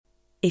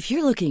If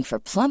you're looking for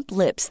plump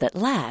lips that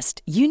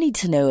last, you need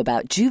to know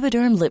about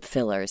Juvederm lip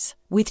fillers.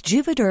 With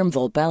Juvederm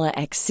Volbella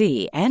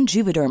XC and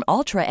Juvederm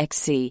Ultra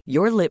XC,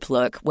 your lip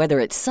look, whether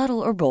it's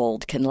subtle or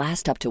bold, can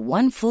last up to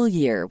 1 full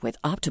year with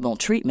optimal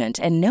treatment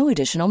and no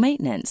additional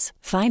maintenance.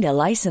 Find a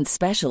licensed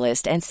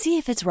specialist and see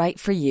if it's right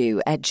for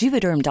you at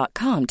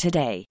Juvederm.com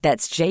today.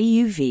 That's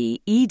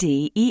JUVEDERM.com.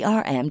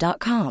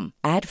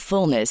 Add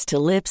fullness to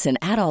lips in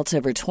adults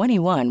over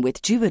 21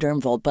 with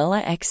Juvederm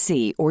Volbella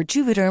XC or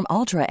Juvederm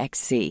Ultra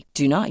XC.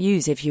 Do not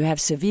use if you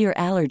have severe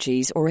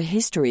allergies or a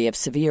history of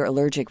severe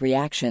allergic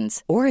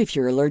reactions, or if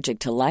you're allergic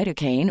to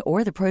lidocaine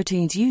or the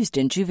proteins used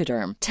in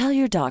Juvederm. Tell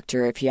your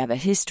doctor if you have a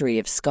history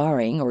of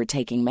scarring or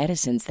taking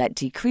medicines that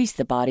decrease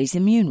the body's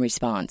immune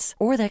response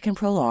or that can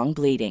prolong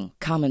bleeding.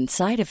 Common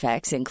side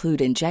effects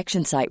include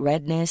injection site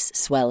redness,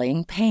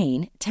 swelling,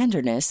 pain,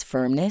 tenderness,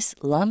 firmness,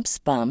 lumps,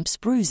 bumps,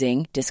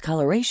 bruising,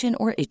 discoloration,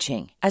 or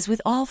itching. As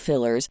with all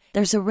fillers,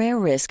 there's a rare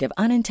risk of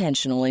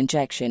unintentional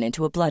injection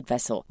into a blood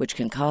vessel, which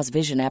can cause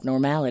vision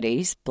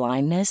abnormalities,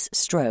 blindness,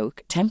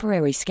 stroke,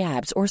 temporary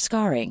scabs, or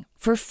scarring.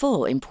 For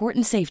full,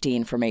 important safety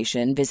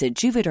information, visit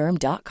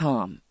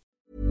Juvederm.com.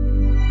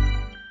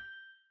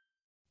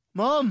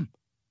 Mom!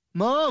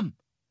 Mom!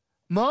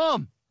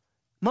 Mom!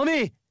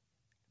 Mommy!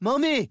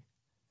 Mommy!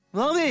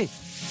 Mommy!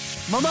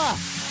 Mama!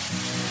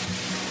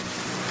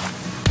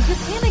 You're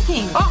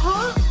panicking.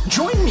 Uh-huh.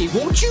 Join me,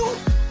 won't you?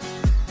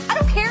 I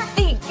don't care if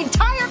the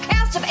entire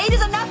cast of 8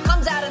 is enough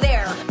comes out of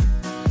there.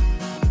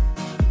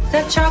 Is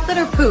that chocolate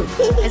or poop?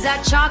 Is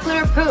that chocolate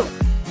or poop?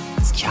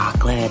 It's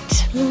chocolate.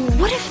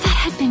 What if that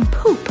had been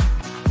poop?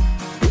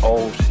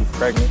 Old, she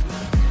pregnant.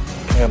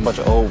 Can't have a bunch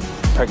of old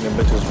pregnant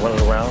bitches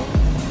running around.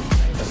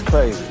 That's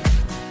crazy.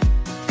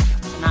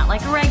 Not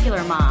like a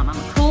regular mom. I'm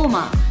a cool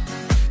mom.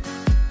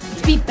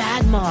 Let's be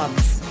bad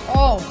moms.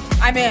 Oh,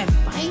 I'm in.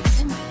 Right?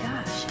 Oh my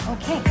gosh.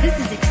 Okay, this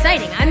is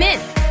exciting. I'm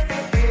in.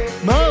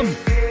 Mom!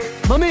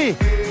 Mommy!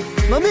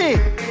 Mommy!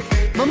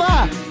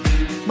 Mama!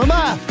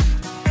 Mama!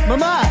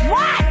 Mama!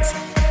 What?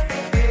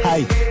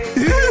 Hi.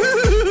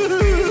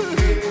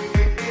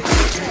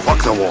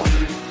 Fuck the war.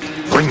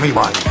 Bring me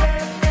mine. What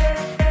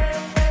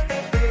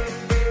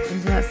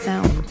does that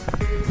sound?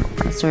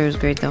 That story was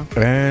great, though.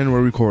 And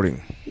we're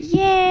recording.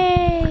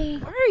 Yay!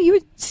 Why are you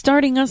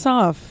starting us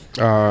off?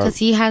 Because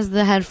he has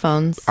the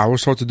headphones. I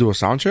was told to do a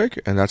sound check,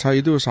 and that's how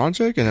you do a sound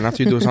check. And then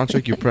after you do a sound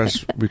check, you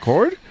press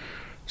record.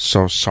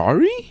 So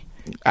sorry.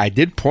 I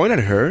did point at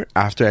her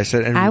after I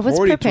said, and I was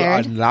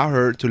prepared. to allow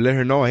her to let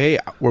her know, hey,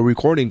 we're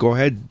recording. Go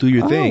ahead, do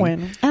your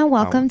thing. And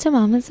welcome to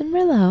Mamas and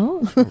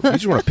Merlot. You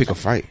just want to pick a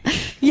fight.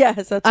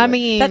 Yes, that's. I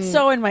mean, that's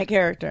so in my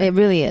character. It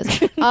really is.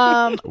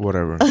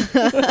 Whatever.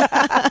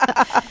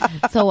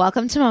 So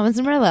welcome to Mamas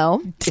and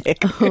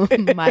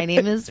Merlot. My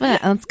name is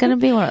Vanessa. It's going to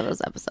be one of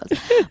those episodes.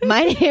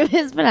 My name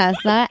is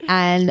Vanessa,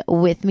 and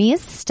with me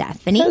is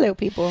Stephanie. Hello,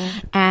 people.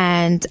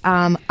 And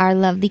our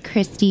lovely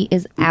Christy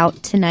is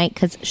out tonight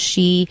because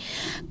she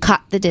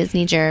caught the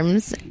Disney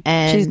germs.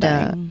 And she's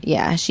dying.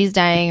 Yeah, she's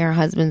dying. Her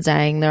husband's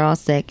dying. They're all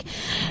sick.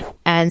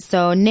 And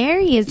so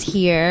Neri is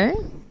here.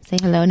 Say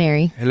hello,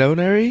 Neri. Hello,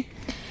 Neri.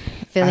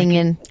 Filling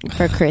in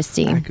for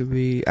Christy. I could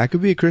be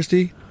a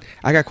Christy.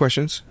 I got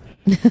questions.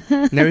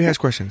 Neri has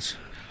questions.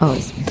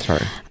 Always.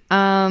 Sorry.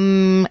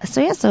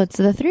 So it's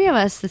the three of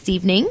us this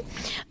evening.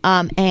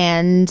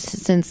 And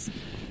since,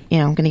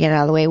 I'm going to get it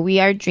out of the way,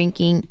 we are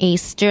drinking a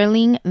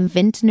Sterling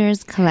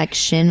Vintners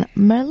Collection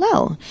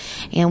Merlot.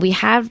 And we've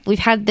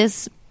had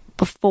this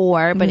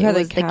before, but it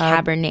was the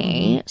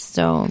Cabernet. Mm-hmm.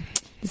 So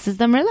this is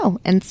the Merlot.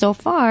 And so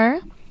far,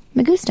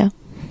 me gusta.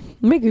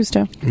 Me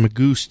gusta. Me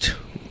gust.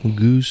 Do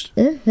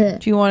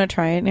you want to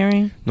try it,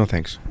 Neri? No,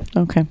 thanks.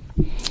 Okay.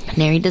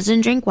 Neri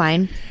doesn't drink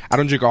wine. I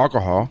don't drink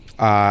alcohol.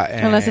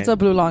 Unless it's a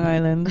Blue Long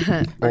Island.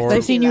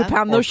 I've seen you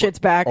pound those shits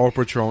back. Or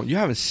Patron. You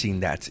haven't seen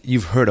that.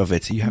 You've heard of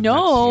it. You have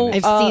no, not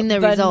seen it. I've seen the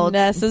results.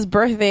 Vanessa's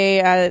birthday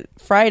at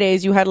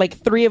Fridays, you had like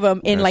 3 of them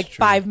in That's like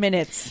true. 5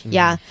 minutes.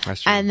 Yeah.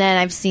 That's true. And then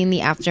I've seen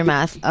the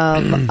aftermath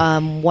of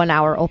 1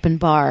 hour open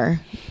bar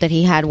that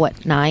he had,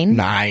 9?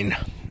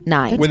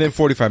 9. Within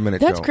 45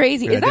 minutes. That's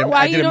crazy. Is that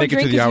why you don't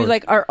drink? Because you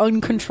like are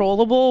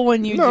uncontrollable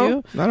when you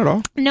do? Not at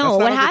all. No,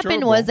 what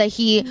happened was that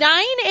 9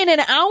 in an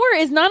hour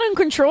is not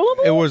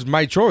uncontrollable. It was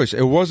my choice.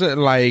 It wasn't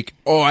like,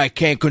 oh, I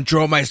can't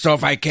control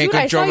myself. I can't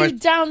control I saw you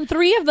down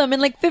 3 of them in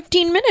like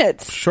 15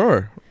 minutes.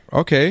 Sure.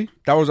 Okay.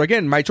 That was,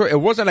 again, my choice.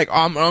 It wasn't like,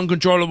 I'm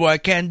uncontrollable. I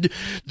can't.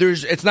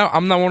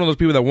 I'm not one of those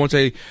people that won't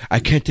say, I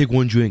can't take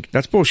 1 drink.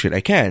 That's bullshit.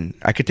 I can.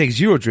 I could take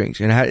 0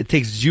 drinks. And it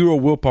takes 0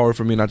 willpower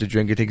for me not to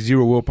drink. It takes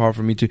 0 willpower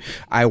for me to.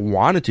 I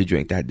wanted to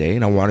drink that day,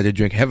 and I wanted to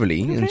drink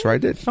heavily. Okay. And so I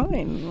did.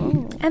 Fine.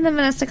 Oh. And then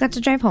Vanessa got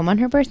to drive home on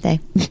her birthday.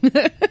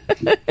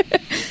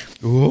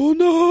 Oh,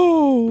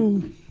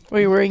 no. Well,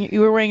 you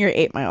were wearing your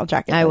 8 Mile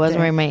jacket. I was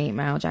wearing my 8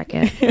 Mile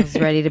jacket. I was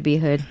ready to be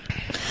hood.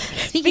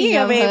 Speaking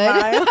of 8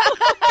 Mile.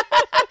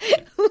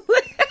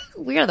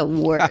 We are the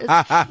worst.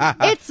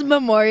 It's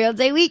Memorial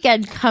Day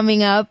weekend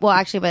coming up. Well,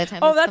 actually, by the time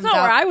that's not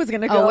where I was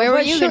going to go. Oh, where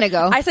were you going to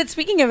go? I said,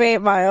 speaking of 8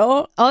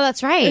 Mile. Oh,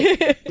 that's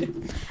right.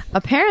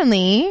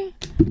 Apparently,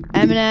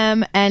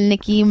 Eminem and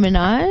Nicki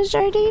Minaj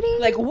are dating?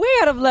 Like way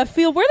out of left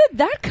field. Where did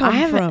that come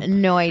from? I have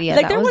no idea.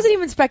 Like there wasn't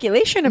even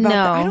speculation about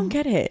that. I don't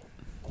get it.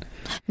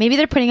 Maybe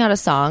they're putting out a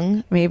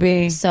song.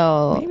 Maybe.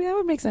 So maybe that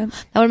would make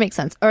sense. That would make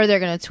sense. Or they're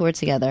going to tour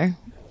together.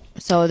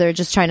 So they're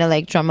just trying to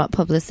like drum up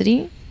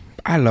publicity.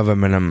 I love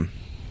Eminem.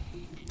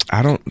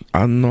 I don't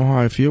know how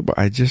I feel, but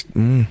I just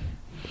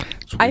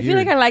I feel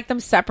like I like them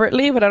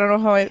separately, but I don't know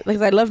how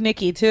because I love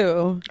Nicki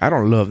too. I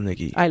don't love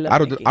Nicki. I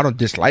don't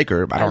dislike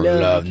her, but I don't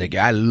love Nicki.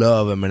 I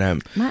love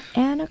Eminem. My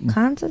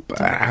anaconda.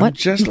 I'm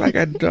just like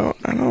I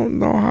don't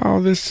know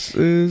how this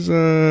is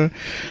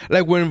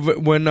like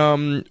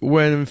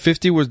when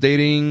 50 was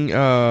dating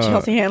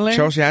Chelsea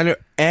Handler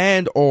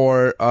and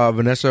or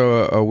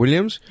Vanessa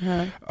Williams.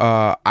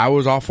 I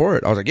was all for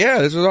it. I was like, yeah,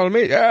 this is all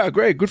me. Yeah,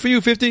 great, good for you,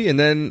 50. And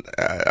then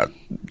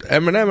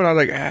Eminem, and I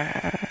was like,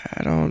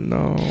 I don't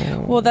know.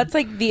 Well, that's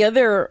like the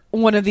other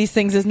one of these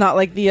things is not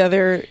like the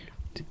other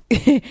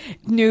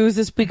news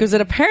this week was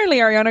that apparently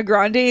Ariana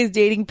Grande is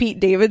dating Pete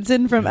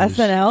Davidson from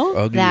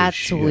SNL.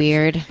 That's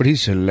weird. But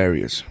he's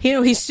hilarious.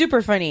 He's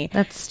super funny.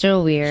 That's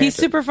still weird. He's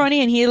super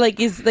funny, and he like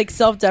is like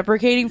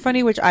self-deprecating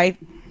funny, which I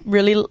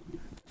really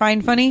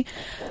find funny.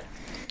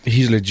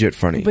 He's legit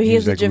funny. But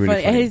he's legit really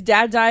funny. And his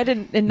dad died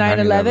in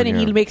 9/11, and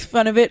he makes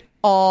fun of it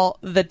all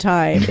the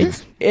time.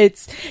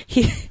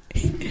 He.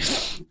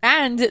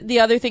 And the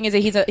other thing is that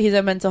he's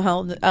a mental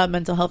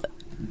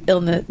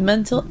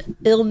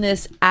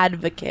illness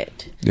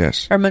advocate.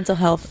 Yes. Or mental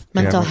health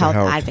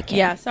advocate.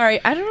 Yeah, sorry.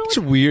 I don't know. It's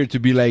weird to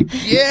be like,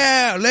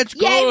 yeah, let's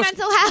go. Yay,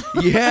 mental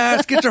health. Yeah,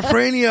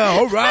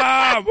 schizophrenia.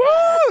 Hurrah.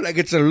 Woo! Like,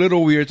 it's a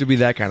little weird to be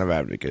that kind of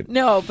advocate.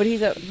 No, but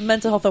he's a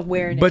mental health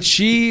awareness. But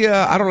she,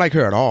 I don't like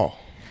her at all.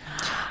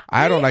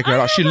 I don't like her at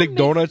all. She licked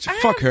donuts.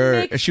 Fuck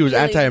her. And she was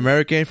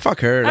anti-American. Fuck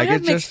her. I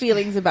have mixed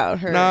feelings about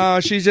her. No,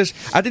 she's just...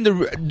 I think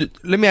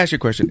let me ask you a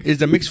question. Is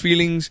the mixed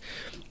feelings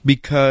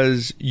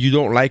because you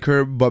don't like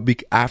her, but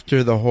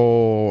after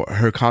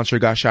her concert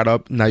got shot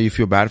up, now you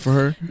feel bad for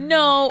her?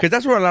 No. Because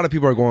that's where a lot of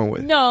people are going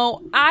with.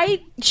 No.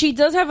 She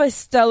does have a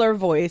stellar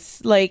voice.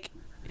 Like...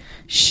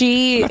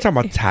 I'm not talking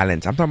about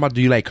talent. I'm talking about,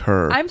 do you like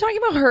her? I'm talking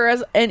about her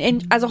as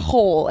a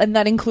whole, and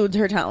that includes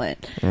her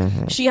talent.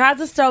 Mm-hmm. She has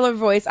a stellar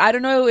voice. I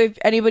don't know if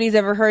anybody's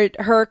ever heard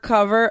her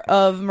cover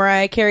of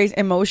Mariah Carey's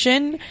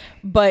Emotion,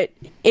 but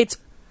it's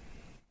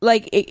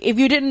like, if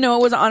you didn't know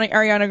it was on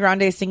Ariana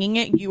Grande singing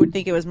it, you would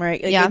think it was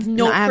Mariah. Like, yeah, it's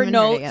note for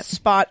note,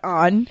 spot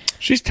on.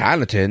 She's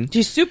talented.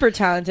 She's super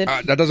talented.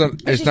 That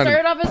doesn't. She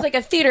started off as like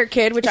a theater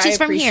kid, which I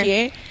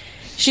appreciate.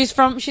 She's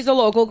a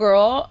local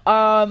girl.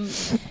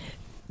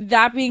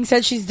 That being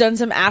said, she's done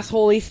some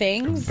assholey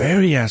things.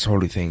 Very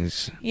assholey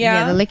things.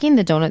 Yeah, the licking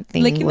the donut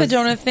thing. Licking the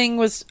donut thing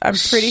was. I'm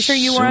pretty sure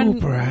you were on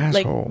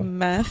like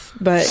meth,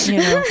 but you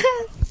know.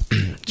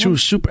 She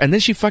was super, and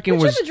then she fucking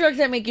Which was. are the drugs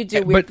that make you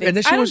do weird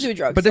things? I don't do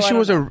drugs. But then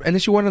and then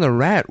she went on a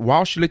rant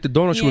while she licked the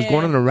donut. She was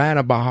going on a rant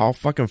about how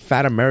fucking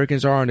fat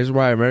Americans are, and this is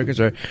why Americans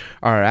are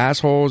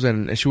assholes.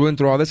 And she went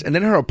through all this, and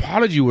then her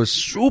apology was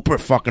super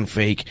fucking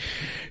fake.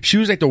 She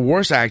was like the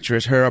worst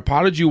actress. Her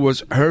apology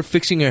was her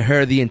fixing her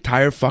hair the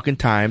entire fucking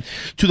time,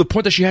 to the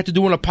point that she had to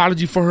do an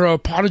apology for her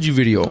apology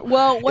video.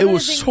 Well, it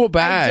was so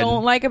bad. I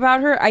don't like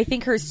about her. I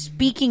think her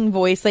speaking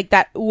voice, like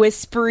that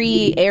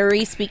whispery,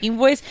 airy speaking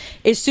voice,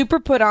 is super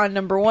put on.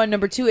 Number one.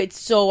 Number two, it's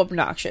so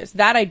obnoxious.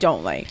 That I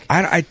don't like.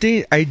 I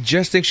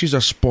just think she's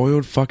a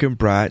spoiled fucking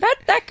brat.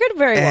 That could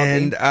very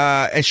well be.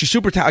 And she's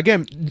super talented.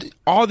 Again,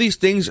 all these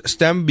things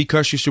stem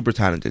because she's super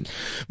talented.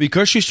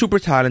 Because she's super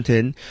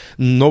talented,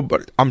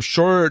 I'm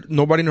sure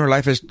nobody in her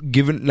life has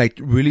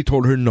really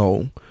told her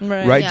no.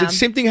 Right? Yeah. The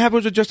same thing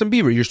happens with Justin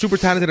Bieber. You're super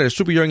talented at a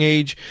super young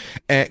age.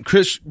 And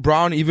Chris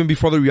Brown, even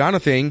before the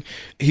Rihanna thing,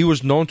 he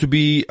was known to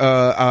be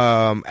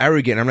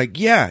arrogant. I'm like,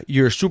 yeah,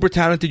 you're super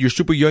talented, you're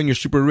super young, you're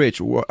super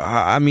rich.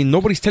 I mean,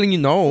 nobody's telling you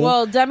no.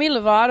 Well, Demi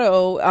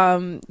Lovato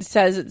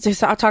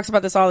talks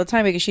about this all the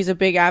time because she's a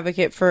big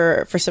advocate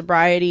for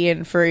sobriety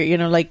and for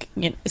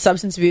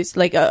substance abuse,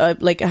 like a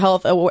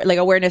health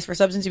awareness for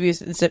substance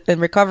abuse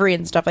and recovery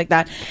and stuff like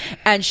that.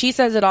 And she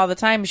says it all the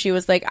time. She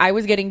was like, I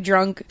was getting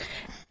drunk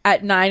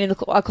at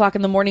 9:00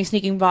 in the morning,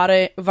 sneaking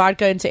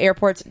vodka into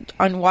airports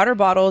on water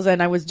bottles,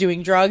 and I was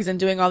doing drugs and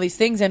doing all these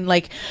things. And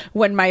like,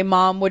 when my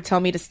mom would tell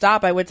me to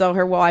stop, I would tell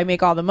her, well, I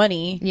make all the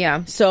money.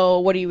 Yeah. So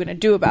what are you going to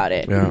do about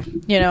it? Yeah.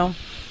 You know,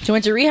 she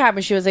went to rehab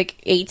and she was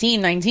like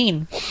 18,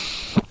 19.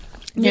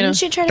 Didn't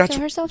she try to kill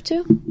herself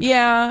too?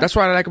 Yeah. That's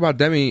what I like about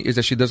Demi, is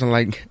that she doesn't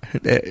like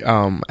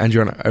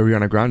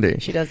Ariana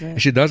Grande. She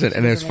doesn't.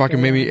 And it's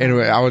fucking made me,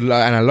 anyway, and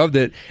I loved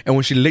it. And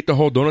when she licked the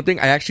whole donut thing,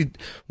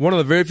 one of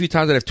the very few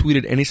times that I've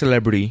tweeted any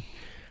celebrity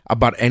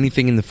about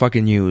anything in the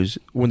fucking news,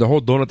 when the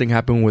whole donut thing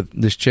happened with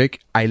this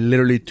chick, I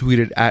literally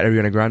tweeted at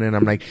Ariana Grande, and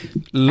I'm like,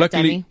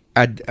 luckily...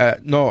 At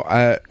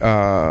Ariana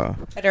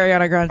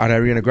Grande. At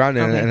Ariana Grande,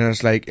 okay. and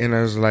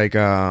I was like,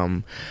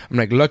 I'm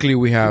like, luckily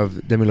we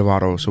have Demi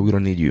Lovato, so we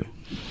don't need you.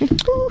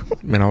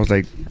 And I was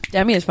like,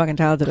 Demi is fucking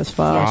talented as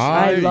fuck.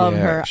 I love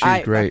her.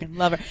 She's great. Fucking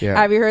love her. Yeah.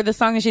 Have you heard the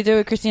song that she did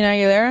with Christina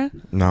Aguilera?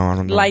 No, I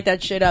don't know. Light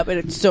that shit up, and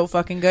it's so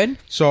fucking good.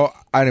 So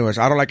Anyways,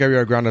 I don't like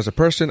Ariana Grande as a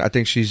person. I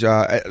think she's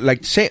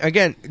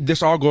again,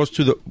 this all goes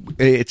to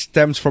it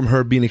stems from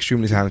her being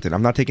extremely talented.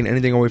 I'm not taking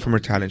anything away from her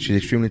talent. She's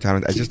extremely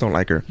talented. I just don't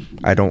like her.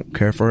 I don't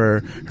care for her.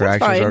 Her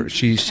actions are.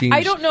 She seems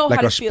I don't know like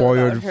how to a feel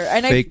spoiled about her,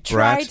 and fake I've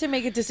tried brat. to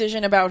make a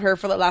decision about her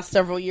for the last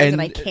several years,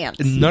 and I can't.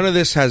 None of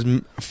this has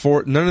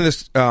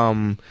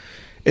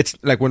it's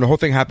like when the whole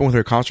thing happened with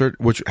her concert,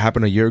 which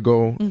happened a year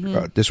ago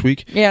this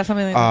week. Yeah,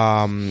 something like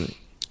that.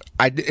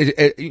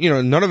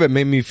 None of it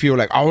made me feel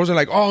like I wasn't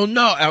like, oh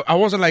no, I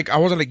wasn't like,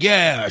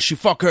 yeah, she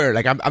fuck her.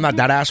 Like I'm not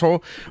that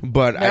asshole,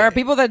 but there are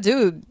people that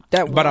do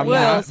that. But I'm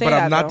not. But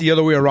I'm not the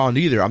other way around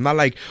either. I'm not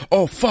like,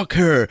 oh fuck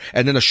her,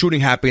 and then a shooting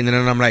happened, and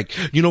then I'm like,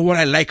 you know what,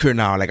 I like her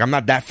now. Like I'm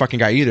not that fucking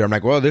guy either. I'm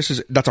like, well,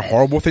 that's a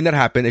horrible thing that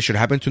happened. It should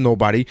happen to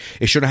nobody.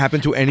 It shouldn't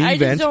happen to any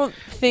event. I just don't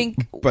think.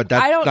 But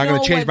that's not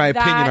going to change my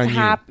opinion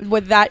on you.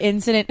 With that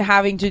incident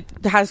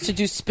has to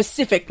do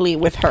specifically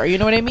with her. You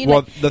know what I mean? Well,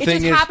 like, the thing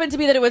just is, happened to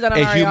be that it was on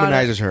it Ariana.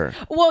 humanizes her.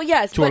 Well,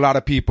 yes, to a lot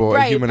of people,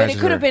 right? It humanizes but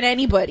it could have her. been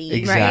anybody,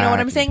 Exactly. right? You know what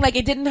I'm saying? Like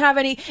it didn't have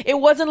any. It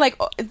wasn't like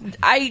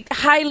I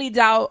highly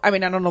doubt. I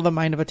mean, I don't know the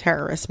mind of a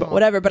terrorist, but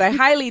whatever. But I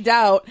highly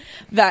doubt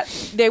that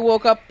they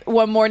woke up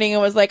one morning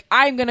and was like,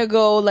 "I'm gonna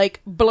go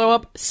like blow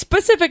up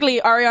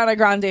specifically Ariana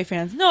Grande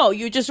fans." No,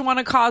 you just want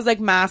to cause like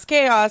mass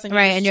chaos, and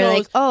and you're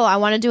like, oh, I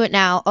want to do it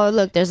now. Oh,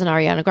 look, there's an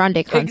Ariana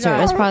Grande concert.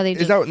 Exactly. It's probably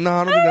Is that no?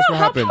 I don't think that's what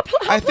happened.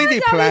 How I think they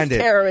planned planned it.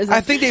 terrorism?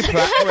 I think they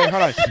planned. Wait,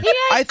 hold on.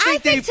 I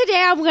think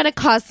today I'm gonna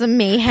cause some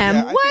mayhem.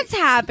 Yeah, What's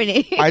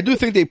happening? I do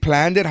think they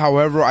planned it.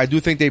 However, I do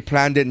think they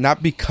planned it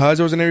not because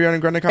it was an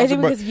Ariana Grande concert, I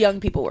think but because young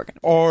people were gonna.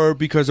 or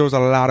because there was a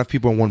lot of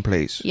people in one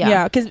place.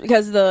 Yeah,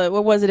 because the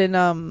what was it in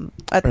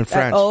at France.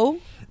 At O?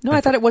 No,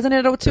 I thought it wasn't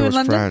at O2 It in was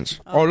London. France.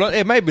 Oh,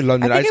 it might be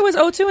London. I think it was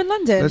O2 in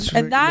London,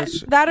 and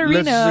that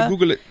arena Let's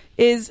Google it.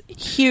 is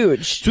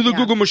huge. To the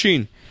Google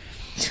machine.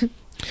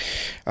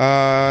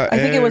 I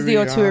think it was the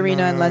O2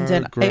 arena in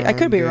London. I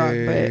could be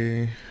wrong,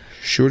 but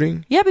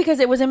shooting. Yeah, because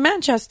it was in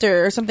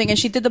Manchester or something, and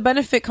she did the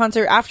benefit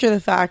concert after the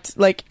fact,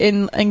 like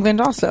in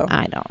England also.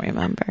 I don't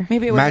remember.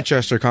 Maybe it was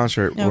Manchester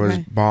concert was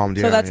bombed.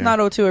 Yeah, so that's yeah. not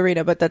O2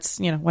 Arena, but that's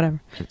whatever.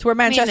 It's where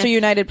Manchester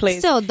United plays.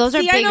 Still, those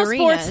are See, big I know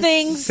arenas. sports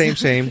things.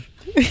 Same.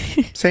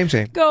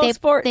 Go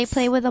sports. They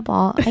play with a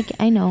ball.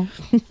 I know.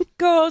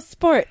 Go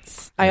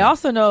sports. I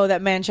also know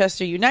that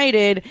Manchester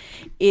United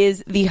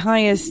is the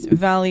highest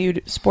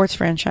valued sports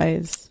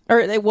franchise. Or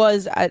it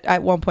was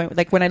at one point.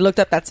 Like when I looked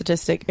up that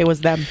statistic, it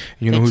was them.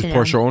 You know who's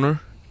Porsche owner?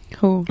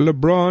 Who?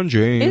 LeBron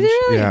James. Is it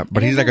really? Yeah,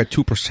 but he's like a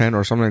 2%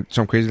 or something,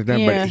 some crazy like that.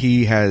 Yeah. But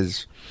he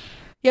has.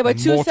 Yeah, but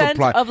 2 cents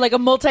of like a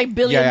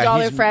multi-billion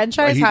dollar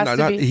franchise has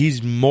to be.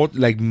 He's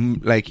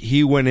like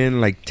he went in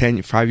like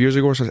 5 years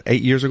ago, or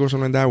 8 years ago,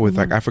 something like that. With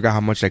like I forgot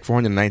how much, like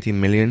 419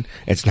 million.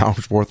 It's now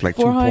worth like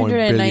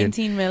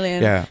 419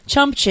 million. Yeah,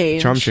 chump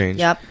change.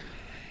 Yep.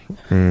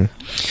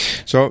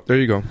 So there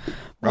you go.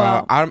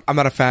 Wow. I'm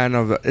not a fan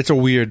of it's a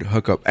weird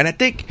hookup, and I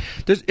think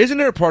isn't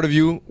there a part of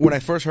you when I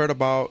first heard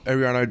about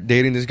Ariana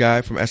dating this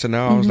guy from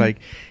SNL? I was like,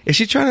 is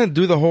she trying to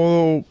do the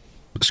whole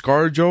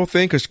Scarlett Jo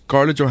thing? Because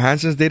Scarlett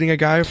Johansson's dating a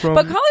guy from.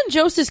 But Colin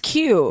Jost is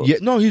cute. Yeah,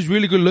 no, he's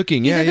really good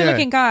looking. He's a good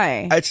looking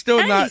guy. It's still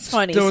and not. He's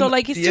funny. Still, so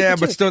like he's yeah,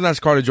 but still not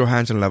Scarlett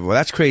Johansson level.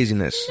 That's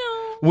craziness.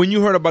 No. When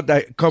you heard about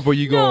that couple,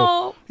 you go.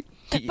 No.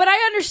 But I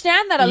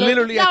understand that a little.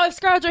 Literally, now, if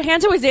Scarlett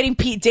Johansson was dating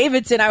Pete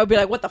Davidson, I would be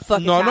like, "What the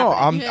fuck?" No, is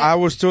happening? I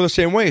was still the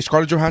same way.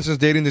 Scarlett Johansson's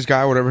dating this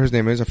guy, whatever his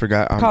name is, I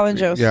forgot. Colin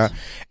Jost. Yeah,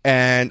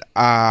 and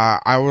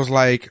I was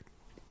like,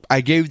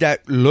 I gave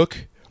that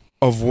look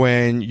of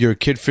when your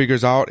kid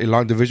figures out a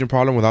long division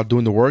problem without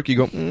doing the work. You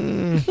go,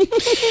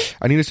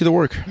 I need to see the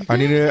work. I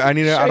need to.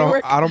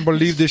 I don't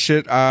believe this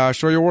shit.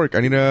 Show your work.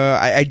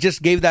 I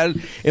just gave that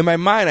in my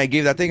mind. I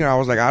gave that thing, and I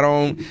was like, I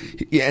don't.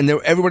 And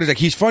everybody's like,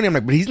 he's funny. I'm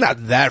like, but he's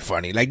not that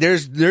funny. Like,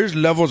 there's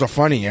levels of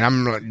funny, and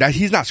I'm like, that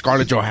he's not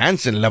Scarlett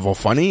Johansson level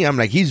funny. I'm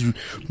like, he's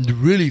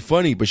really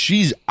funny, but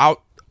she's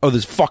out of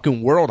this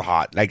fucking world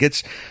hot. Like,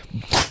 it's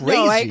crazy.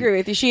 No, I agree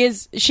with you.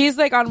 She's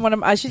like on one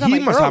of. She's on he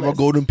my must girl have list. a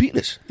golden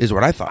penis, is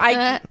what I thought.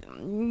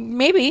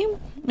 Maybe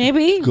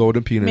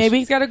golden penis. Maybe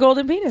he's got a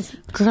golden penis.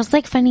 Girls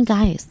like funny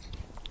guys.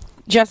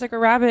 Jessica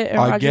Rabbit and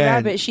Roger Again,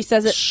 Rabbit. She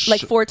says it like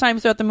 4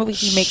 times throughout the movie.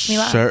 He makes me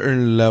laugh.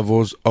 Certain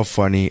levels of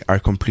funny are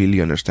completely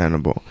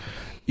understandable.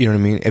 You know what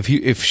I mean?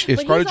 If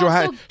Scarlett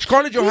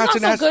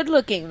Johansson he's has also good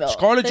looking though.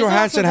 Scarlett There's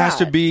Johansson also has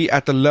to that. be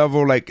at the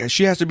level, like,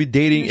 she has to be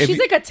dating. She's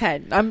like a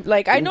 10. I'm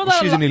like, I know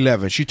that she's an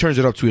 11. She turns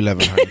it up to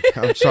 11. Honey.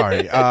 I'm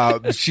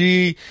sorry.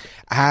 She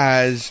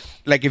has,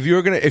 like,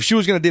 if she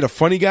was gonna date a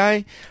funny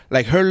guy,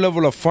 like, her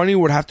level of funny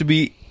would have to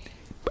be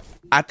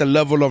at the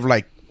level of,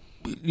 like,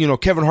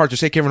 Kevin Hart. To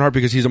say Kevin Hart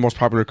because he's the most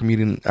popular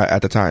comedian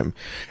at the time,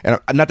 and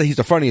not that he's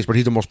the funniest, but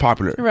he's the most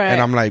popular. Right.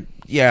 And I'm like,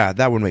 yeah,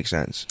 that would make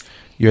sense.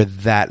 You're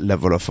that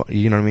level of fun.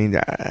 You know what I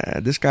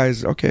mean? This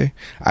guy's okay.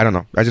 I don't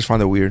know. I just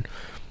find it weird.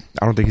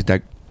 I don't think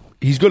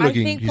he's good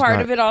looking. I think part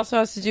of it also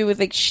has to do with,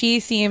 like, she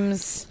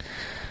seems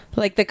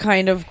like the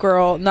kind of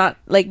girl, not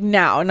like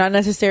now, not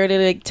necessarily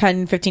like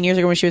 10, 15 years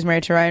ago when she was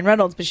married to Ryan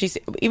Reynolds, but she's,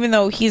 even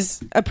though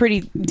he's a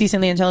pretty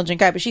decently intelligent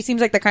guy, but she seems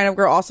like the kind of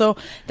girl also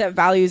that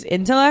values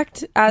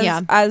intellect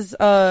and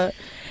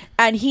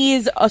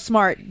he's a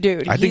smart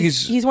dude. I think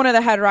he's one of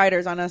the head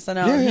writers on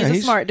SNL. He's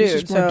a smart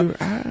dude.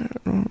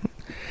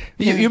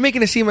 You're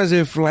making it seem as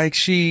if like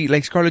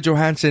Scarlett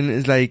Johansson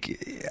is like,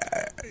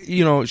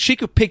 she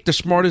could pick the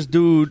smartest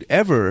dude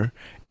ever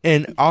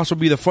and also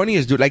be the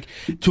funniest dude. Like,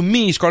 to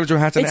me, Scarlett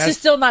Johansson, it's just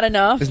still not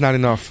enough. It's not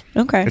enough.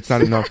 Okay. It's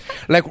not enough.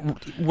 Like,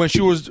 when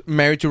she was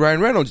married to Ryan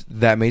Reynolds,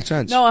 that made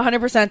sense. No,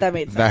 100% that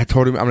made sense. I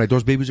told him, I'm like,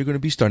 those babies are going to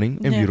be stunning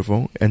and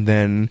beautiful. And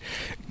then,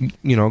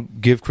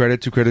 give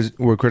credit to credit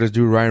where credit's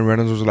due. Ryan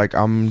Reynolds was like,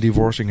 I'm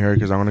divorcing her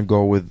because I'm going to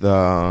go with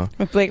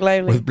Blake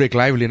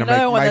Lively. And I'm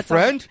like, my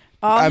friend?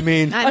 I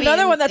mean,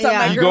 another one that's on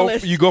my girl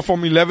list. You go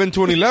from 11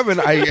 to an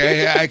 11.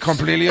 I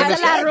completely understand. It's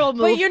a lateral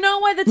move. But you know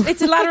what?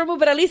 It's a lateral move.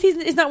 But at least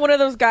he's not one of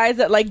those guys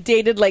that like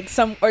dated like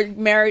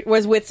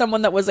was with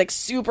someone that was like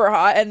super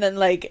hot and then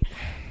like,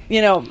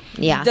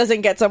 doesn't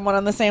get someone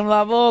on the same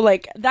level.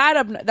 Like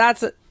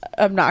that's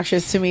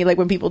obnoxious to me. Like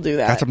when people do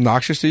that. That's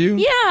obnoxious to you?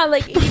 Yeah.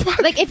 Like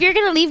if you're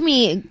gonna leave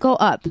me, go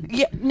up.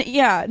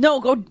 Yeah.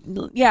 No. Go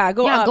up.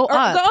 Go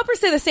up or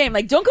stay the same.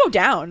 Like don't go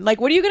down.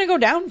 Like what are you gonna go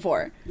down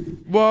for?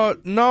 Well,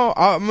 no,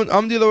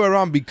 I'm the other way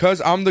around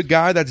because I'm the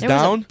guy that's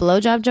down. There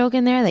was a blowjob joke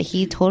in there that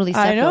he totally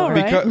stepped over.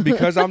 Right?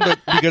 Because I'm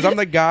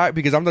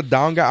the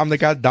down guy. I'm the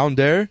guy down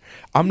there.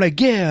 I'm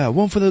like, yeah,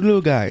 one for the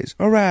little guys.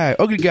 All right,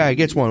 ugly guy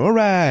gets one. All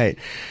right,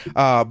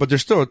 but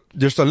there's still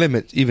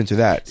limits even to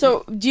that.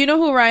 So, do you know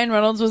who Ryan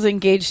Reynolds was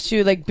engaged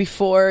to like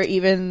before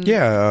even?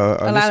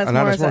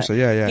 Alanis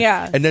Morissette.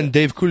 Yeah. And then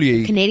Dave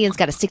Coulier. Canadians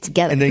got to stick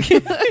together. And then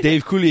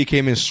Dave Coulier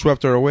came and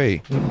swept her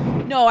away.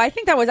 No, I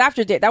think that was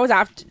after Dave. That was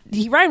after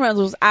Ryan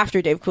Reynolds was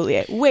after Dave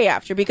Coulier, way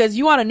after, because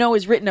You Want to Know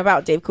is written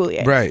about Dave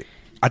Coulier. Right.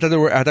 I thought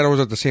it was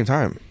at the same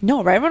time.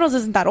 No, Ryan Reynolds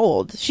isn't that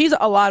old. She's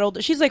a lot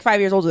older. She's like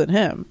 5 years older than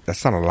him.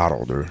 That's not a lot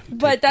older.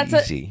 But that's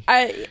easy.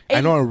 I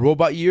know in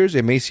robot years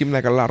it may seem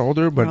like a lot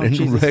older, but in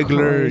Jesus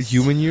regular Christ.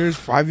 human years,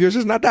 5 years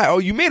is not that. Oh,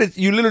 you made it.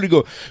 You literally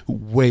go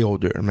way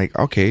older. I'm like,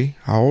 okay,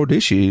 how old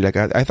is she? Like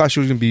I thought she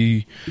was gonna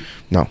be.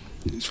 No,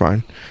 it's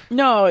fine.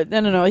 No. I wonder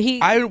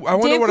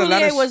Dave what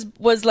Coulier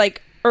was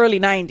like early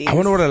 90s. I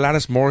wonder what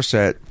Alanis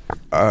Morissette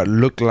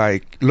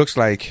looks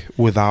like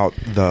without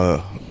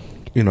the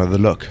the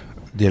look.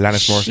 The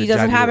Alanis Morissette. She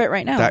doesn't have it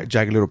right now. That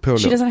Jagged Little Pill.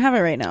 She doesn't have it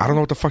right now. I don't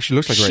know what the fuck she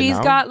looks like right now. She's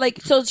got like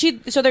so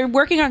they're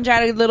working on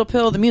Jagged Little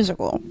Pill the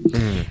musical,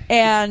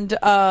 and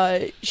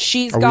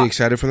she's. Are we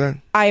excited for that?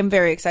 I am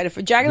very excited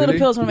for Jagged Little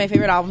Pill. Is one of my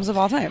favorite albums of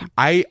all time.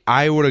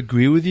 I would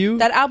agree with you.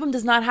 That album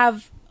does not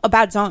have a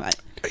bad song on it.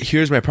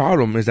 Here's my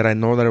problem is that I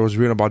know that it was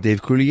written about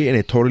Dave Coulier and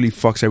it totally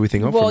fucks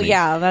everything up for me. Well,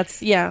 yeah,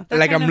 that's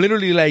like I'm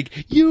literally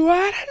like, you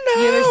ought to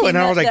know. And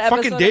I was like,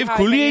 fucking Dave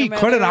Coulier,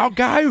 cut it out,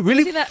 guy.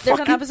 Really? There's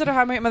an episode of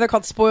How I Met Your Mother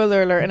called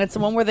Spoiler Alert, and it's the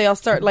one where they all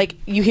start like,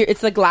 you hear,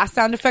 it's the glass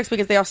sound effects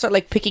because they all start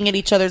like picking at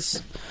each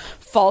other's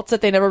faults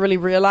that they never really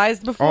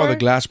realized before. Oh, the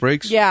glass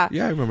breaks? Yeah.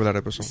 Yeah, I remember that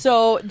episode.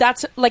 So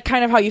that's like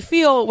kind of how you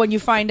feel when you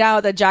find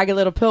out that Jagged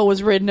Little Pill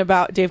was written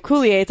about Dave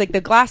Coulier. It's like the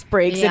glass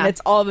breaks and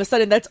it's all of a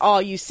sudden that's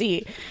all you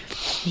see.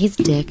 He's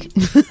a dick.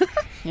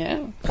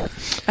 Yeah.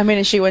 I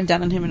mean, she went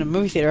down on him in a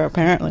movie theater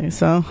apparently,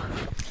 so...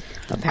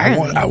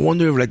 Apparently. I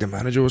wonder if like the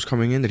manager was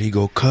coming in, that he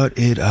go cut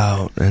it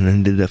out and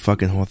then did the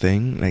fucking whole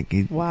thing. Like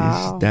he's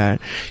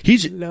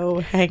low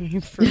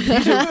hanging fruit.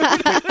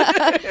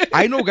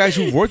 I know guys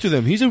who worked with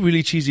him. He's a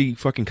really cheesy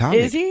fucking comic.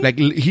 Is he? Like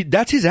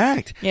that's his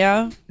act.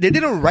 Yeah. They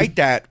didn't write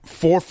that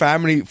for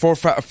family for.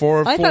 I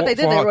thought they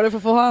did. They wrote it for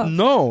Full House.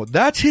 No,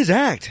 that's his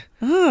act.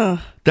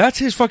 That's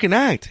his fucking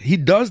act. He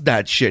does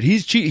that shit.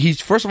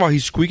 He's first of all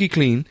he's squeaky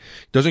clean,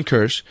 doesn't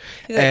curse,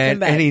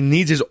 and he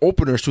needs his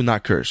openers to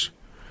not curse.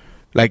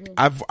 Like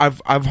I've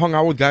hung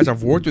out with guys,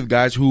 I've worked with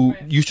guys who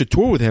used to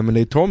tour with him, and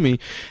they told me,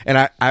 and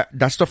I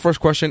that's the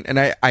first question, and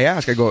I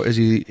ask, I go, is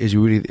he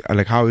really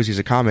like, how is he as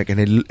a comic?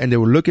 And they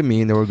would look at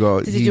me and they would go,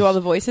 does he do all the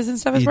voices and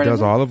stuff? He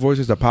does all the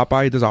voices, the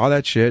Popeye, he does all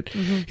that shit.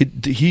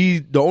 Mm-hmm. He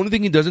the only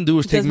thing he doesn't do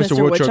is take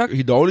Mr. Woodchuck.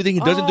 The only thing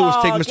he doesn't do is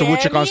take Mr.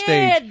 Woodchuck on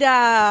stage.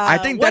 I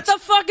think what the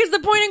fuck is the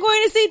point in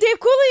going to see Dave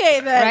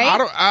Coulier then?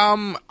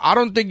 Right? I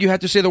don't think you have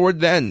to say the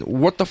word then.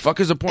 What the fuck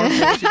is the point of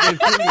going to see Dave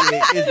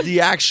Coulier is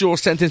the actual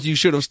sentence you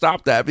should have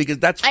stopped that, because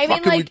that's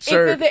fucking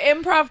absurd. If the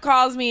improv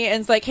calls me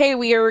and it's like, hey,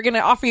 we are going to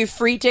offer you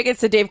free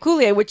tickets to Dave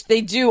Coulier, which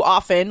they do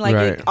often, like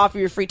they offer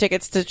you free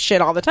tickets to shit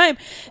all the time,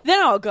 then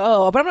I'll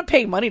go. But I'm not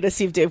paying money to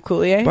see Dave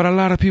Coulier. But a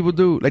lot of people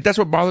do. Like that's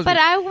what bothers me. But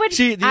I would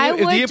just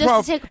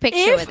to take a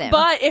picture with him.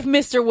 But if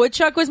Mr.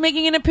 Woodchuck was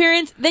making an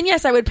appearance, then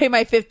yes, I would pay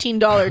my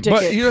 $15 ticket.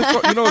 But you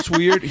know what's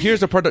weird?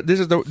 Here's the part that this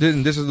is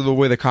the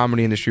way the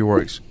comedy industry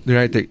works.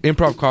 Right? The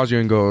improv calls you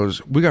and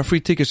goes, we got free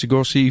tickets to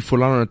go see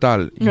Fulano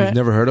Natal. You've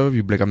never heard of?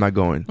 You'd be like, I'm not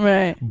going.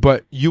 Right.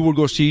 But you will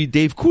go see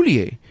Dave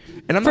Coulier.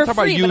 And I'm not talking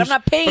about you. But I'm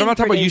not paying. But I'm not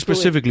talking about you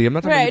specifically. I'm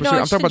not talking about you specifically.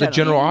 I'm talking about the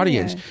general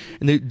audience.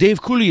 And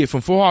Dave Coulier from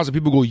Full House, and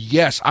people go,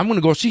 yes, I'm going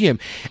to go see him.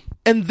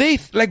 And they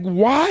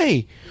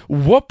why?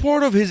 What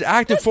part of his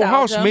act in Full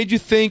House made you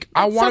think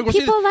I want to go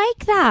see? Some people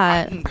like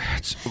that.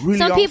 It's really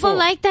Some awful. people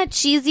like that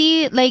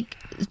cheesy, like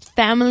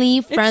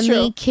family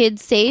friendly, kid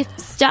safe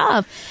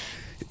stuff.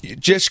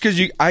 Just because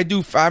I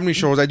do family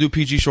shows, I do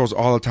PG shows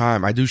all the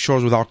time. I do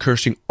shows without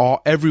cursing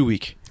every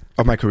week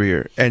of my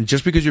career. And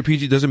just because you're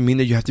PG doesn't mean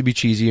that you have to be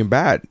cheesy and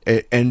bad.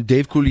 And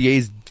Dave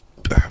Coulier's.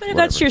 If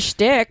that's your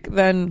shtick,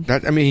 then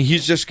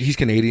he's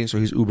Canadian, so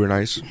he's uber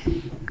nice,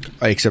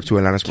 except to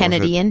Alanis Morissette.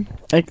 Canadian.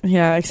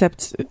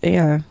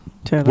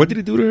 What did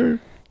he do to her?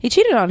 He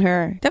cheated on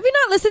her. Have we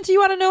not listened to You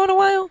Want to Know in a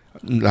while?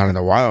 Not in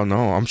a while,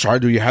 no. I'm sorry.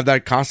 Do you have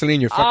that constantly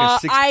in your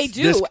fucking I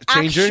do, disc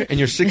changer? In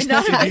your 6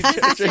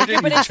 disc changer?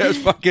 You just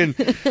fucking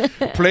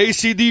play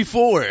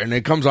CD4 and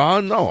it comes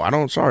on? No, I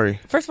don't. Sorry.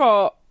 First of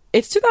all,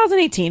 it's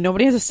 2018.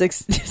 Nobody has a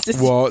 6.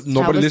 Well,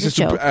 nobody listens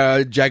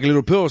to Jagged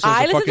Little Pill. So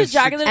I listen to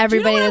Jagged Little Pill.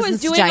 Everybody do you know what I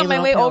was doing on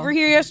my way over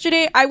here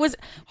yesterday? I was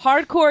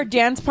hardcore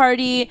dance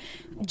party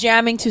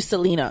jamming to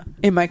Selena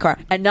in my car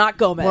and not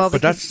Gomez. Well,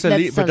 but that's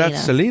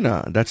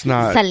Selena. That's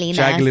not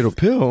Jagged Little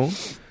Pill.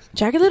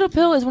 Jagged Little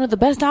Pill is one of the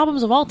best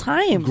albums of all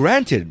time.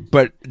 Granted,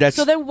 but that's...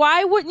 So then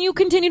why wouldn't you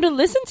continue to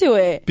listen to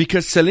it?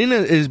 Because Selena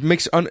is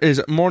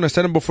more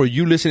understandable for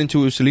you listening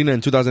to Selena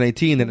in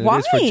 2018 than it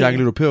is for Jagged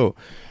Little Pill.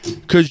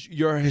 Because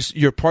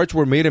your parts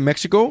were made in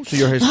Mexico, so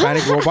you're a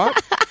Hispanic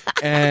robot.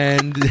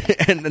 And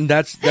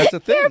that's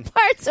the thing. Your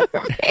parts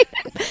were made.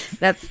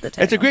 That's the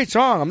title. It's a great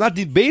song. I'm not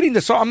debating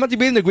the song. I'm not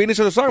debating the greatness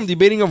of the song. I'm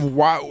debating of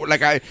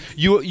why.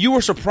 You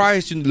were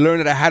surprised to learn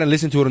that I hadn't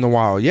listened to it in a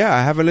while. Yeah,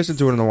 I haven't listened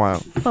to it in a while.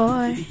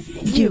 For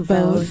you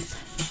both.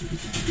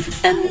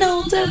 An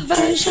older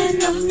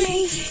version of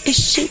me. Is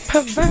she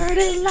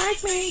perverted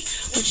like me?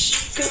 When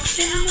she goes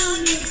down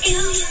on you.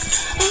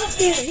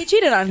 He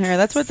cheated on her.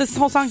 That's what this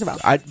whole song's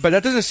about. But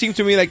that doesn't seem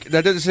to me that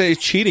doesn't say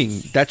it's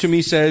cheating. That to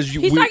me says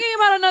he's talking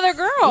about another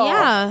girl.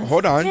 Yeah.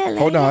 Hold on.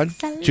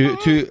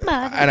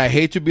 And I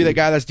hate to be the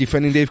guy that's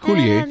defending Dave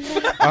Coulier.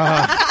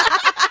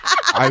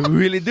 I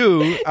really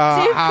do. Dave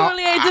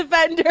Coulier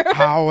defender.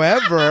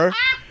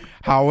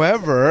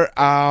 However,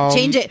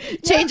 change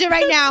it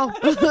right now.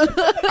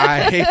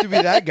 I hate to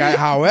be that guy.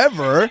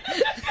 However,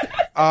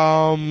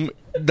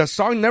 the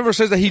song never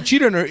says that he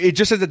cheated on her. It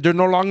just says that they're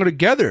no longer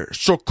together.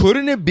 So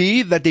couldn't it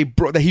be that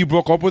that he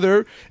broke up with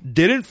her,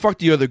 didn't fuck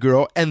the other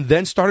girl, and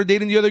then started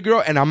dating the other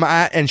girl?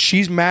 And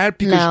she's mad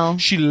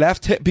because she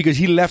left him, because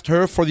he left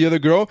her for the other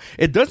girl.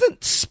 It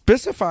doesn't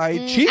specify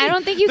cheating. I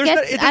don't think you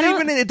get.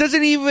 It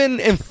doesn't even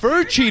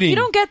infer cheating. You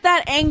don't get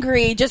that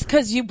angry just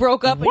because you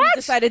broke up and you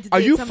decided to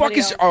date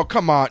somebody else. Oh,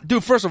 come on,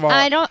 dude. First of all,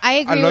 I agree.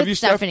 I love with you,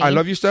 Stephanie. Steph. I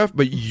love you, Steph.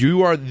 But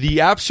you are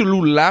the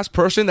absolute last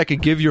person that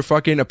could give your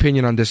fucking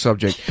opinion on this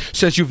subject.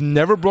 Since you've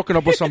never broken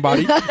up with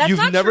somebody, That's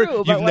not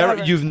true, but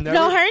whatever. you've never.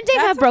 No, her and Dave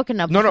have broken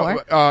up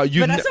before.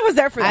 Vanessa was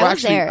there for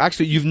that.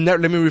 Actually, you've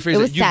never. Let me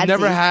rephrase it.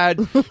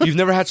 You've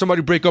never had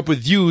somebody break up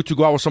with you to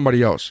go out with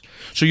somebody else.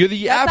 So you're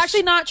the. That's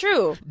actually not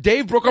true.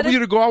 Dave broke up with you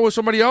to go out with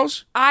somebody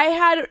else. I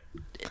had.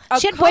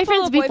 She had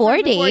boyfriends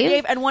before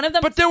Dave, and one of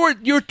them. But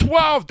you're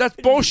 12. That's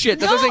bullshit.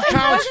 That doesn't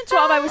count. I wasn't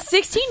 12. I was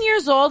 16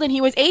 years old, and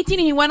he was 18,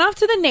 and he went off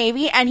to the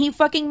Navy, and he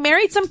fucking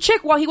married some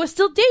chick while he was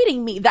still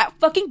dating me. That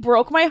fucking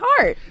broke my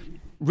heart.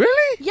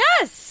 Really?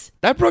 Yes.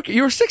 That broke.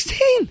 You were 16.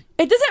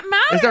 It doesn't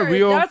matter. Is that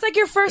real? That was like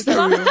your first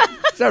love.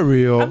 Is that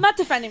real? I'm not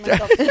defending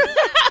myself.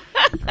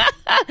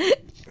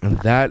 And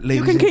that, ladies,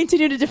 you can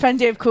continue to defend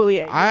Dave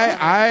Coulier.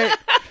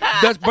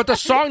 But the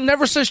song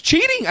never says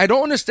cheating. I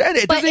don't understand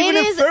it. It doesn't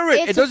even infer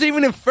it. It doesn't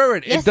even infer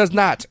it. It does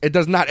not. It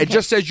does not. It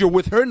just says you're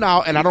with her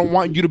now, and I don't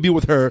want you to be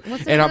with her.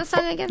 What's the name of the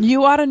song again?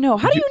 You ought to know.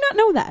 How do you not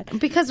know that?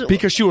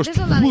 Because she was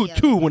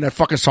 2 when that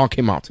fucking song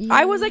came out.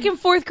 I was like in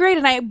 4th grade,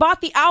 and I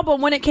bought the album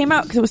when it came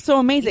out because it was so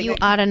amazing. You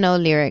ought to know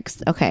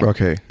lyrics. Okay.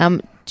 Okay.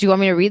 Do you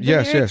want me to read the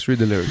lyrics? Yes, read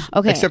the lyrics.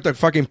 Okay. Except the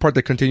fucking part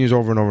that continues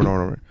over and over and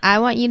over. I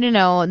want you to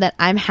know that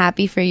I'm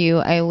happy for you.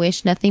 I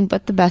wish nothing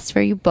but the best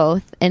for you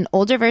both. An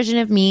older version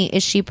of me,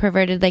 is she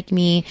perverted like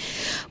me?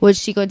 Would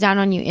she go down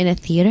on you in a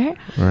theater?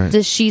 Right.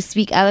 Does she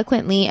speak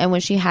eloquently? And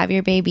would she have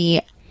your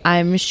baby?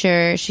 I'm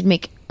sure she'd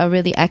make a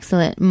really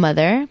excellent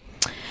mother.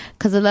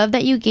 Because the love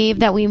that you gave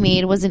that we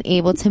made wasn't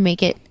able to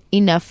make it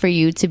enough for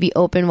you to be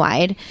open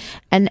wide.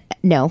 And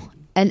no.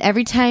 And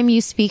every time you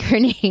speak her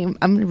name,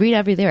 I'm going to read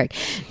every lyric.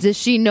 Does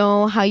she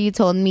know how you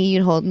told me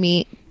you'd hold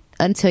me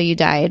until you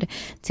died?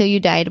 Till you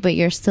died, but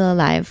you're still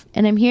alive.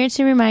 And I'm here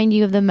to remind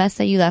you of the mess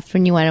that you left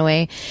when you went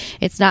away.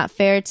 It's not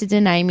fair to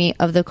deny me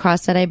of the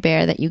cross that I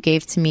bear that you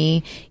gave to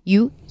me.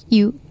 You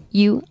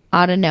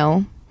ought to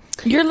know.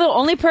 You're the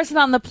only person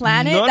on the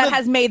planet that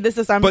has made this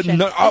assumption.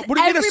 What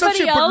do you mean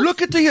assumption?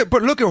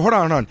 But look at hold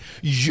on.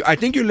 I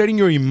think you're letting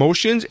your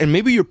emotions and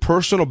maybe your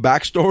personal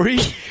backstory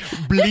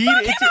bleed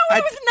this song came out when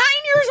I was 9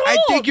 years old. I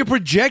think you're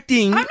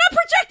projecting. I'm not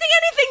projecting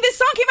anything. This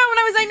song came out when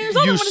I was 9 years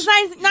years old.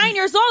 And when it's 9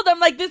 years old, I'm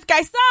like, this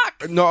guy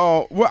sucks.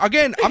 No, well,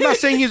 again, I'm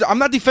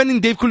not defending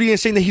Dave Coulier and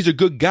saying that he's a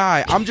good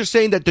guy. I'm just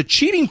saying that the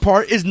cheating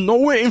part is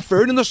nowhere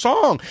inferred in the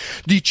song.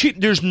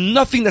 There's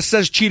nothing that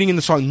says cheating in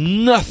the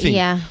song. Nothing.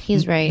 Yeah,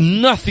 he's right.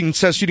 Nothing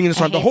says cheating in the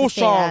song.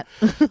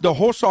 The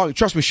whole song.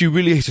 Trust me, she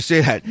really hates to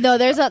say that. No,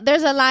 there's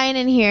a line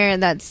in here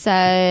that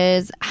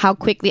says how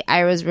quickly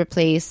Ira's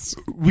replaced.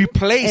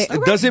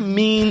 It doesn't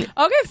mean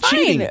okay, fine.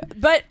 cheating.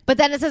 But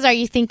then it says, "Are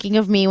you thinking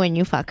of me when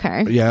you fuck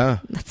her?" Yeah,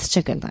 that's such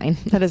a good line.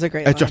 That is a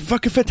great. It's line. a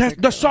fucking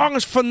fantastic. The song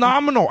is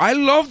phenomenal. I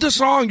love the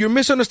song. You're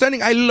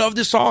misunderstanding. I love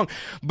this song,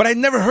 but I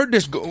never heard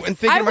this and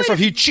thinking to myself,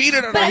 he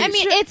cheated. But I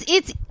mean,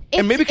 it's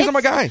and maybe because I'm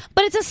a guy.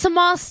 But it's a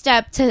small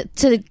step to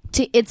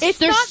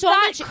there's so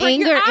much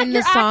anger in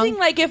the song. Acting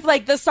like if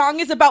the song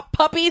is about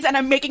puppies and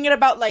I'm making it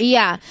about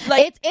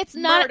it's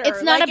not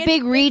a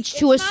big reach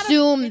to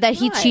assume that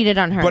he cheated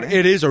on her. But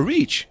it is a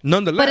reach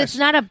nonetheless. But it's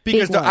not a big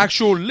because the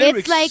actual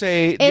lyrics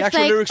say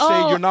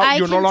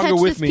you're no longer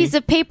with me. Piece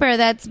of paper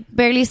that's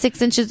barely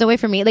 6 inches away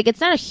from me. Like,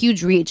 it's not a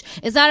huge reach.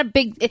 It's not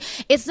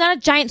a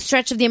giant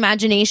stretch of the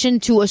imagination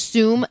to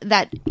assume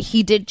that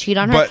he did cheat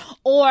on her.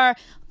 Or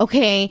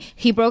okay,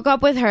 he broke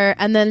up with her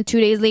and then 2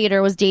 days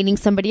later was dating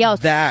somebody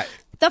else.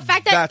 The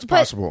fact that's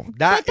possible.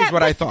 That is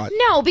what I thought.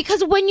 No,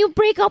 because when you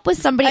break up with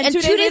somebody and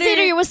 2 days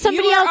later you're with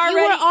somebody else, you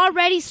were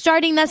already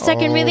starting that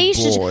second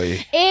relationship.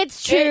 Boy.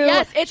 It's true.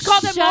 Yes, it's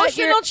called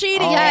emotional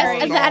cheating.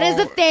 Yes, and that is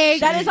a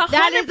thing. That is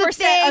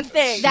 100% a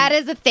thing. That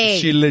is a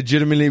thing. She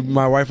legitimately,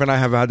 my wife and I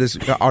have had this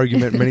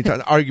argument many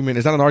times.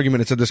 It's not an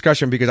argument, it's a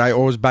discussion because I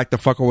always back the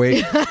fuck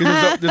away.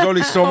 There's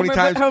only so many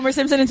times. Homer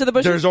Simpson into the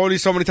bush. There's only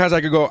so many times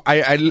I could go.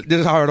 This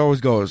is how it always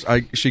goes.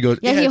 She goes.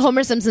 Yeah, he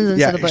Homer Simpsons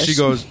into the bush. She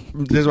goes.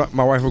 This is what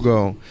my wife will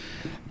go.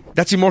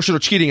 That's emotional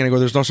cheating, and I go,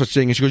 there's no such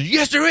thing. And she goes,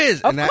 yes, there is.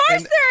 Of course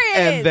there is.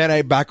 And then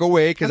I back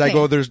away because I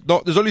go, there's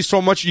only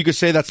so much you could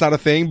say that's not a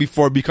thing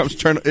before it gets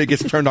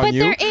turned on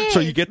you. So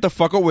you get the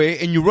fuck away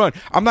and you run.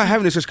 I'm not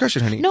having this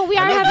discussion, honey. No, we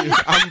are having.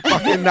 I'm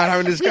fucking not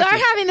having this discussion. We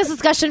are having this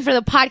discussion for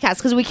the podcast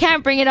because we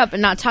can't bring it up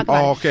and not talk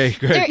about it. Okay,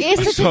 good. There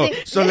is such a thing.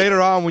 So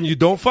later on, when you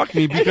don't fuck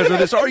me because of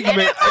this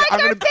argument, I'm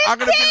gonna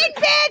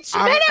bitch.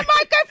 Minute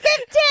marker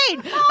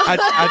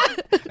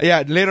 15.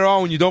 Yeah, later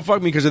on when you don't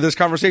fuck me because of this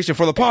conversation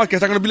for the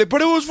podcast, I'm gonna be like,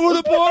 but it was for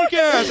the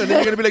podcast. And then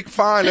you're gonna be like,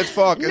 fine, let's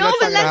fuck. And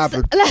that's not gonna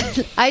happen.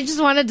 I just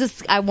want to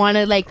we're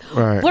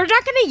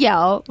not gonna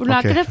yell, we're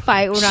not gonna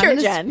fight, we're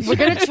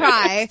gonna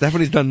try.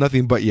 Stephanie's done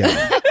nothing but yell.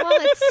 Well,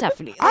 it's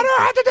Stephanie. I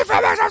don't have to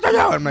defend myself to you.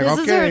 I'm like,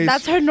 okay.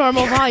 That's her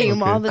normal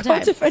volume all the time.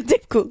 Don't defend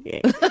Dave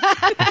Coulier.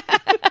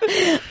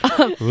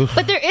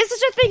 But there is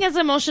such a thing as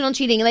emotional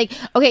cheating. Like,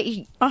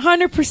 okay,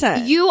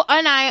 100%. You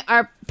and I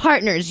are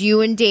partners.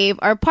 You and Dave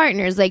are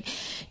partners. Like,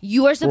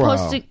 you are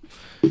supposed to.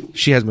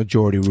 She has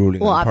majority ruling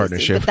in the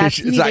partnership.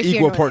 It's not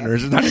equal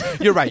partners.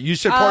 You're right. You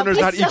said partners,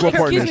 not equal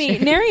partners. Excuse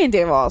me. Neri and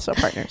Dave are also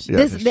partners.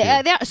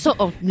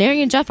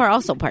 Neri and Jeff are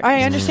also partners.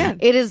 I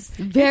understand. It is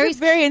very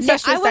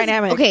incestuous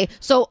dynamic. Okay,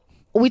 so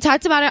we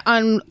talked about it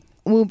on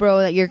Woo Bro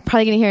that you're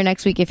probably going to hear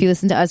next week if you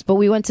listen to us. But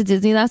we went to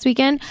Disney last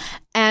weekend,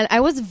 and I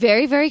was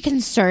very, very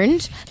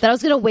concerned that I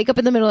was going to wake up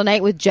in the middle of the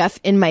night with Jeff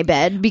in my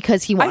bed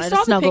because he wanted to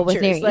snuggle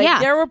with Neri.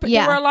 There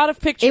were a lot of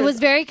pictures. It was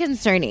very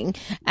concerning,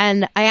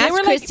 and I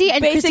asked Christy, like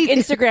and basic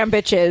Christy, Instagram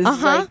bitches.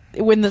 I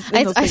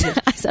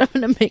said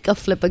I'm going to make a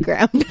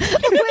flipagram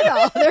with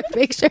all their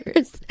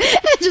pictures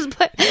and just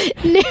put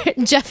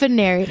Jeff and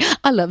Neri,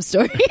 a love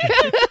story.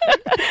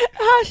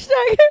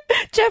 Hashtag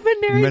Jeff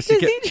and Neri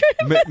Disney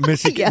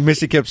trip.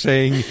 Missy kept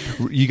saying,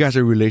 "You guys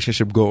are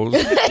relationship goals."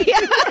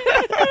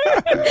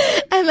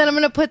 And then I'm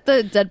going to put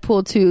the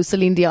Deadpool 2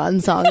 Celine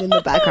Dion song in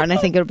the background. I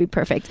think it'll be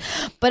perfect.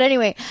 But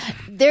anyway,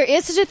 there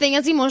is such a thing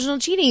as emotional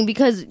cheating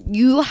because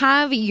you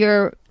have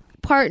your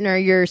partner,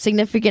 your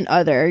significant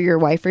other, your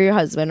wife or your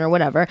husband or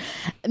whatever.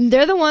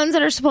 They're the ones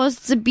that are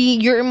supposed to be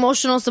your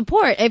emotional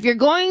support. If you're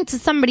going to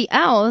somebody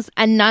else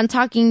and not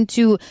talking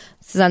to,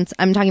 since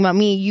I'm talking about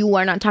me, you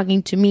are not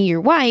talking to me,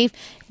 your wife,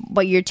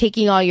 but you're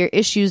taking all your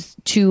issues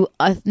to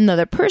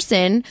another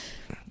person,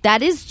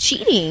 that is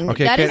cheating.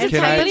 Okay, that is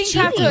entirely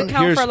cheating. Have to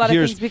account for a lot of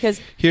things because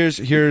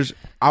here's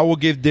I will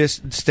give this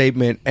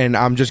statement, and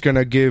I'm just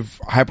gonna give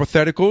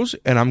hypotheticals,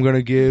 and I'm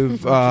gonna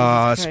give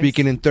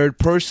speaking in third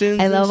person.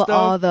 I love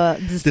all the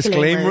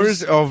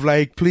disclaimers of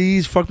like,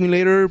 please fuck me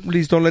later.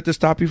 Please don't let this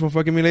stop you from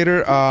fucking me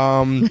later.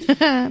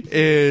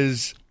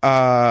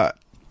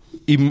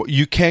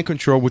 You can't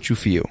control what you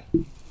feel.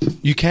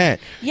 You can't.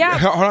 Yeah.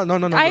 Hold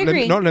on. No. I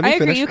agree. Let me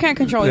finish. Agree. You can't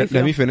control what you feel.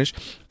 Let me finish.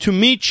 To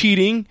me,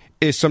 cheating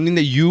is something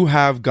that you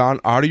have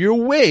gone out of your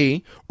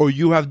way, or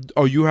you got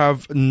out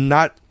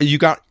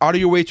of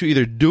your way to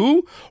either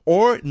do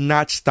or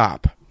not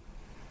stop.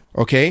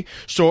 Okay?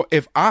 So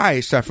if I,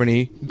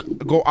 Stephanie,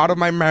 go out of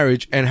my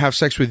marriage and have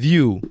sex with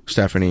you,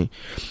 Stephanie,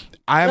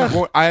 I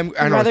know.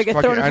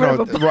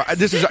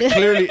 This is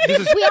clearly.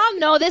 We all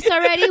know this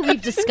already.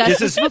 We've discussed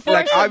this before.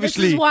 Like,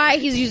 obviously, this is why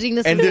he's using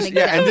this. In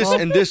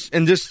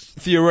this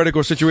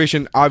theoretical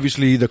situation,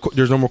 obviously,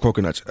 there's no more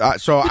coconuts.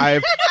 So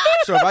I've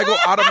So if I go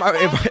out of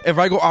my if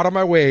I go out of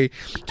my way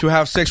to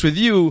have sex with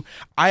you,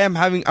 I'm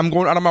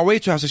going out of my way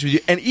to have sex with you.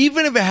 And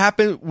even if it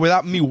happened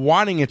without me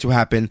wanting it to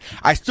happen,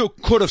 I still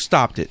could have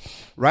stopped it,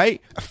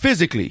 right?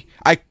 Physically,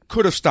 I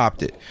could have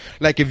stopped it.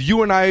 Like if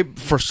you and I,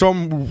 for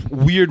some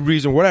weird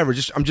reason, whatever,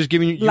 I'm just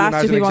giving you and I last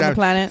as two an people on the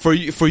example. planet.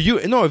 For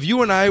you, no, if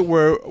you and I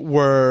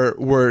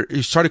were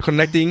started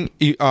connecting,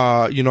 in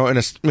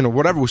a,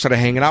 whatever, we started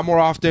hanging out more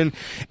often,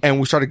 and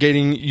we started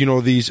getting,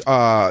 these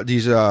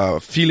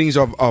feelings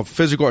of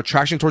physical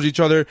attraction towards each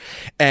other,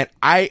 and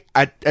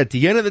at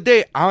the end of the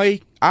day,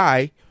 I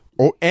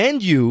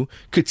and you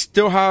could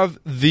still have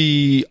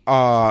the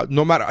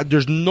no matter. I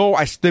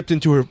slipped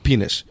into her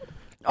penis.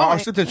 I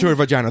slipped into her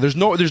vagina. There's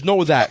no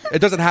that. It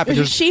doesn't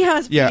happen. She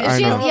has. I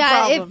know.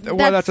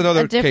 That's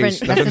another different. case.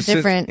 That's a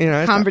different.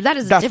 That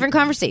is a different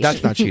conversation.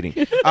 That's not cheating.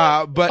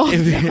 But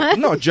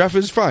no, Jeff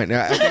is fine.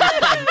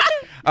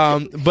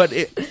 But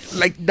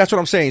that's what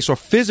I'm saying. So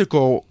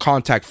physical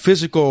contact,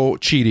 physical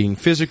cheating,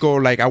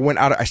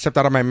 I stepped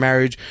out of my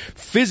marriage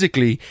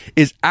physically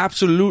is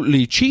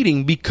absolutely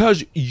cheating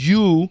because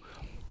you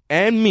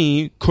and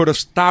me could have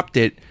stopped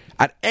it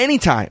at any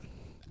time.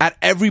 At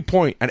every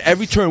point, at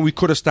every turn, we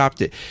could have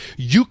stopped it.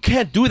 You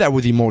can't do that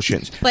with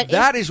emotions. But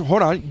that's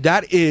why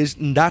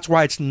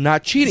it's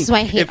not cheating. That's why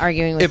I hate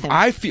arguing with him. If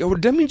I feel,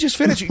 let me just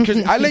finish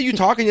because I let you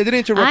talk and you didn't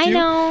interrupt you. I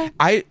know.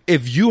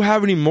 If you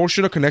have an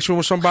emotional connection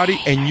with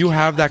somebody and you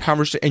have that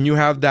conversation and you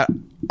have that,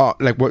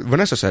 like what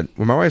Vanessa said,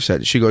 what my wife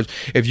said, she goes,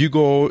 if you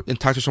go and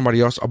talk to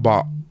somebody else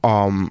about,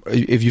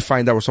 if you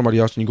find out with somebody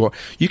else and you go,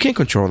 you can't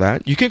control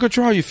that. You can't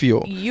control how you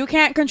feel. You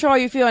can't control how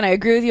you feel, and I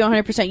agree with you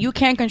 100%. You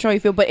can't control how you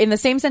feel, but in the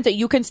same sense that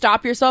you can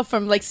stop yourself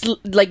from like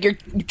you're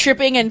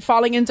tripping and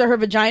falling into her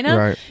vagina,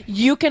 right.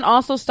 You can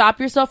also stop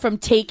yourself from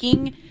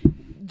taking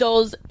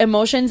those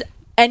emotions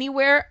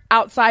anywhere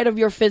outside of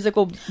your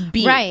physical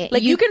being. Right.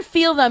 Like you can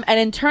feel them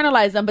and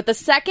internalize them, but the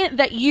second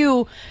that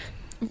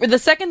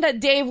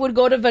Dave would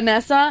go to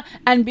Vanessa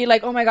and be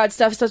like, oh my God,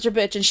 Steph's such a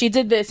bitch, and she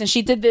did this, and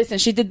she did this,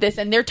 and she did this,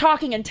 and they're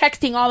talking and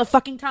texting all the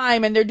fucking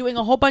time, and they're doing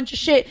a whole bunch of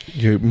shit.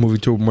 You're moving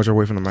too much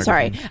away from the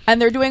microphone. Sorry.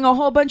 And they're doing a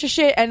whole bunch of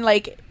shit, and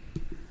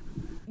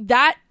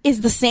that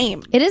is the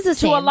same. It is the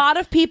same. To a lot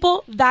of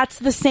people, that's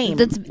the same.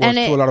 To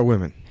a lot of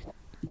women.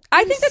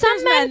 I think that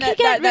some men can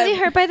get really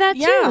hurt by that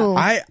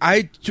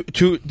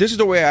too. This is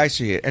the way I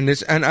see it, and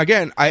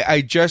again,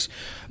 I just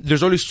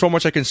there's only so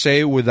much I can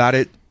say without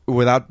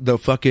the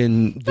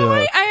fucking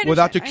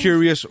without the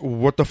curious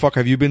what the fuck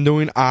have you been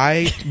doing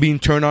being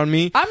turned on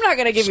me. I'm not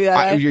gonna give you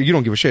that. You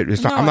don't give a shit.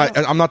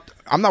 I'm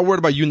not worried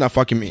about you not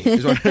fucking me.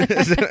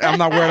 I'm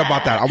not worried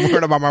about that. I'm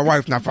worried about my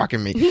wife not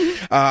fucking me.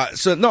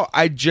 So no,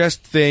 I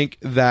just think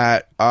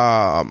that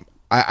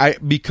I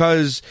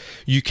because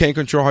you can't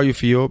control how you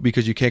feel,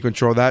 because you can't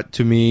control that.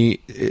 To me,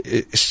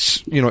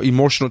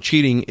 emotional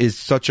cheating is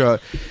such a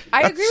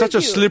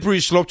slippery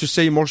slope to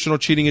say emotional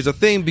cheating is a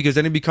thing, because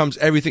then it becomes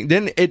everything.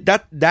 Then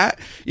that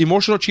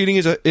emotional cheating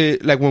is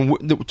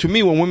to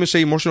me, when women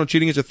say emotional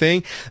cheating is a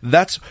thing,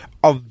 that's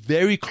a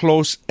very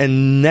close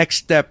and next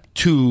step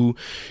to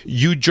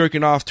you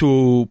jerking off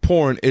to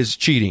porn is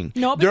cheating.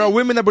 No, there are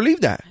women that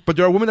believe that, but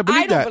there are women that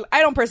believe that. I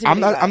don't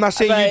personally. I'm not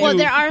saying you do. Well,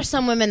 there are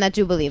some women that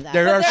do believe that.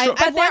 There are some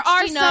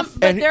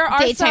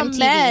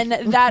men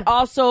that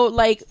also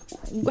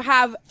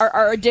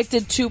are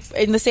addicted to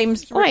in the same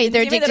right.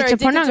 They're addicted to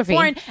pornography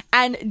porn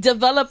and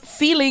develop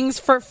feelings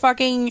for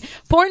fucking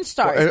porn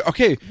stars.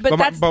 Okay, but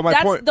my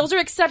point, those are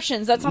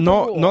exceptions. That's not the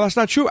rule. No, that's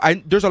not true.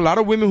 There's a lot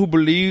of women who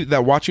believe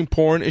that watching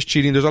porn is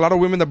cheating. There's a lot of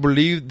women that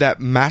believe that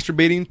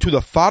masturbating to the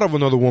thought of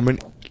another woman,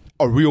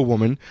 a real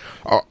woman,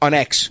 or an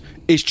ex,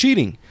 is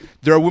cheating.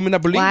 There are women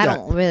that believe that. I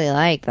don't really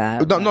like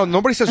that. No,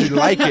 nobody says you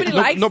like it.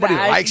 Nobody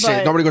likes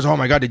it. Nobody goes, oh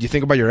my God, did you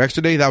think about your ex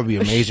today? That would be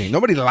amazing.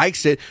 Nobody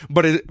likes it,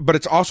 but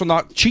it's also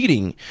not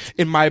cheating,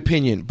 in my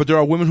opinion. But there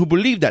are women who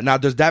believe that. Now,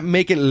 does that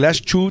make it less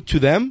true to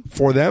them,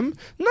 for them?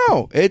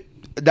 No.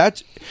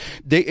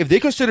 If they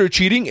consider it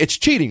cheating, it's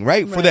cheating,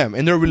 right? For them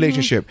in their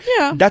relationship. Mm-hmm.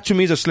 Yeah. That to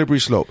me is a slippery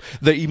slope.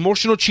 The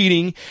emotional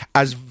cheating,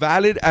 as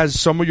valid as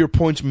some of your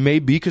points may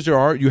be, because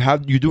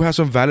you do have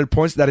some valid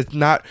points, that it's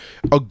not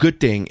a good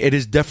thing. It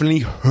is definitely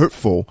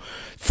hurtful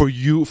for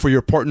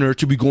your partner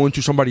to be going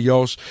to somebody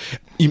else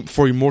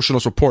for emotional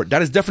support.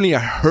 That is definitely a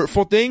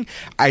hurtful thing.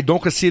 I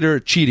don't consider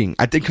it cheating.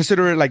 I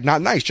consider it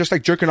not nice, just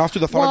like jerking off to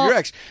the thought of your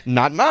ex.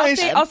 Not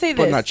nice. I'll say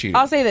but this. Not cheating.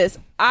 I'll say this.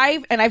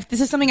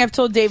 This is something I've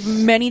told Dave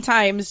many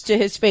times to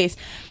his face.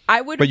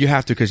 But you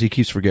have to, because he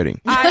keeps forgetting.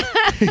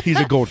 He's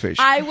a goldfish.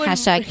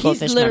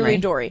 He's literally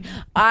Dory.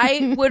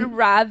 I would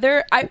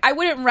rather. I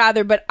wouldn't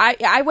rather, but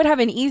I would have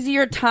an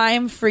easier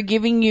time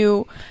forgiving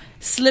you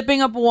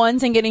slipping up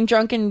once and getting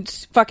drunk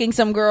and fucking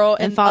some girl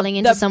and falling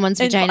into someone's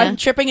vagina and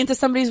tripping into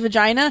somebody's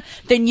vagina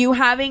than you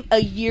having a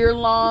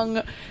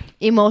year-long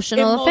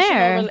emotional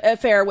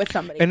affair with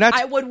somebody. And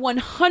I would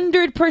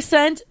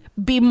 100%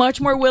 be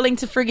much more willing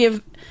to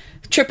forgive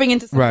tripping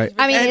into somebody's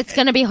vagina. I mean, it's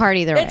going to be hard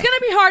either way. It's going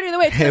to be hard either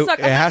way. It's gonna suck.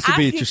 It has to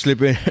be to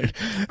slip in.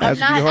 I'm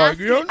not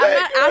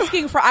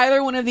asking for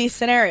either one of these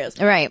scenarios.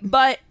 Right.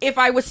 But if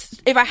I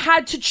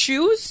had to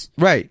choose,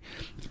 right.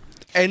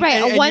 And, Right,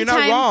 and a you're not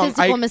one-time wrong.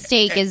 physical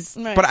mistake is...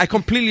 But I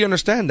completely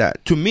understand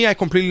that. To me, I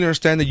completely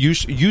understand that you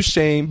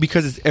saying,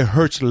 because it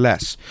hurts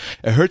less.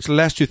 It hurts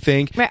less to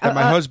think that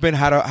my husband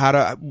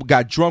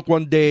got drunk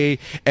one day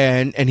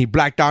and he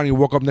blacked out and he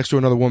woke up next to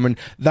another woman.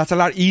 That's a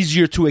lot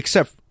easier to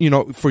accept,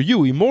 for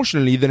you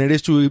emotionally than it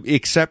is to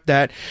accept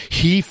that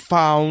he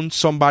found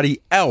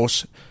somebody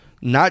else.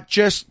 Not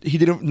just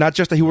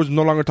that he was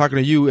no longer talking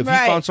to you. If he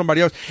found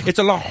somebody else, it's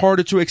a lot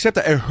harder to accept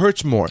that. It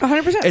hurts more.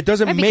 100%. It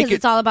doesn't make it.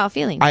 It's all about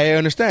feelings. I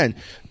understand.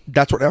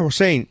 That's what I was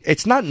saying.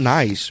 It's not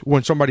nice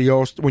when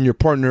when you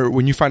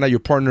find out your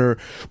partner,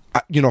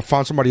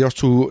 found somebody else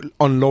to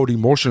unload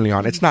emotionally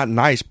on. It's not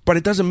nice, but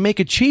it doesn't make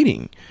it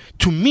cheating.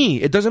 To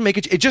me, it doesn't make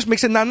it. It just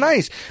makes it not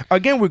nice.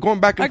 Again, we're going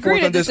back and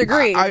forth on this.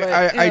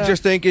 I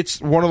just think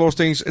it's one of those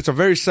things. It's a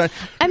very sad.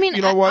 I mean,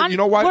 you know what? You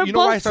know why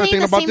I started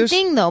thinking about this?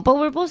 Thing, though, but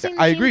we're both saying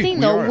the I same agree. thing,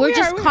 though. We're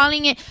just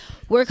calling it.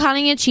 We're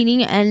calling it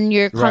cheating, and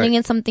you're calling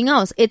it something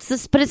else.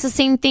 But it's the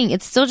same thing.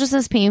 It's still just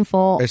as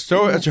painful. It's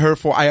still it's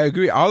hurtful. I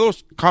agree. All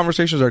those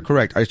conversations are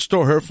correct. It's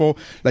still hurtful.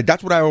 Like,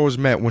 that's what I always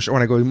meant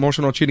when I go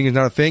emotional cheating is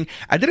not a thing.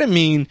 I didn't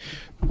mean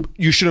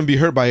you shouldn't be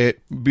hurt by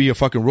it, be a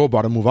fucking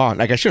robot and move on.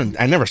 Like, I shouldn't.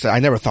 I never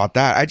thought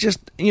that. I just,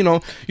 you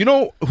know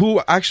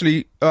who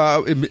actually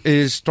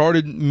is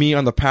started me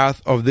on the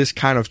path of this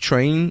kind of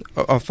train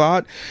of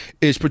thought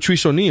is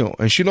Patrice O'Neal,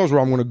 and she knows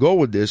where I'm going to go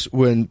with this.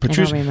 When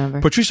Patrice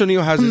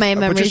O'Neal has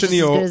Patrice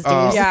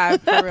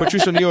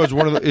O'Neal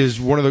is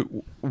one of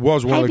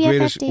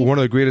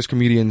the greatest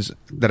comedians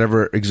that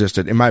ever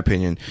existed, in my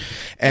opinion.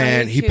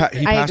 And he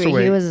passed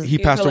away. He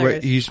passed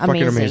away. He's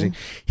fucking amazing.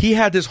 He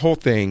had this whole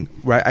thing,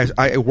 right?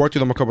 I worked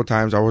with him a couple of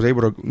times. I was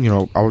able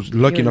to, I was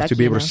lucky enough to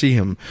be able to see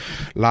him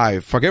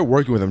live. Forget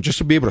working with him, just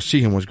to be able to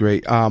see him was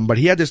great. But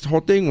he had this whole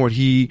thing where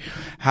he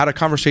had a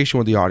conversation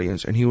with the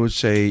audience, and he would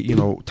say, he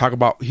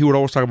would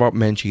always talk about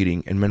men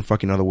cheating and men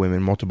fucking other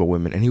women, multiple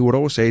women, and he would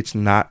always say it's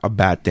not a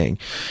bad thing.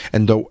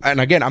 And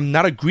again, I'm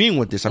not agreeing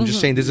with this. I'm just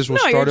saying this is what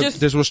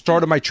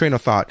started my train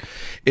of thought.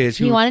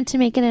 He wanted to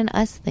make it an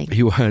us thing.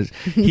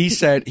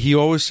 He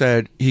always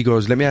said, he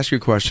goes, let me ask you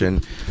a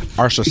question.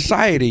 Our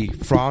society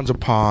frowns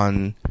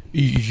upon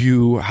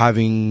you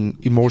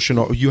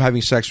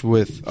having sex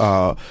with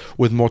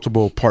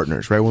multiple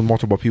partners, right? With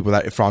multiple people,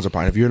 that it frowns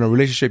upon. If you're in a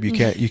relationship, you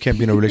can't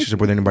be in a relationship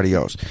with anybody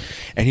else.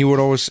 And he would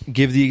always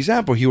give the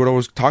example. He would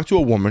always talk to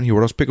a woman. He would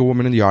always pick a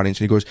woman in the audience,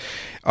 and he goes,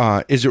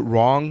 is it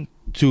wrong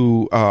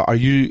to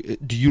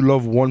do you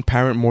love one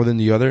parent more than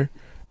the other?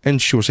 And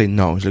she will say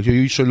no. It's like,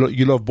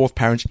 you love both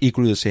parents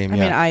equally the same. I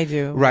mean, I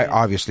do. Right,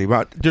 obviously.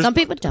 But some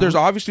people don't. There's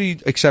obviously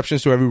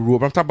exceptions to every rule.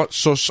 But I'm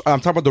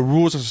talking about the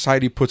rules that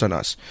society puts on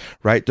us,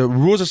 right? The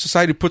rules that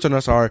society puts on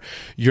us are,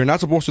 you're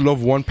not supposed to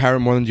love one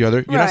parent more than the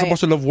other. You're not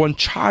supposed to love one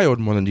child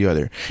more than the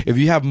other. If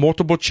you have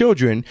multiple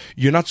children,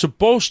 you're not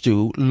supposed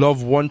to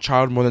love one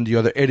child more than the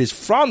other. It is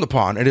frowned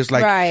upon. It is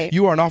like,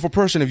 you are an awful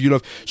person if you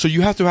love. So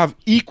you have to have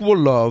equal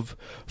love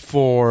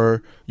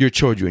for your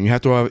children. You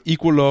have to have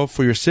equal love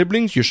for your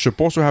siblings. You're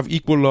supposed to have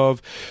equal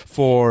love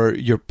for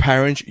your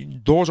parents.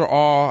 Those are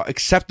all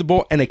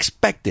acceptable and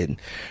expected.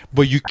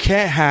 But you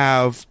can't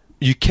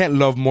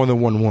love more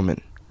than one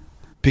woman,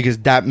 because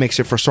that makes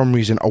it, for some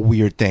reason, a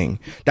weird thing.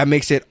 That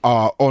makes it,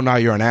 now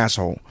you're an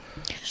asshole.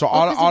 So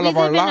all of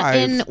our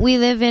lives, we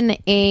live in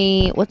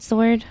a, what's the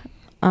word?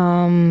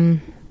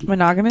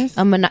 Monogamous?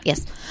 A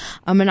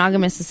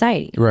monogamous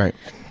society. Right.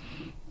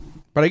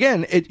 But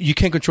again, you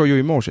can't control your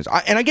emotions.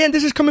 And again,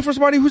 this is coming from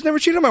somebody who's never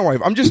cheated on my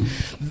wife. I'm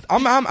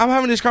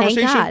having this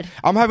conversation. Thank God.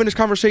 I'm having this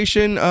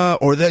conversation,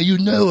 or that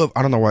of.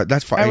 I don't know what.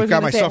 That's fine. I was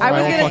going to say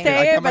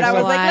it, but I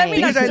was like, let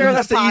me not stir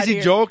that's the pot. That's the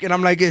easy joke, and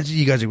I'm like,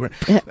 you guys are.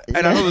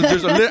 And I know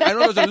there's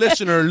a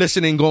listener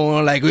listening,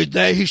 going like,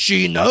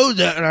 she knows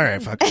that. All right,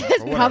 fuck.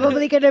 It's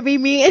probably going to be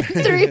me in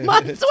 3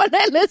 months when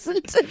I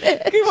listen to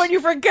this. When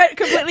you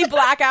completely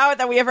black out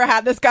that we ever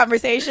had this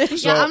conversation.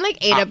 So, I'm like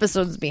 8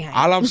 episodes behind.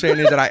 All I'm saying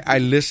is that I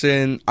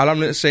listen. All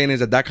I'm saying is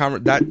that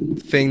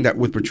thing that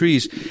with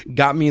Patrice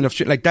got me enough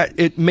shit like that.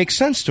 It makes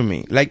sense to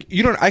me. Like,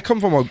 I come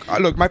from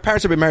look. My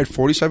parents have been married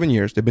 47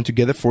 years. They've been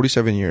together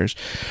 47 years,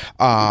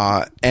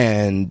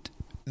 and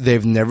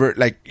they've never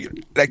like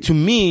to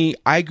me.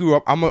 I grew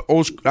up. I'm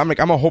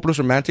a hopeless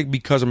romantic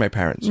because of my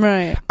parents.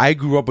 Right. I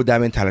grew up with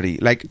that mentality.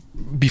 Like,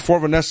 before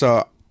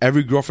Vanessa,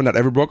 every girlfriend that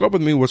ever broke up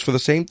with me was for the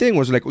same thing.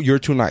 Was like, you're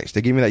too nice.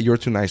 They gave me that you're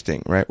too nice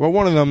thing, right? Well,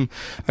 one of them,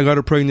 I got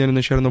her pregnant and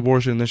then she had an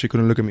abortion and then she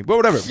couldn't look at me. But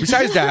whatever.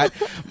 Besides that,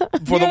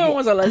 the other one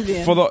was a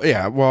lesbian.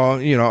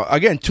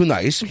 Again, too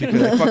nice,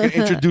 because I fucking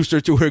introduced her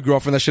to her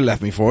girlfriend that she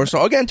left me for.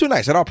 So again, too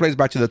nice. It all plays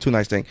back to the too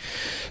nice thing.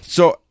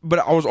 So, but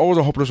I was always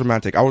a hopeless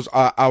romantic. I was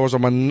a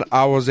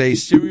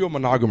serial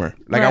monogamer.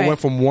 Like, I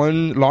went from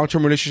one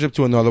long-term relationship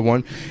to another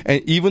one,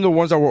 and even the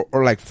ones that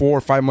were like 4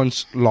 or 5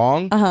 months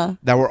long,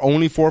 that were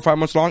only 4 or 5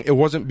 months long, it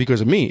wasn't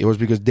because of me. It was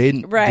because they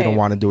didn't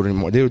want to do it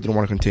anymore. They didn't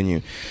want to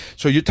continue.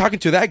 So you're talking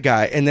to that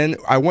guy, and then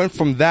I went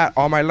from that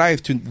all my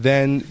life to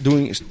then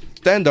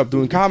stand-up,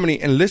 doing comedy,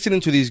 and listening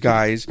to these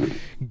guys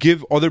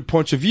give other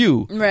points of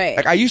view. Right.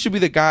 Like, I used to be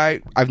the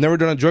guy, I've never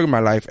done a drug in my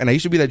life, and I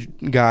used to be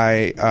that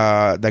guy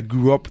that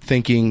grew up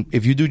thinking,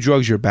 if you do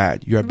drugs, you're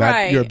bad. You're a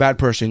bad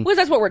person. Well,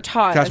 that's what we're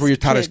taught. That's what you're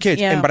taught as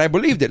kids. Yeah. But I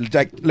believed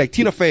it. Like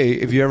Tina Fey,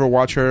 if you ever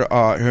watch her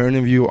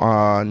interview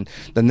on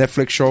the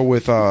Netflix show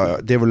with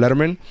David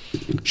Letterman,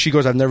 she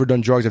goes, I've never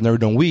done drugs, I've never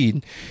done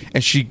weed.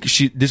 And she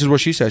this is what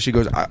she says. She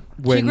goes,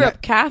 when she grew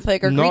up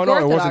Catholic or Greek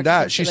Orthodox. No, it wasn't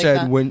that. She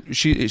said when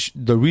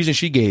the reason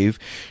she gave,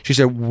 she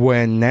said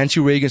when Nancy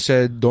Reagan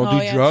said don't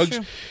do drugs,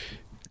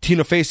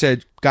 Tina Fey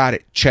said, got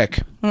it, check,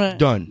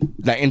 done.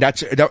 And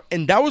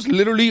that was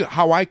literally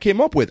how I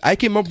came up with. I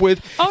came up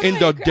with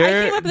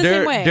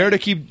dare to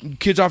keep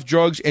kids off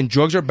drugs, and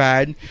drugs are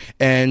bad,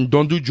 and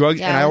don't do drugs.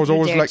 Yeah, and I was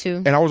always like,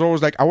 too. and I was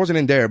always like, I wasn't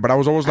in there, but I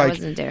was always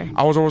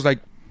like,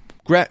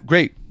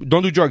 great,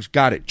 don't do drugs,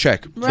 got it,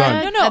 check,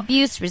 done. No.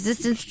 Abuse,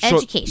 resistance,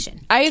 education.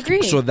 I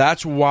agree. So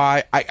that's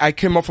why I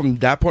came up from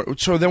that point.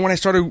 So then when I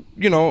started,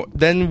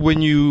 then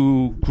when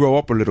you grow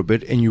up a little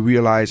bit and you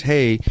realize,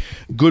 hey,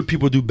 good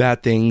people do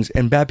bad things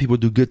and bad people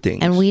do good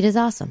things. And weed is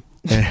awesome.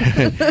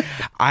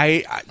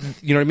 I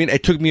you know what I mean?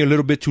 It took me a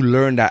little bit to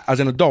learn that as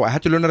an adult. I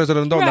had to learn that as an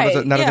adult, not as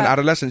an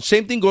adolescent.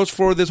 Same thing goes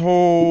for this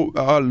whole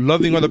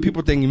loving other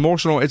people thing,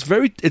 emotional. It's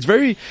very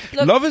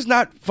Look, love is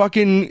not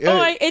fucking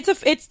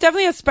it's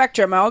definitely a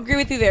spectrum. I'll agree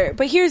with you there.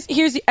 But here's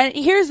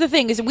the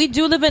thing is we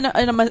do live in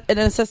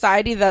a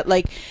society that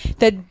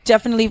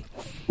definitely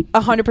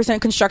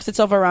 100% constructs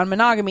itself around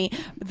monogamy.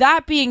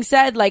 That being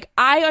said,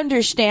 I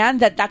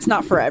understand that that's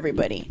not for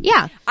everybody.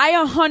 Yeah. I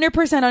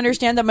 100%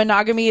 understand that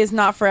monogamy is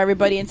not for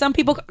everybody, and some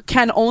people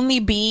can only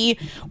be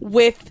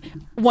with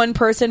one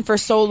person for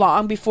so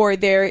long before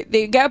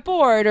they get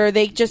bored, or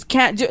they just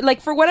can't do,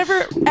 for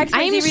whatever XYZ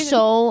I'm reason.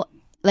 so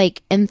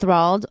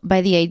enthralled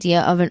by the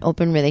idea of an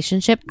open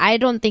relationship. I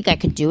don't think I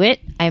could do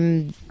it.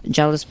 I'm a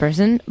jealous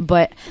person,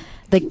 but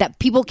that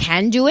people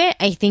can do it,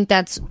 I think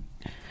that's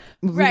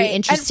really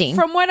interesting. And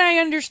from what I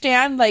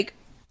understand,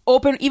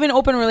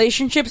 open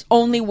relationships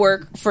only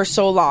work for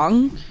so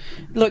long.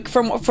 Look,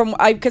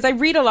 because I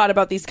read a lot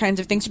about these kinds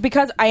of things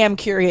because I am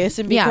curious,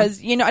 and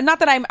because not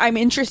that I'm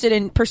interested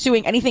in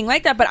pursuing anything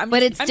like that, but I'm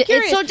curious.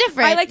 It's so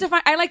different.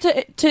 I like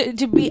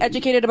to be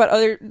educated about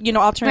other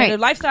alternative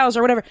lifestyles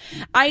or whatever.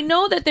 I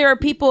know that there are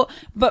people,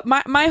 but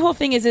my whole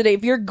thing is that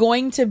if you're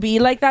going to be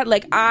like that,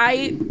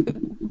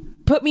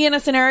 put me in a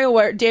scenario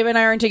where Dave and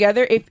I aren't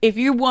together. If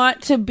you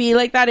want to be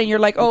like that and you're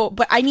like, oh,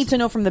 but I need to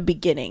know from the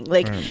beginning.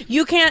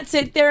 You can't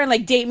sit there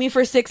and date me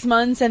for 6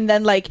 months and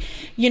then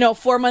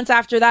 4 months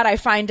after that I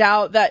find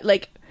out that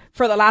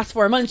for the last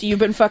 4 months you've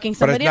been fucking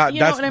somebody.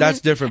 That's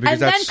different. Because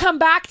then come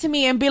back to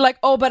me and be like,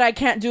 oh, but I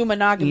can't do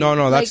monogamy.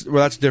 No,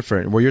 that's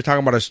different. What you're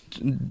talking about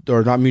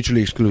are not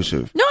mutually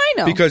exclusive. No, I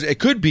know. Because it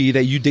could be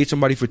that you date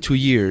somebody for 2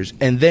 years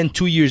and then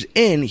 2 years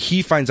in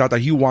he finds out that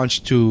he wants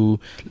to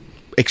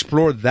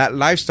explore that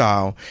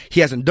lifestyle.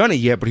 He hasn't done it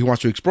yet, but he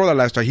wants to explore that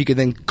lifestyle. He could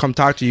then come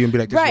talk to you and be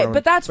like, this is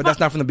but that's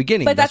not from the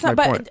beginning. But that's my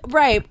point.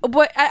 Right.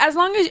 But as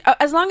long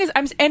as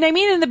I'm, and I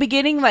mean in the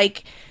beginning,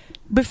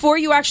 before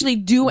you actually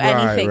do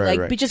anything,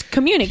 but just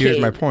communicate. Here's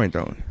my point,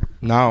 though.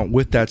 Now,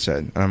 with that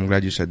said, and I'm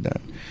glad you said that,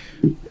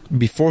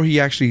 before he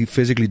actually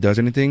physically does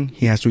anything,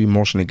 he has to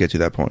emotionally get to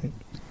that point.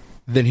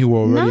 Then he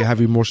will already have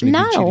emotionally.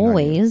 Not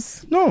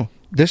always. No.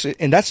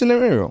 In that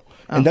scenario,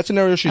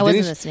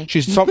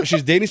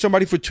 she's dating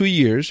somebody for 2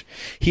 years.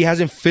 He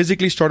hasn't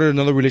physically started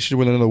another relationship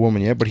with another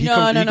woman yet, but he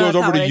goes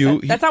over to you.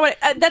 That's not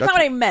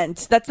what I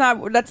meant. That's not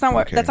what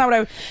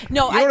I.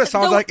 No, you know what it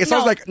sounds like? It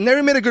sounds like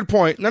Neri made a good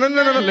point. No. Let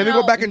me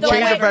go back and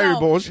change the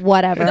variables.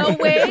 Whatever. The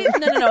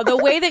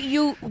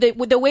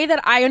way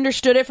that I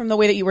understood it from the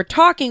way that you were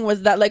talking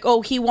was that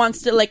he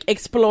wants to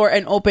explore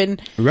an open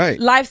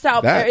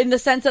lifestyle in the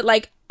sense that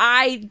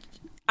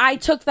I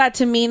took that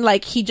to mean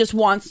he just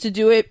wants to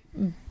do it,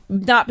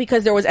 not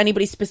because there was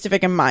anybody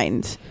specific in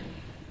mind.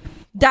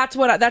 That's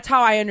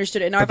how I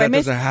understood it. Now, but that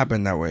doesn't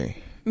happen that way.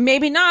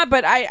 Maybe not,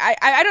 but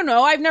I don't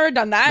know. I've never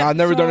done that. No, I've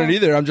never done it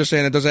either. I'm just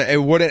saying it doesn't.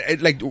 It wouldn't.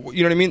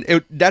 You know what I mean?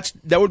 That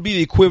would be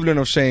the equivalent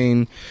of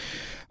saying,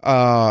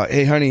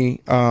 "Hey,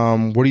 honey,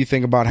 what do you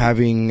think about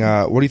having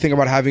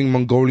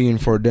Mongolian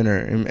for dinner?"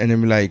 And then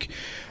be like,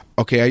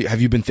 "Okay,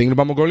 have you been thinking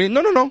about Mongolian?"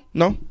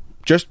 No.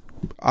 Just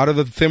out of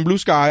the thin blue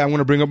sky, I'm going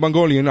to bring up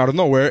Mongolian out of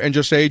nowhere and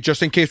just say,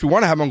 just in case we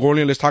want to have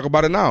Mongolian, let's talk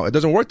about it now. It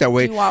doesn't work that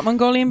way. You want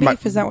Mongolian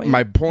beef? Is that what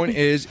my point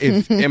is?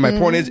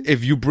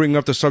 If you bring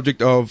up the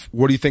subject of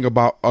what do you think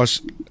about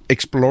us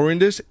exploring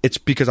this, it's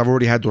because I've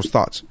already had those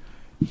thoughts.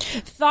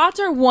 Thoughts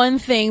are one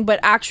thing, but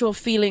actual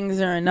feelings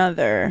are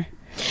another.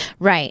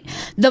 Right.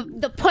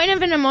 The point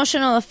of an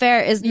emotional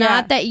affair is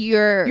not that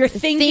you're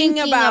thinking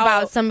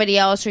about somebody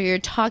else or you're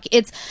talking.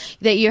 It's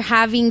that you're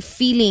having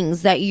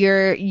feelings, that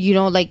you're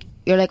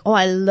you're like, oh,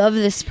 I love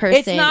this person.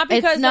 It's not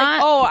because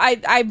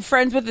I'm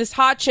friends with this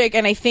hot chick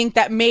and I think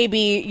that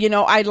maybe,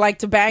 I'd like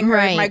to bang her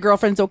if my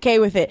girlfriend's okay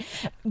with it.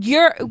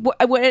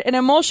 An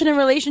emotional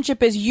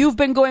relationship is you've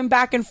been going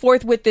back and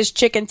forth with this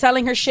chick and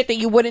telling her shit that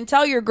you wouldn't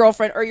tell your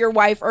girlfriend or your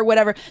wife or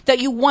whatever that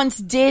you once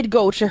did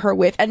go to her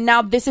with, and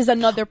now this is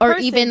another person. Or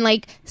even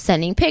like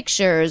sending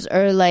pictures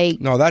or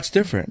like... No, that's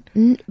different.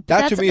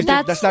 That to me is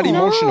that's not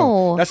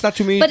emotional. That's not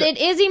to me. But it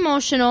is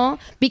emotional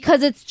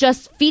because it's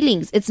just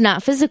feelings. It's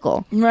not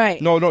physical.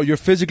 Right. No, you're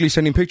physically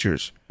sending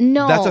pictures.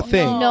 No, that's a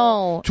thing.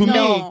 No,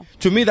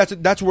 To me,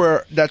 that's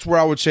where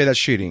I would say that's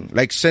cheating.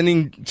 Like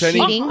sending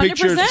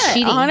pictures.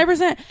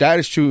 100%. That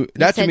is true.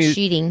 That to me is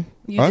cheating.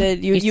 You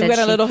did. You got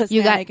a little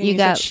Hispanic. You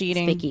got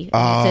cheating. Spicky.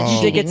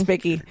 You did get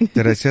spicky.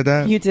 Did I say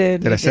that? You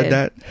did. Did I say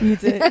that? You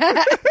did.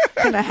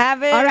 Can I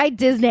have it? All right,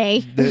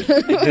 Disney.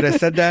 Did I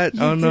said that?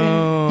 Oh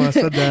no, I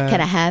said that.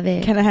 Can I have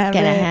it? Can I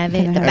have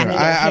it?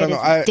 I don't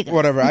know.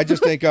 Whatever. I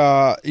just think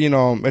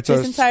it's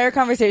this entire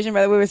conversation,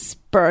 by the way, was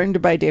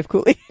spurned by Dave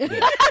Cooley.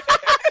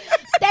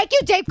 Thank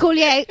you, Dave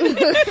Coulier.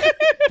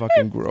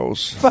 Fucking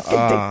gross. Fucking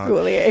Dave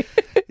Coulier.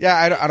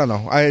 Yeah, I don't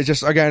know. I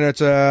just, again,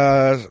 it's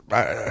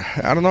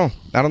I don't know.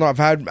 I've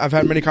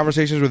had many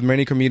conversations with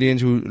many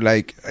comedians who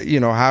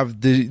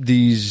have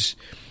these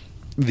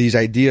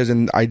ideas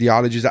and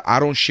ideologies that I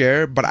don't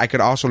share, but I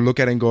could also look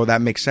at it and go,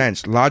 that makes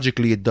sense.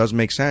 Logically, it does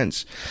make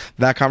sense.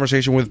 That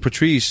conversation with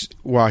Patrice,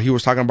 while he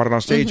was talking about it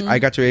on stage, I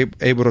got to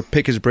able to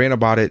pick his brain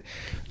about it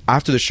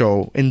after the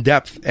show in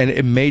depth, and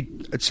it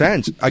made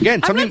sense. Again,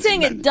 I'm not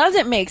saying it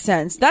doesn't make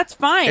sense. That's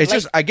fine. It's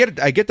just I get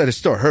that it's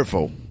still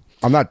hurtful.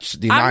 I'm not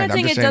denying. I'm not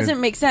saying it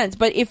doesn't make sense,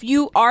 but if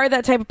you are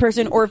that type of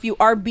person, or if you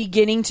are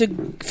beginning to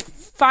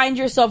find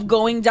yourself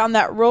going down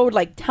that road,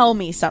 like, tell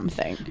me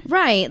something.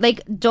 Right.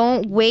 Like,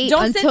 don't wait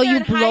until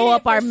you blow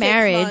up our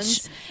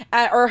marriage.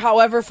 Or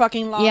however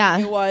fucking long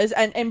it was,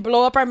 and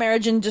blow up our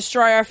marriage and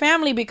destroy our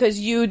family because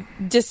you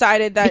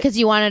decided that... Because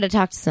you wanted to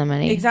talk to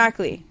somebody.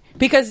 Exactly.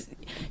 Because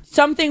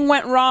something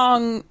went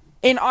wrong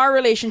in our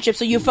relationship,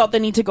 so you felt the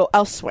need to go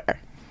elsewhere.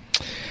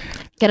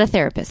 Get a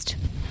therapist.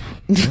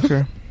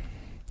 Okay.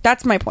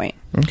 That's my point.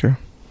 Okay.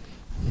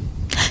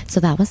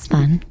 So that was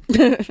fun.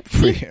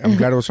 I'm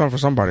glad it was fun for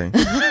somebody.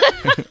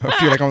 I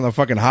feel like I'm on the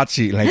fucking hot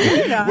seat. Like,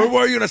 where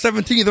were you on the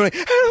 17th? They're like,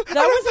 that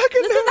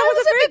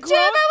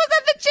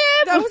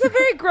was a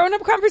very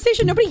grown-up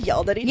conversation. Nobody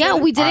yelled at each other. Yeah,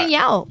 we didn't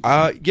yell.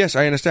 Yes,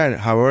 I understand.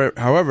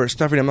 However,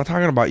 Stephanie, I'm not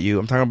talking about you.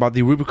 I'm talking about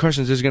the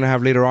repercussions this is going to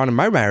have later on in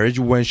my marriage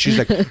when she's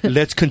like,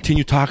 let's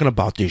continue talking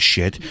about this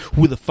shit.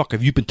 Who the fuck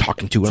have you been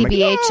talking to? And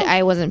TBH, I'm like,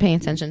 I wasn't paying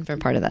attention for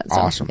part of that. So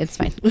awesome. It's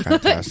fine.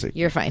 Fantastic.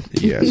 You're fine.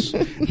 Yes.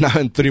 Now,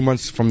 in 3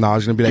 months from now,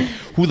 it's going to be like,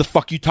 who the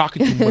fuck you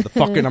talking to,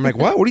 motherfucker? And I'm like,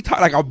 what? What are you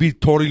talking? Like, I'll be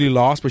totally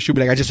lost, but she'll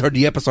be like, I just heard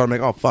the episode. I'm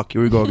like, oh, fuck,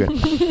 here we go again.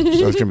 So it's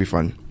going to be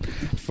fun.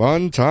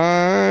 Fun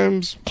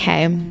times.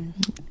 Okay.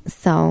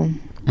 So.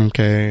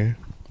 Okay.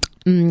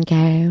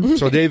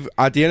 So Dave,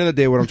 at the end of the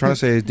day, what I'm trying to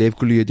say is Dave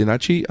Coulier did not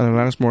cheat, and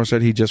Alanis Morissette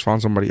said he just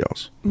found somebody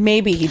else.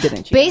 Maybe he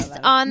didn't cheat. Based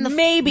on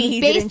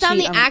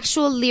the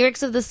actual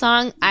lyrics of the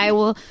song, I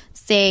will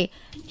say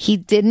he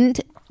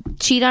didn't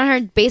cheat on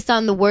her based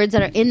on the words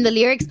that are in the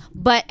lyrics,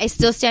 but I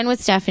still stand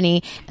with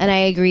Stephanie, and I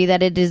agree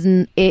that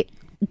it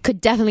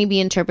could definitely be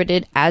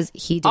interpreted as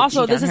he did.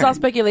 Also, this is all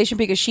speculation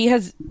because she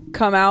has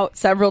come out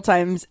several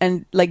times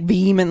and like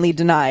vehemently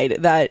denied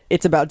that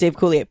it's about Dave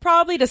Coulier,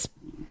 probably to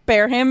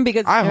spare him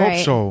because I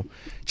hope so.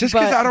 Just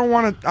because I don't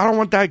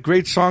want that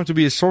great song to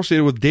be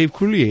associated with Dave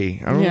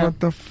Coulier. I don't know what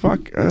the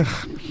fuck.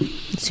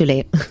 It's too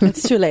late.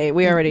 It's too late.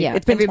 We already. Yeah.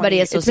 It's been Everybody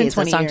 20, associates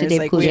the song to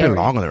Dave Coulier. It's been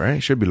longer than, right?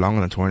 It should be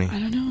longer than 20. I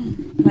don't know.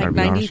 Like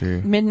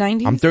 90, mid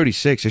 90s. I'm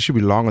 36. It should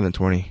be longer than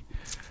 20.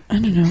 I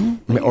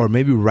don't know. Or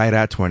maybe right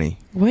at 20.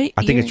 Wait,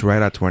 I think it's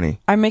right at 20.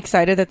 I'm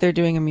excited that they're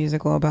doing a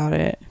musical about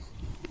it.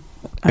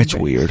 It's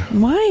weird.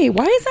 Why?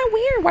 Why is that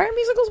weird? Why are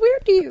musicals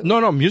weird to you?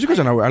 No, musicals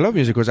are not weird. I love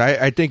musicals.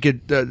 I think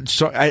it. I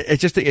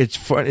just think it's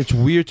fun. It's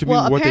weird to me.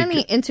 Well,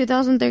 apparently in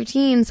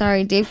 2013,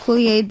 Dave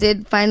Coulier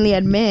did finally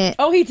admit.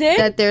 Oh, he did?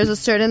 That there's a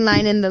certain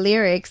line in the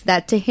lyrics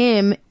that to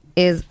him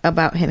is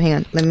about him. Hang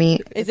on, let me.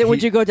 Is it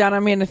Would You Go Down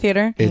on Me in the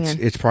Theater?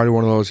 It's probably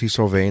one of those. He's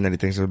so vain that he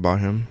thinks it's about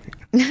him.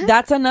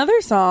 That's another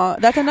song.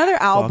 That's another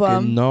album.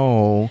 Fucking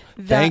no.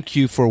 Thank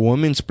you for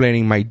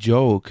womansplaining my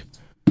joke.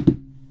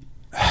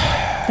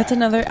 That's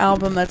another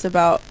album that's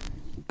about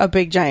a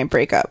big giant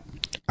breakup.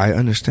 I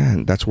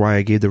understand. That's why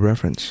I gave the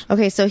reference.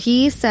 Okay, so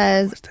he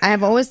says, I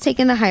have always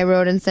taken the high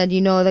road and said,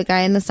 the guy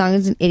in the song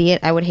is an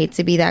idiot. I would hate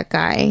to be that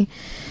guy.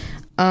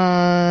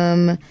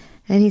 And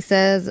he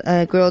says,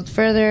 grilled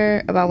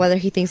further about whether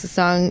he thinks the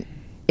song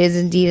is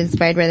indeed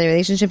inspired by the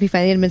relationship. He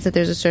finally admits that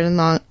there's a certain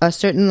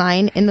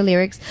line in the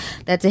lyrics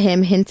that to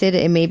him hinted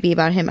it may be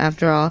about him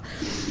after all.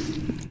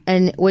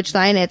 And which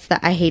line? It's that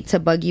I hate to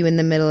bug you in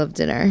the middle of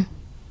dinner.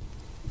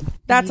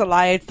 That's a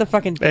lie. It's the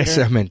fucking dinner.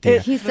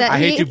 He said, I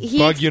hate to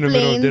bug you in the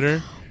middle of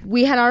dinner.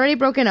 We had already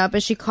broken up,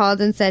 and she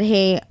called and said,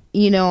 hey,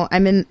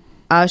 I'm in...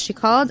 she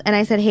called, and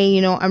I said,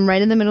 hey, I'm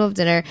right in the middle of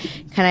dinner.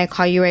 Can I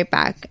call you right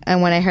back?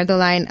 And when I heard the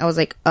line, I was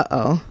like,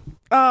 uh-oh.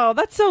 Oh,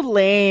 that's so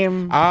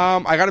lame.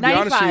 I gotta be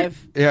honest.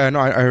 95. Yeah, no,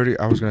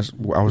 I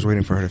was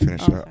waiting for her to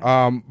finish.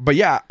 Okay. But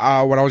yeah,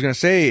 what I was gonna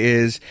say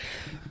is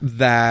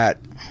that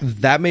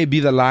may be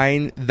the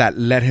line that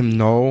let him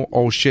know,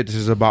 oh shit, this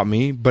is about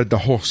me. But the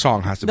whole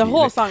song has to be. The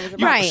whole song is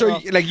about Right. So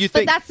like you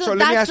think. But that's so let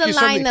me that's ask the you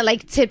line something. that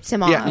like tipped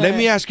him off. Yeah, let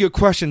me ask you a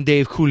question,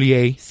 Dave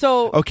Coulier.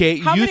 So, okay,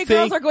 how you many think,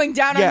 girls are going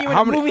down on you in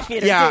a movie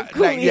theater? Yeah, Dave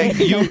like,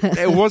 Coulier?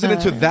 it wasn't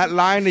until that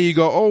line that you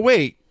go, oh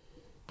wait.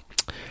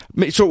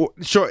 So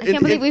I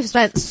can't believe we've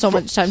spent so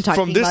much time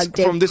talking about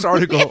Dave. From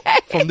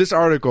this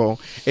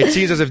article, it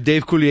seems as if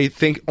Dave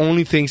Coulier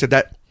only thinks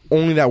that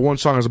only that one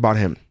song is about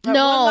him.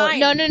 No.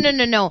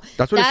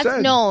 That's what it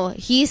said. No,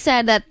 he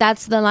said that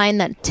that's the line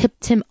that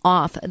tipped him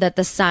off. That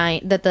the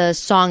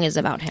song is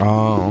about him.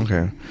 Oh,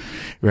 okay,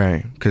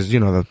 right. Because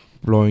the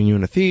blowing you in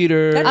the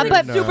theater. That's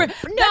but super but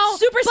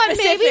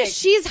specific.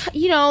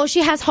 maybe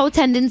she has hoe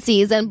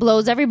tendencies and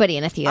blows everybody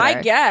in a theater. I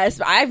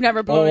guess. I've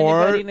never blown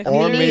anybody in a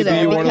or Me theater. neither,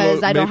 maybe one of because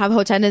those- I don't maybe- have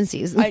hoe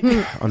tendencies.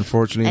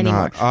 Unfortunately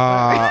Anymore.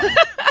 not.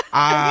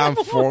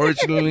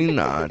 Unfortunately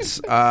not.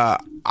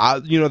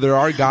 There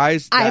are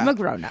guys. I'm a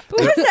grown up.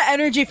 Who has the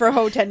energy for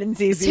hoe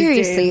tendencies these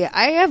Seriously, days?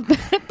 I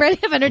have barely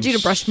have energy to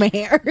brush my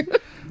hair.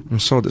 I'm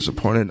so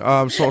disappointed.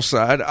 I'm so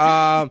sad.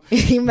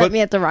 You met but-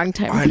 me at the wrong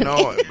time. I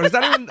know, but is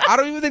that even? I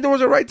don't even think there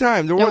was a right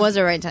time. There was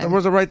a right time. There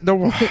was a right.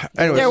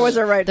 Anyways, There was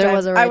a right There time.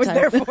 was a right I was time.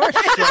 there for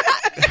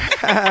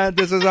it.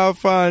 This is how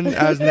fun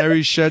as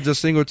Neri sheds a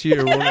single tear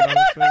rolling down his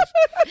face.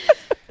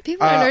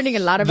 People are learning a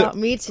lot about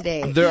me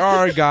today. There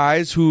are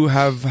guys who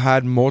have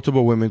had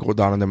multiple women go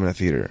down on them in a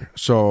theater.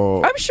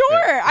 So I'm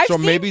sure. I've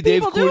seen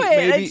people do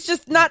it. It's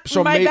just not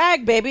my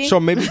bag, baby. So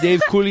maybe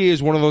Dave Coulier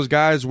is one of those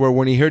guys where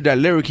when he heard that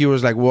lyric, he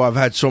was like, "Well, I've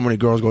had so many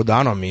girls go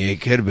down on me.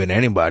 It could have been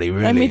anybody,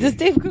 really." I mean, does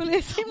Dave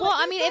Coulier seem Well,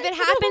 I mean, if it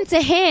happened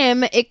to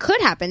him, it could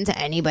happen to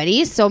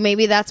anybody. So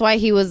maybe that's why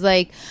he was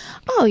like,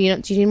 "Oh, do you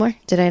need more?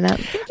 Did I not?"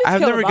 I've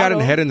kill never a gotten bottle.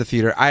 head in the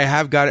theater. I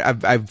have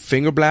got. I've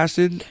finger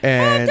blasted,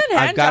 and I've done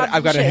hand I've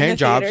jobs gotten and shit in hand the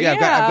jobs. theater, Yeah, I've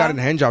yeah. gotten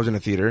hand jobs in the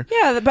theater.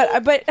 Yeah, but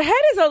head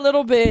is a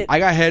little bit. I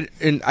got head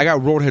and I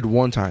got roadhead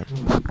one time,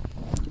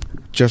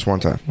 just one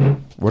time.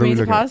 What are we Need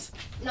to looking at? pause?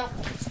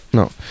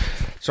 No.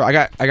 So I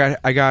got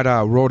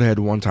roadhead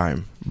one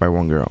time by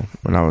one girl,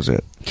 and that was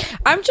it.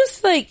 I'm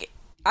just like,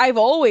 I've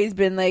always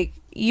been like,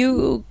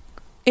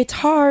 it's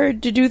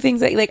hard to do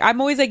things like I'm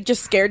always like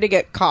just scared to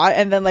get caught,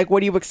 and then like,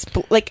 what do you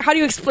how do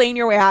you explain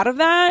your way out of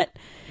that?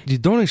 You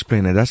don't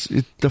explain it. That's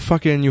the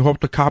fucking. You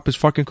hope the cop is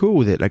fucking cool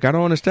with it. Like I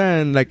don't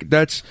understand. Like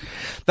that's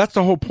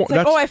the whole point. It's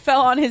like, I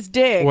fell on his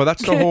dick. Well,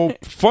 that's the whole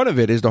fun of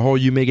it. Is the whole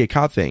you may get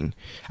caught thing.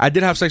 I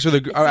did have sex with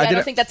a. I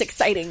don't think that's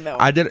exciting though.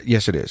 I did.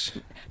 Yes, it is.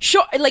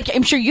 Sure, like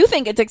I'm sure you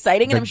think it's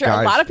exciting, and The I'm sure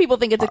guys- a lot of people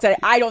think it's exciting.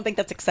 I don't think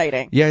that's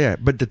exciting. Yeah.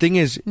 But the thing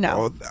is,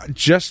 No.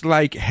 just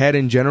like head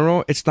in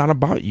general, it's not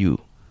about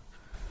you.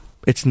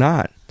 It's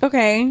not.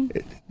 Okay.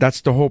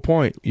 That's the whole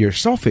point. You're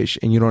selfish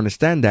and you don't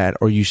understand that,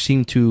 or you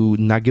seem to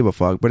not give a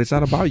fuck, but it's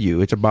not about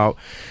you. It's about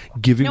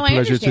giving No, I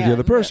pleasure to the other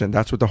understand. person.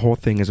 That's what the whole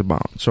thing is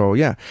about. So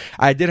yeah,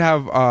 I did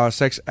have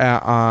sex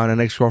on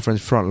an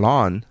ex-girlfriend's front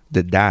lawn.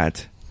 Did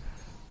that.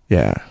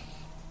 Yeah.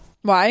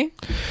 Why?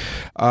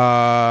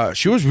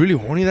 She was really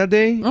horny that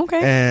day.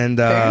 Okay. And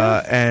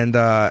Fair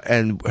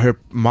and her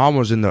mom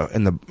was in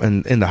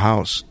the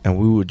house, and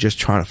we were just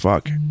trying to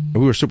fuck. And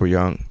we were super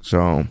young,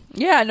 so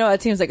Yeah, no,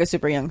 it seems like a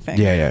super young thing.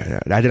 yeah.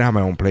 I didn't have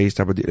my own place.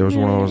 It was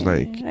one of those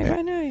like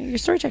I know your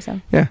story checks out.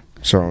 yeah.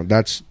 So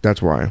that's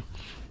why.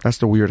 That's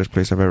the weirdest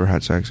place I've ever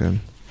had sex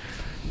in.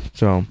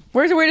 So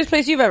Where's the weirdest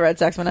place you've ever had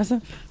sex,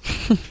 Vanessa?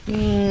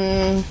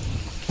 In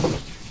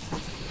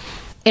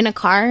a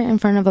car in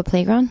front of a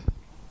playground.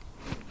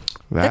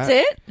 That's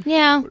it?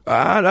 Yeah.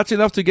 That's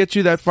enough to get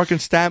you that fucking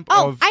stamp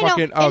Oh, of I know.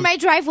 fucking. In my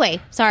driveway.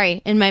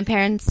 Sorry, in my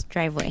parents'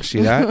 driveway. See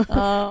that?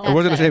 It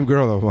wasn't the same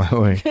girl though. By the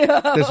way,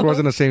 this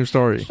wasn't the same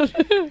story.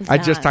 I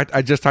just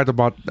talked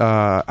about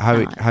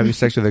having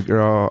sex with a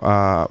girl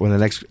when the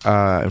next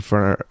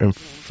in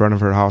front of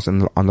her house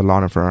and on the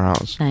lawn in front of her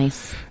house.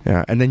 Nice.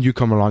 Yeah, and then you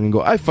come along and go,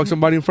 I fucked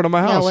somebody in front of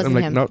my No, it house. wasn't I'm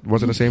like, him. no, it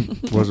wasn't the same.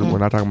 We're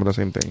not talking about the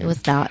same thing. It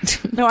was not.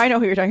 No, I know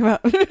who you're talking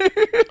about.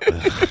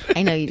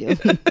 I know you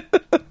do.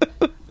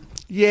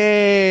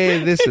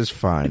 Yay! This is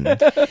fun.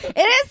 It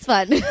is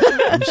fun.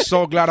 I'm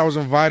so glad I was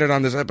invited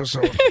on this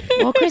episode.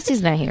 Well,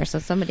 Christy's not here, so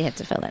somebody had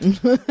to fill in.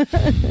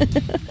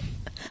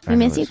 We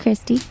miss you,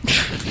 Christy.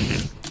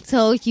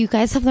 So you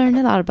guys have learned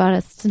a lot about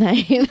us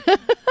tonight. Is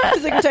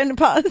it good time to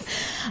pause?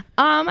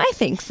 I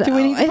think so. Do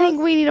we need to I think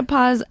pause? we need to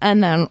pause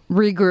and then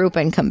regroup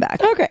and come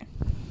back. Okay.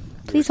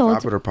 Please hold.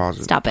 Stop it or pause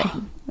it. Stop it.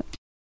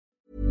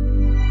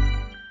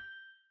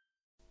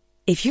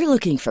 If you're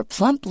looking for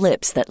plump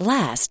lips that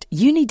last,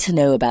 you need to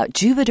know about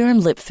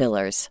Juvederm lip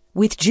fillers.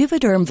 With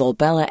Juvederm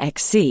Volbella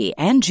XC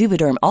and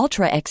Juvederm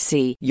Ultra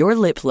XC, your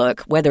lip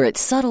look, whether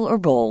it's subtle or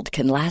bold,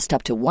 can last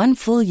up to 1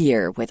 full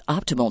year with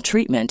optimal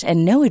treatment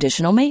and no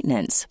additional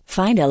maintenance.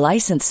 Find a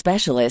licensed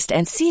specialist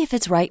and see if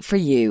it's right for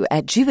you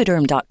at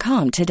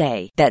Juvederm.com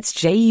today. That's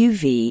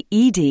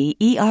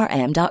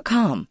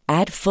JUVEDERM.com.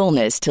 Add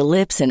fullness to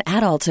lips in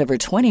adults over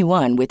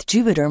 21 with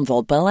Juvederm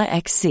Volbella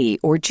XC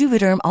or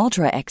Juvederm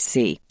Ultra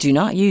XC. Do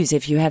not use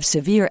if you have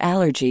severe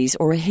allergies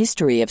or a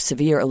history of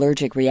severe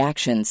allergic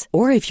reactions,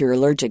 or if you're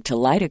allergic to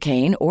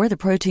lidocaine or the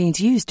proteins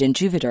used in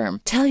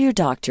Juvederm. Tell your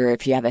doctor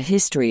if you have a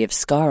history of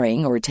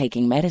scarring or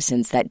taking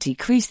medicines that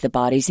decrease the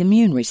body's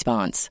immune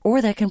response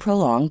or that can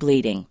prolong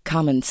bleeding.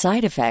 Common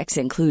side effects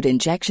include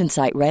injection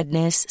site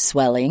redness,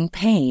 swelling,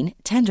 pain,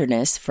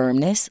 tenderness,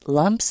 firmness,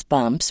 lumps,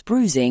 bumps,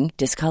 bruising,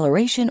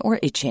 discoloration, or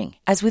itching.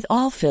 As with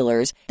all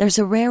fillers, there's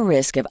a rare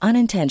risk of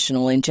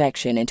unintentional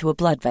injection into a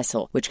blood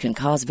vessel, which can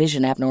cause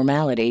vision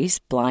abnormalities,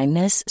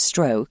 blindness,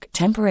 stroke,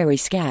 temporary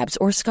scabs,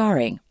 or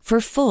scarring. For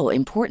full,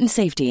 important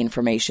safety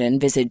information,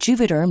 visit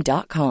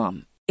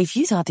Juvederm.com. If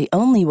you thought the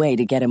only way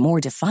to get a more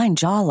defined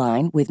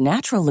jawline with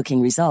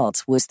natural-looking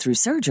results was through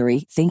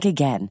surgery, think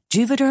again.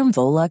 Juvederm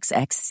Volux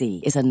XC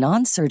is a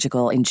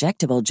non-surgical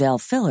injectable gel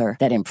filler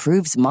that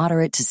improves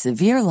moderate to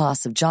severe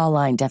loss of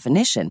jawline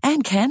definition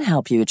and can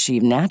help you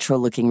achieve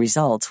natural-looking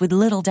results with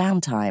little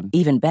downtime.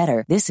 Even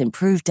better, this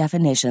improved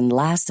definition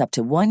lasts up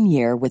to 1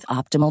 year with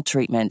optimal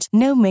treatment.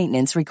 No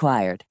maintenance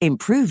required.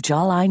 Improve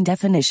jawline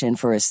definition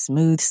for a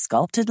smooth,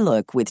 sculpted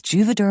look with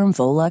Juvederm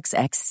Volux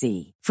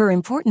XC. For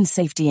important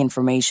safety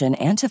information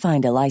and to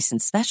find a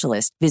licensed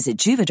specialist, visit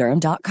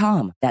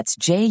Juvederm.com. That's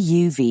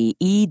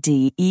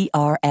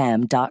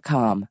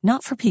JUVEDERM.com.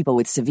 Not for people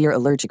with severe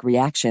allergic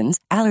reactions,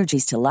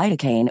 allergies to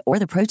lidocaine, or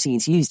the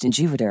proteins used in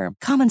Juvederm.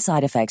 Common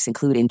side effects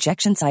include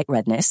injection site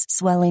redness,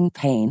 swelling,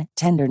 pain,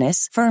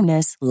 tenderness,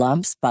 firmness,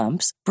 lumps,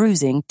 bumps,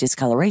 bruising,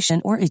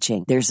 discoloration, or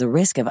itching. There's a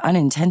risk of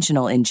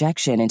unintentional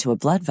injection into a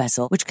blood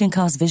vessel, which can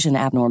cause vision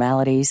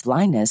abnormalities,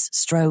 blindness,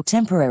 stroke,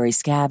 temporary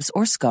scabs,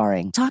 or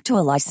scarring. Talk to a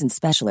licensed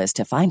specialist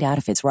to find out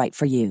if it's right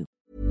for you.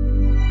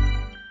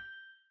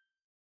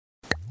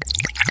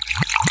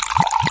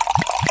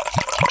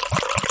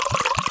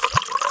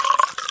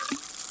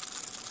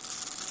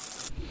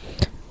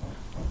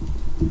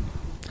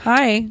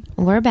 Hi.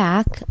 We're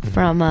back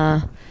from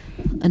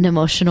an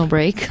emotional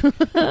break.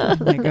 Oh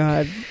my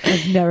God.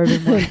 I've never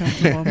been more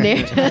comfortable in my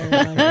entire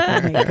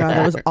life. Oh my God,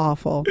 that was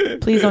awful.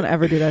 Please don't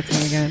ever do that to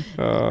me again.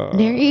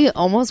 Neri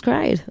almost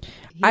cried.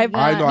 I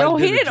know,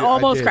 he didn't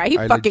almost cry. He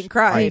fucking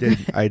cried.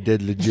 I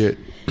did legit.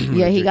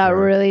 Yeah, he got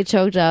really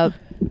choked up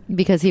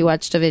because he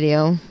watched a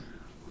video.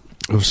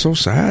 It was so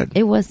sad.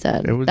 It was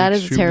sad. It was that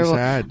is terrible.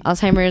 sad.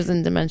 Alzheimer's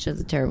and dementia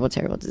is a terrible,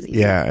 terrible disease.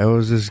 Yeah, it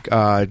was this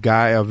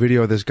a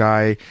video of this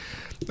guy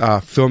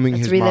filming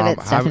his relive mom,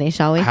 it, Stephanie,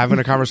 shall we? having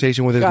a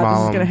conversation with his God, mom.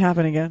 this is gonna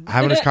happen again.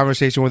 Having this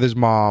conversation with his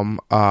mom,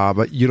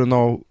 but you don't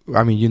know.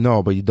 I mean, you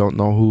know, but you don't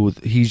know who.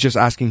 He's just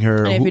asking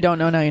her. And if you don't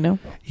know, now you know.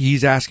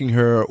 He's asking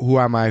her, "Who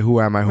am I?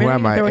 Who am I? Who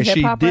am I?" And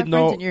she did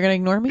know. And you're gonna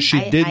ignore me.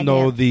 She did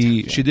know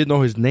she did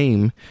know his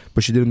name,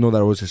 but she didn't know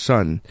that it was his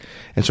son.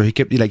 And so he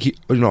kept how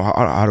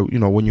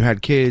when you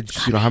had kids,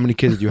 how many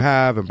kids did you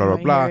have, and blah blah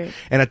blah. Right.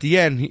 And at the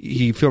end,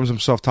 he films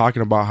himself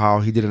talking about how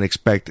he didn't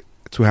expect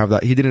to have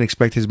that. He didn't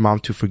expect his mom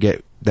to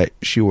forget that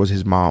she was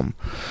his mom.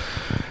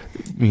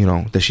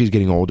 That she's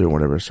getting older or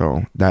whatever.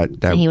 So that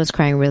and he was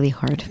crying really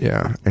hard.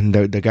 Yeah, and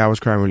the guy was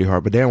crying really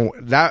hard. But then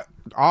that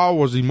all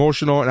was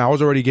emotional, and I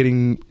was already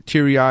getting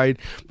teary-eyed.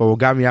 But what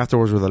got me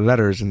afterwards were the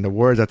letters and the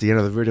words at the end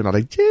of the video. And I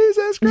was like,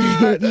 Jesus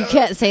Christ! You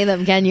can't say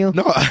them, can you?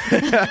 No,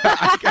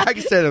 I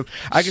can say them.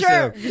 I can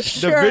say them.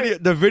 Sure.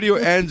 The video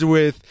ends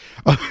with.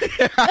 You're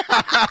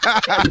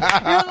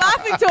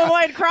laughing to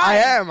avoid crying. I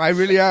am. I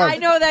really am. I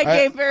know that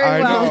game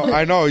very well.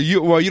 I know.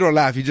 You don't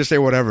laugh. You just say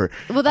whatever.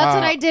 Well, that's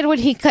what I did when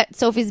he cut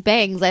Sophie's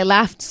bangs. I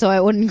laughed so I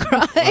wouldn't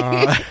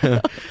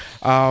cry.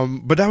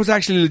 But that was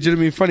actually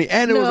legitimately funny,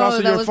 and it was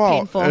also your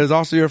fault. Painful. It was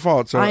also your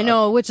fault. So I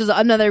know, which is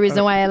another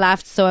reason why I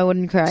laughed so I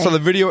wouldn't cry. So the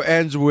video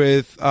ends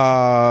with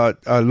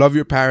love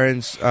your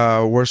parents.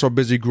 We're so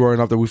busy growing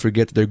up that we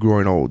forget that they're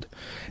growing old.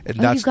 And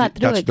you got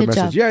through it. the Good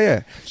message. job.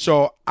 Yeah.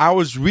 So I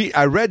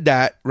read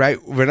that, right?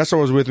 Vanessa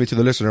was with me, to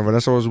the listener.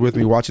 Vanessa was with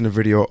me watching the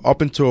video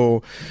up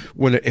until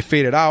when it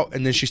faded out,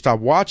 and then she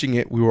stopped watching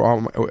it. It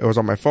was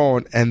on my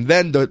phone, and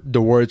then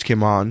the words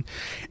came on,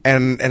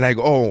 and I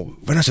go, "Oh,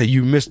 Vanessa,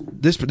 you missed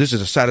this. This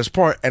is the saddest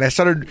part." And I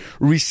started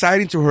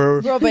reciting to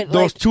her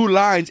those two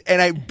lines,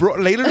 and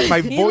later my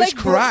voice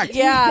cracked.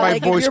 Yeah, my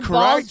voice your cracked.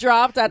 Balls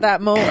dropped at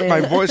that moment.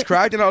 My voice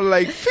cracked, and I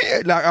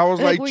was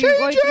like were you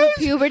going through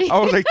puberty? I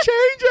was like,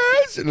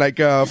 changes, like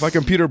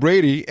fucking Peter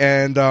Brady,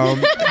 and I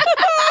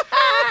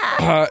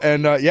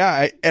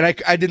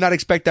did not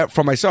expect that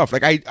from myself.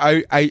 Like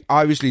I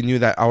obviously knew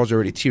that I was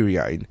already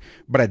teary-eyed,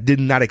 but I did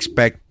not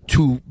expect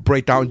to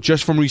break down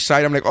just from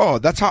reciting. I'm like, oh,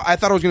 that's how I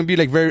thought it was going to be,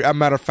 like very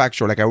matter of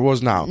factual, like I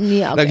was now.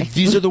 Yeah, okay. Like,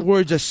 these are the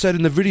words I said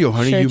in the video,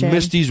 honey. Sure, you Jen.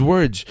 missed these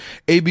words.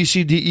 A, B,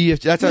 C, D, E, F.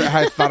 That's how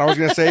I thought I was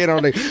going to say it. And I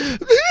was like,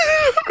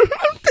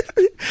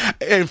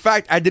 In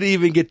fact, I didn't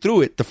even get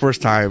through it the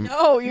first time.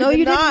 No, you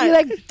did not.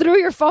 didn't. You threw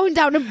your phone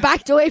down and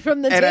backed away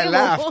from the And table.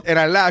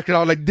 I laughed because I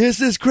was like,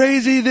 "This is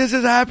crazy. This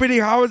is happening.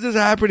 How is this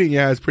happening?"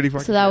 Yeah, it's pretty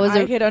fucking. So that was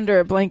I hid under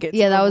a blanket.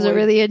 yeah, to that was a avoid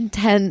really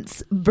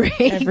intense break.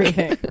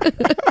 everything.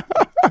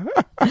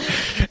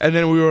 And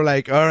then we were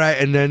like, "All right."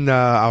 And then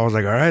I was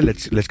like, "All right,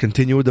 let's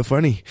continue with the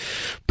funny.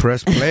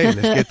 Press play.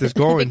 Let's get this I think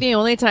going." the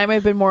only time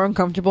I've been more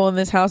uncomfortable in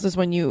this house is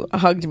when you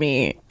hugged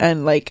me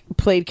and like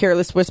played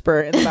Careless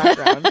Whisper in the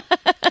background.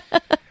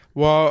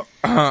 Well,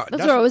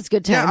 Those are always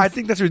good times. Yeah, I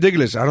think that's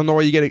ridiculous. I don't know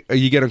why you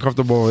get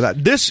uncomfortable with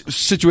that. This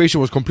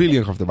situation was completely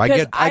uncomfortable. I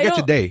get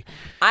today.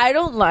 I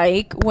don't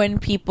like when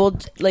people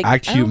like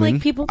Act I don't human.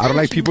 like people. I don't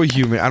like people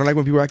human. I don't like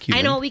when people act human.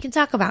 I know what we can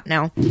talk about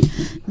now.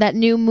 That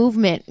new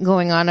movement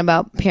going on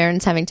about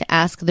parents having to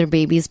ask their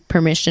baby's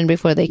permission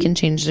before they can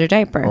change their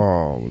diaper.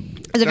 Oh,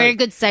 It's a very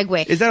good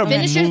segue. Is that a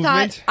Finish your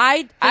movement? thought.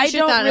 I Finish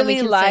your thought don't and we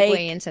really can segue like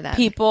into that.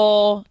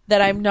 people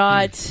that I'm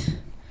not.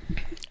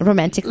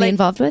 Romantically like-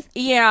 involved with?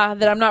 Yeah,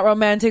 that I'm not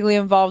romantically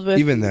involved with.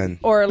 Even then.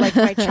 Or like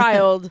my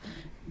child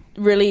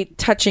really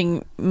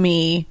touching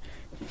me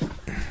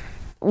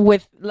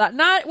with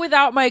not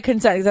without my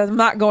consent, because I'm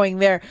not going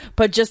there,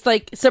 but just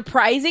like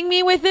surprising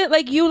me with it,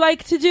 like you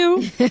like to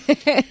do.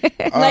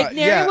 Like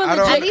Nary will I don't-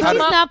 At legit least come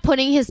he's up. not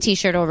putting his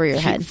t-shirt over your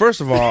head.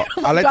 First of all,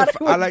 I like God,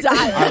 the, I would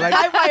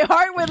die. My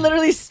heart would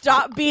literally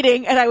stop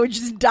beating, and I would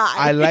just die.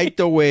 I like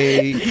the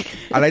way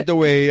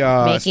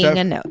Making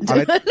a note.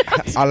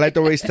 I like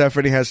the way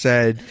Stephanie has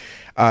said.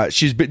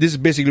 This is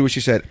basically what she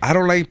said. I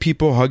don't like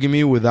people hugging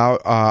me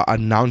without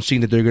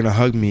announcing that they're gonna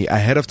hug me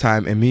ahead of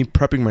time and me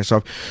prepping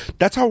myself.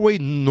 That's how way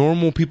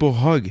normal people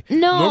hug.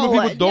 Normal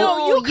people don't.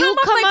 No, you come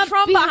up like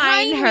from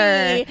behind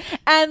her. me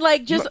and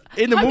like just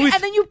In the hug me, movies-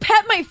 and then you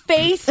pet my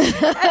face.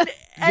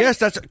 And Yes,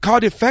 that's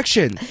called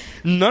affection.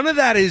 None of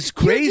that is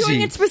crazy. You're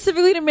doing it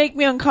specifically to make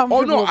me uncomfortable.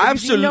 Oh no, because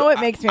absolutely! You know it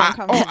makes me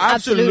uncomfortable. Oh,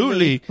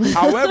 absolutely.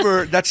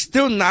 However, that's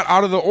still not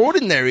out of the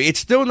ordinary. It's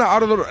still not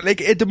out of the like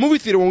at the movie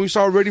theater when we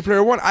saw Ready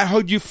Player One. I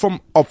hugged you from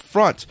up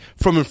front,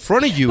 from in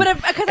front of you, But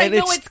because I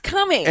know it's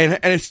coming. and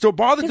it still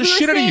bothered the 'Cause we were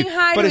shit out of you. saying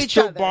hi But to it each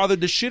still other.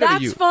 bothered the shit out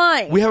of you. That's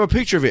fine. We have a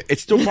picture of it. It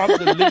still bothered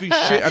the living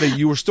shit out of you.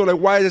 You were still like,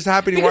 "Why is this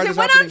happening? Because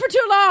Why is it this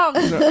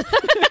went on happening?" for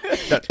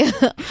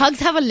too long. Hugs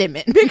have a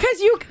limit.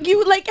 Because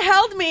you like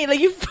held me, like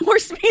you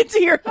forced me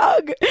into your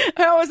hug.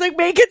 And I was like,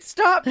 make it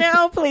stop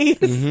now, please.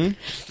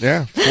 Mm-hmm.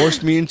 Yeah,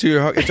 forced me into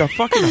your hug. It's a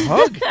fucking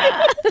hug.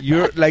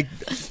 You're like,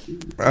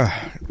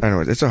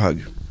 anyways, it's a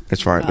hug.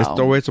 It's fine. It's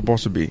the way it's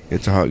supposed to be.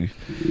 It's a hug.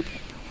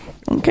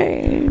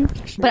 Okay.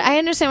 But I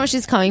understand where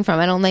she's coming from.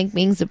 I don't like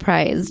being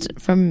surprised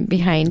from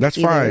behind. That's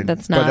either. fine.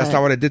 That's not. But that's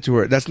not what I did to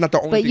her. That's not the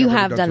only. But thing you I've ever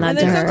have done to that And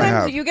to then her. I have.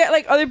 sometimes you get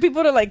like other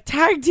people to like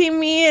tag team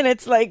me, and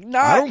it's like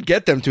not. I don't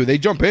get them to. They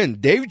jump in.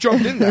 Dave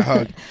jumped in that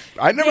hug.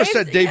 I never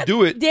said Dave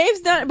do it.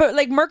 Dave's done, but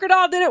like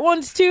Mercadal did it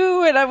once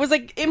too, and I was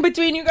like in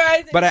between you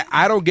guys. But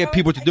I don't get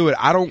people to do it.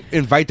 I don't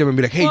invite them and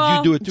be like, "Hey, Well,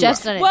 you do it too."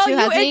 Jeff's done it well, too,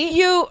 hasn't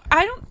he?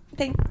 I don't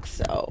think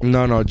so.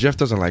 No, Jeff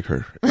doesn't like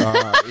her.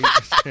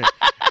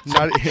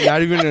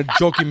 Not even in a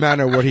joking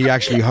manner where he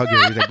actually hugged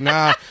her. He's like,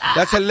 "Nah,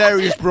 that's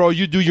hilarious, bro.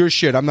 You do your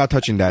shit. I'm not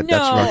touching that. No.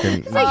 That's fucking."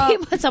 It's like he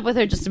puts up with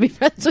her just to be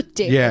friends with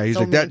Dave. Yeah, That's he's so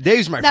like, "That mean.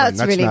 Dave's my friend."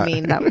 That's really not-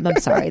 mean. I'm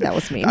sorry. That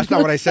was mean. That's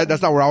not what I said.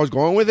 That's not where I was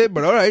going with it.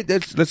 But all right,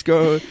 let's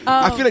go.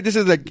 I feel like this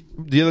is like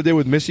the other day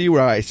with Missy,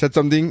 where I said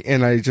something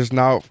and I just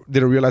now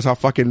didn't realize how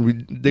fucking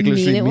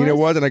ridiculously Mean mean it it was?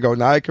 was, and I go,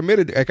 "Nah, I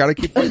committed. I gotta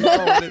keep fucking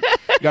going with it.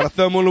 Gotta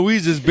Thelma and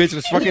Louise's bitch.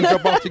 Let's fucking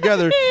jump off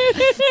together."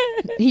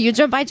 You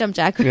jump, I jump,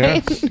 Jack.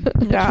 Right?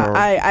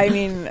 Yeah, I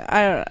mean,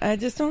 I don't. I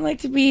just don't like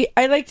to be.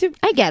 I like to.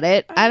 I get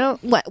it. I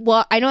don't.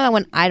 Well, I know that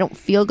when I don't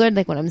feel good,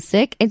 like when I'm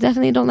sick, I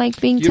definitely don't like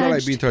being You touched. don't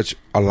like being touched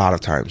a lot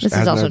of times. This It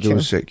has is also nothing to do true.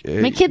 with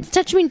sick. My kids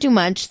touch me too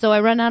much, so I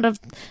run out of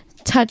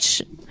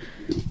touch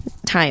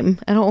time.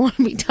 I don't want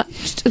to be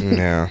touched.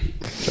 Yeah,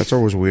 that's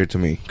always weird to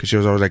me because she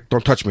was always like,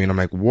 "Don't touch me," and I'm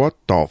like, "What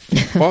the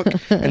fuck?"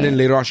 And then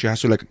later on, she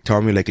has to like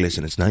tell me like,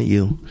 "Listen, it's not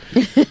you.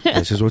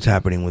 This is what's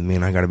happening with me,"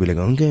 and I gotta be like,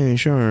 "Okay,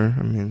 sure.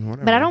 I mean,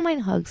 whatever." But I don't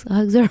mind hugs.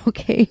 Hugs are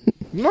okay.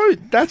 No,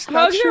 that's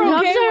not Hugs true. are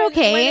okay. Hugs are when-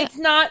 okay. when it's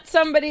not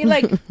somebody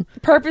like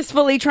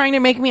purposefully trying to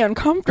make me This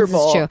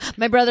uncomfortable. is true.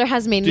 My brother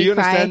has made Do me you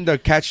cry. understand the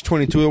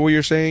catch-22 of what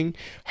you're saying?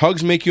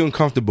 Hugs make you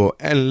uncomfortable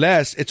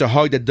unless it's a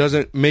hug that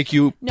doesn't make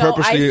you No, I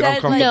purposely said, like-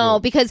 uncomfortable. No,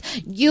 because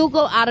you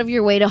go out of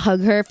your way to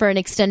hug her for an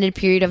extended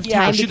period of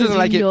Yeah. time. she because doesn't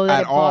like you it know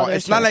that at all. bothers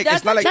It's not her. like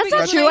it's not like That's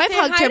not true. I've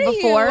hugged her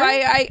before.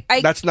 I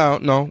That's no.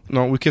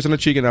 We kissed on the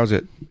cheek and that was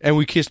it. And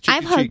we kissed cheek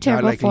I've to hugged cheek, her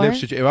not like before. lips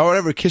to cheek. If I would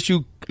ever kiss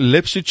you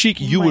lips to cheek,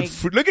 you my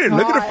would look at it.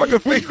 Look at her God. fucking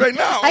face right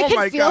now. I Oh can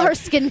my feel god. her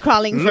skin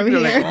crawling Look from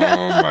at her here. like,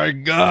 oh my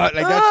god,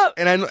 like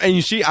that's and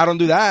you see, I don't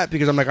do that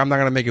because I'm like, I'm not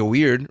gonna make it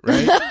weird,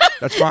 right?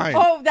 That's fine.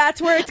 Oh, that's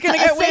where it's gonna A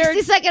get weird.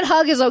 60-second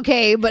hug is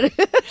okay, but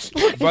But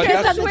kiss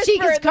that's- on the Whisper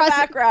cheek is in the crossing.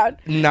 background.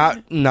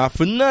 Not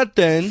for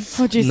nothing.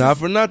 Oh, Jesus. Not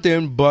for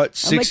nothing. But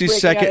I'm, like, 60 breaking out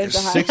second into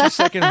hives.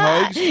 60-second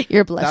hugs.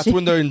 You're That's blushing.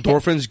 when the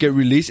endorphins get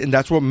released, and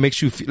that's what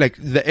makes you feel like.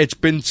 It's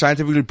been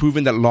scientifically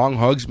proven that long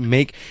hugs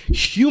make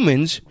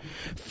humans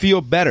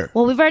feel better.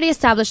 Well, we've already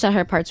established that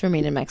her parts were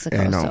made in Mexico,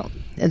 I know. so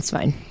it's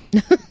fine.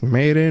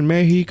 Made in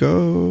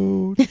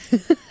Mexico.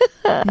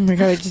 Oh my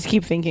god, I just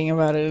keep thinking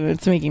about it and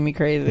it's making me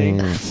crazy.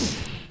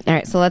 All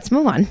right, so let's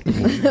move on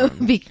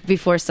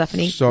before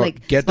Stephanie So,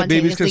 get the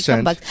baby's spontaneously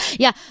consent. comebacks.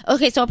 Yeah.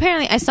 Okay. So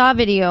apparently, I saw a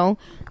video.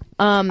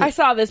 I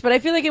saw this, but I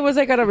feel like it was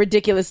like on a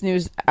ridiculous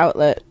news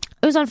outlet.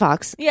 It was on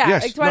Fox. Yeah,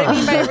 Yes, that's what I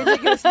mean by a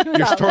ridiculous news Your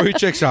outlet. story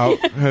checks out.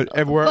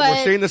 We're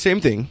saying the same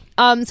thing.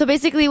 So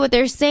basically, what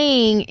they're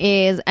saying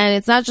is, and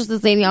it's not just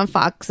this lady on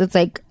Fox. It's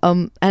like,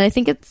 and I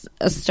think it's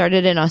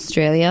started in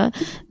Australia,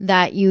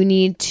 that you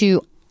need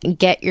to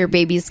get your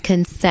baby's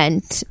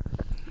consent.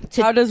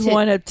 How does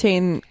one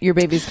obtain your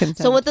baby's consent?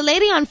 So what the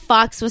lady on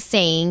Fox was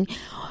saying,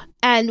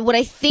 and what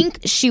I think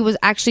she was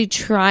actually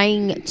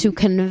trying to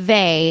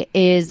convey,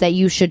 is that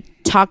you should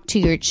talk to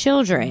your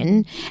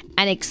children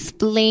and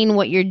explain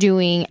what you're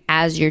doing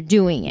as you're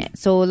doing it.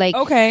 So like,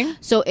 okay.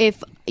 So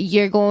if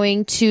you're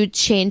going to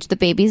change the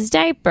baby's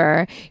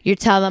diaper, you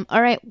tell them,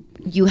 all right,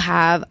 you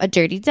have a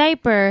dirty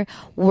diaper.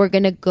 We're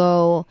going to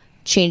go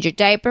change your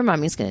diaper.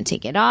 Mommy's going to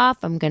take it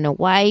off. I'm going to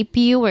wipe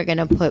you. We're going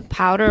to put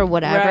powder or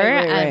whatever.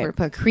 Right. And we're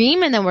put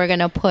cream. And then we're going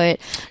to put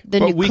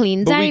the new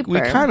clean diaper. We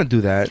kind of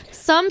do that.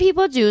 Some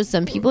people do.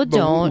 Some people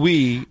don't.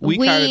 We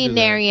kind of do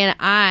Nary and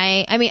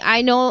I mean,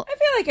 I know. I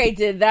feel like I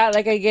did that.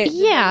 Like I get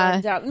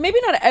maybe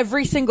not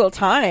every single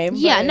time.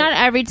 Yeah, but not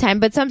every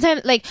time, but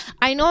sometimes, like,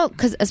 I know,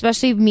 because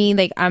especially me,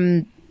 like,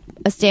 I'm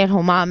a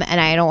stay-at-home mom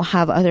and I don't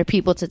have other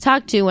people to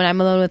talk to when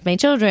I'm alone with my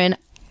children.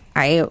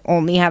 I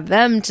only have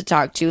them to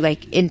talk to,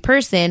 like, in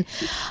person.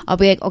 I'll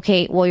be like,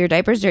 okay, well, your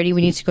diaper's dirty.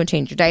 We need to go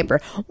change your diaper.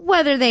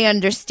 Whether they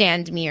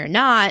understand me or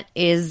not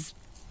is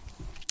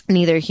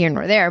neither here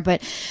nor there.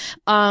 But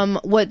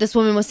what this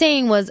woman was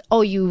saying was,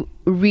 oh, you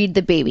read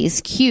the baby's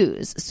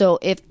cues. So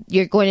if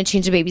you're going to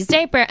change the baby's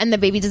diaper and the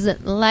baby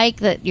doesn't like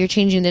that you're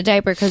changing the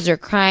diaper because they're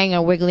crying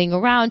or wiggling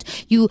around,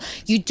 you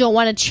don't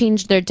want to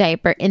change their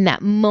diaper in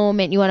that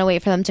moment. You want to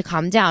wait for them to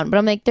calm down. But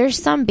I'm like, there's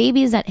some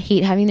babies that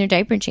hate having their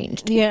diaper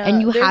changed. Yeah,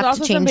 and you there's have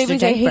also to change some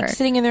babies their that diaper. hate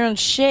sitting in their own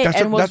shit That's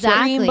and will what-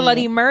 scream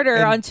bloody murder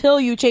until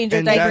you change your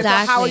and diaper. So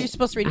that's- how are you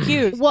supposed to read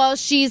cues? Well,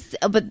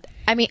 but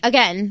I mean,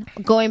 again,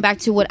 going back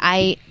to what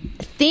I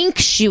think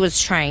she was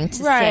trying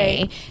to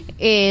say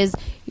is,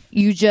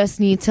 you just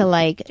need to,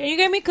 like, Can you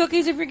get me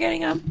cookies if you're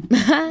getting up?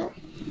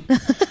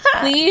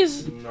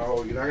 Please?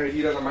 No, you're not going to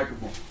eat on the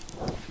microphone.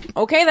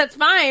 Okay, that's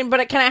fine,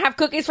 but can I have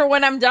cookies for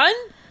when I'm done?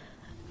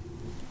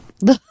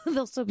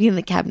 they'll still be in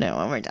the cabinet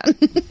when we're done.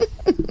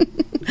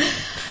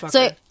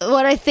 So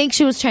what I think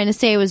she was trying to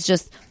say was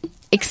just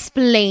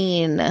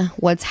explain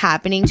what's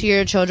happening to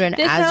your children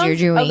This as you're sounds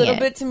doing a little it.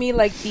 bit to me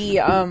like the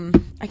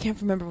I can't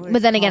remember what it's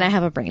But then again, I called.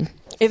 have a brain.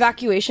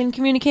 Evacuation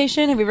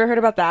communication. Have you ever heard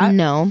about that?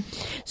 No.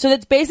 So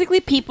that's basically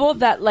people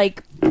that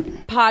like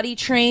potty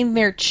train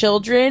their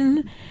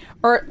children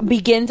or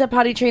begin to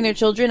potty train their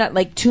children at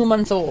like 2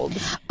 months old.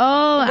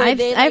 Oh, Where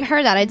they, I've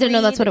heard that. I didn't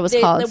know that's what it was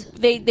called.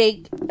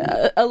 They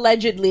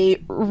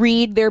allegedly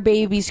read their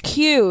baby's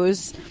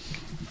cues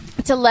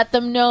to let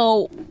them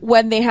know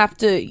when they have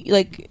to,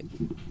 like,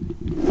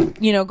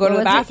 you know, go to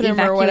the What was it? bathroom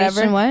or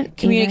whatever. Evacuation, what?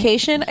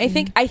 Communication. I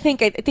think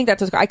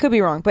that's what's called. I could be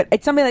wrong, but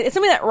it's something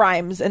that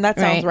rhymes, and that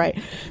sounds right.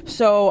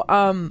 So,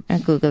 I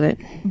Google it.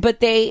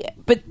 but they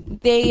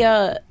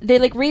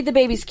like read the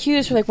baby's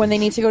cues for like when they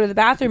need to go to the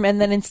bathroom,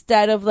 and then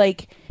instead of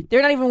like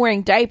they're not even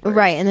wearing diapers,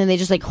 Right, and then they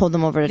just like hold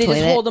them over the they toilet.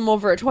 just hold them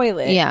over a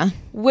toilet. Yeah.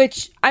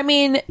 Which, I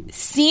mean,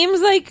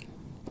 seems like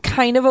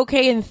kind of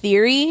okay in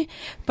theory,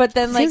 but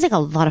then Seems like a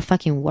lot of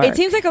fucking work. it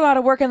seems like a lot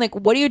of work. And like,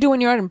 what do you do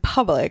when you're out in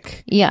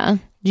public? Yeah.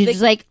 You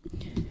just like,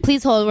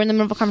 please hold. We're in the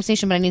middle of a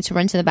conversation, but I need to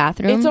run to the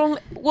bathroom. It's only,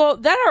 well,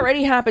 that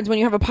already happens when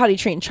you have a potty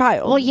trained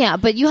child. Well, yeah,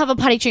 but you have a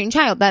potty trained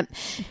child. That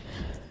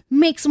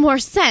makes more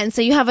sense.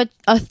 So you have a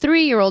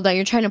 3-year-old that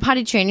you're trying to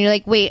potty train. You're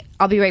like, wait,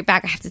 I'll be right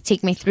back. I have to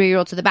take my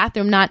 3-year-old to the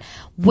bathroom. Not,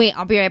 wait,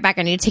 I'll be right back.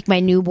 I need to take my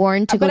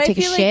newborn to go But take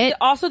I a feel shit. like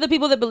also the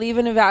people that believe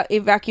in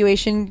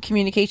evacuation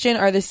communication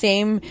are the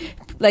same.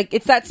 Like,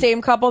 it's that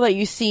same couple that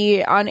you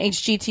see on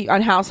HGTV,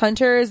 on House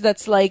Hunters,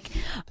 that's like,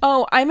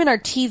 oh, I'm an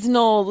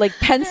artisanal, like,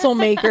 pencil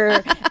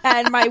maker,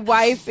 and my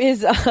wife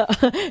is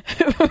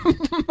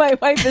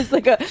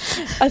like a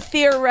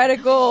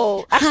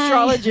theoretical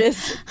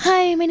astrologist.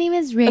 Hi, my name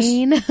is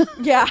Rain.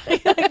 Yeah,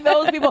 like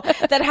those people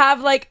that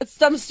have, like,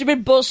 some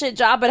stupid bullshit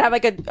job but have,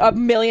 like, a $1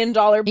 million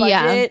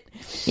budget.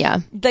 Yeah.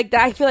 Like,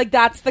 that, I feel like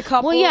that's the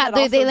couple. Well, yeah,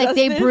 that they also does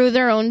this. brew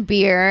their own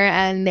beer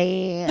and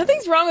they.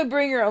 Nothing's wrong with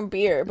brewing your own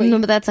beer, but No,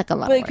 but that's like a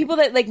lot. But like people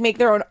that like make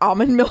their own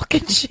almond milk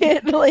and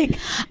shit, like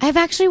I've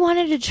actually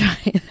wanted to try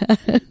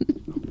that.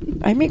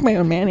 I make my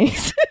own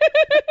mayonnaise.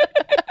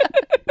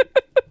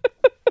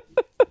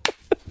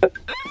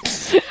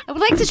 I would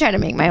like to try to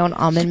make my own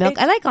almond milk.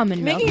 I like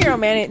almond milk. Making your own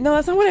mayonnaise. No,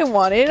 that's not what I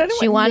wanted. I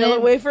didn't want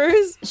Nilla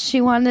wafers.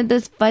 She wanted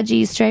this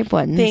fudgy stripe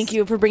ones. Thank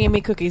you for bringing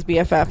me cookies,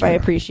 BFF. I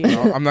appreciate it.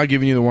 I'm not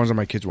giving you the ones that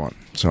my kids want.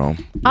 So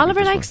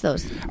Oliver likes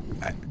those.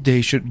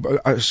 They should.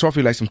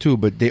 Sophie likes them too,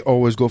 but they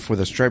always go for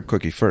the striped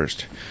cookie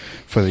first.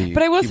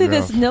 But I will say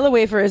this: Nilla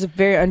wafer is a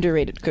very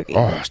underrated cookie.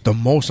 Oh, it's the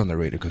most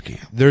underrated cookie.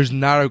 There's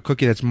not a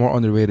cookie that's more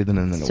underrated than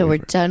a Nilla wafer. So we're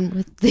done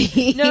with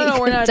the no,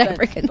 we're not done.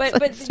 But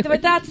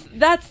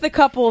that's the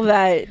couple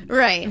that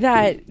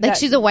that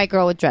she's a white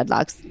girl with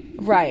dreadlocks.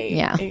 Right.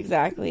 Yeah.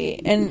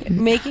 Exactly. And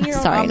making your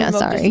own almond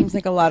milk just seems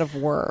like a lot of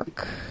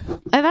work.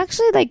 I've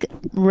actually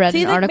read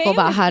an article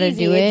about how to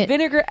do it. It's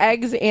vinegar,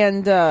 eggs,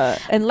 and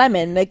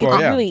lemon. It's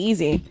really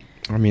easy.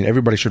 I mean,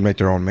 everybody should make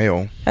their own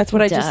mayo. That's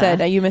what I just said.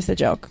 You missed the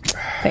joke.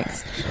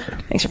 Thanks.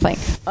 Thanks for playing.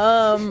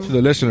 To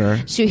the listener,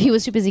 he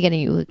was too busy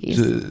getting you cookies.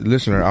 To the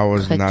listener, I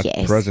was not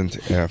present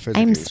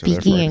physically. I'm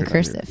speaking in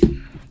cursive.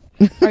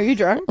 Are you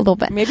drunk? A little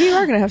bit. Maybe you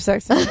are going to have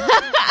sex.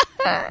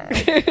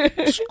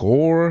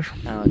 Score.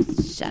 Oh,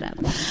 shut up.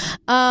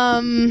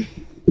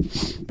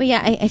 But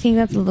yeah, I think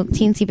that's a little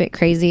teensy bit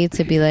crazy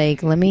to be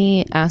like, let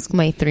me ask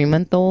my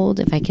 3-month-old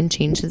if I can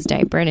change his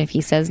diaper, and if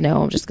he says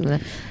no, I'm just gonna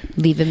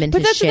leave him in his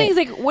shit. But that's the thing, is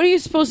like, what are you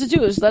supposed to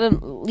do? Is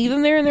leave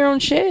them there in their own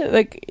shit?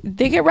 Like,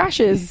 they get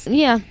rashes.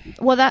 Yeah.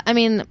 Well,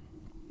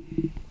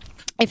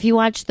 if you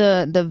watch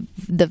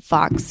the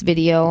Fox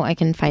video, I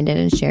can find it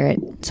and share it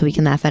so we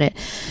can laugh at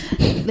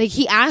it. Like,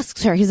 he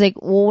asks her, he's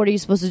like, well, what are you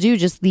supposed to do?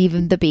 Just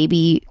leave the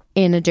baby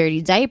in a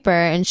dirty diaper?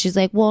 And she's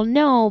like, well,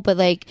 no, but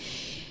like,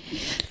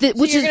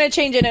 which you're going to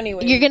change it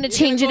anyway. You're going to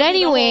change it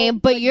anyway,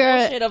 but you're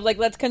bullshit of like,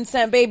 let's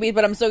consent babies,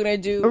 but I'm still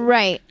going to do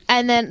right.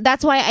 And then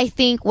that's why I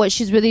think what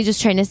she's really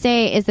just trying to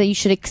say is that you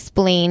should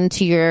explain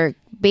to your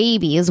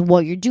babies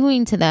what you're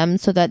doing to them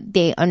so that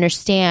they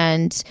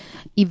understand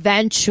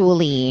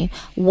eventually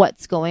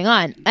what's going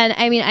on. And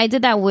I mean, I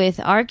did that with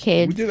our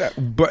kids. We did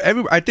that, but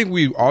I think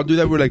we all do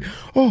that. We're like,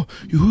 oh,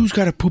 who's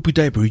got a poopy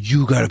diaper?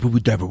 You got a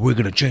poopy diaper. We're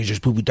gonna change this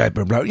poopy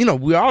diaper. Blah.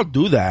 We all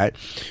do that.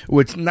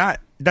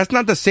 That's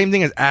not the same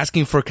thing as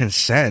asking for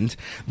consent.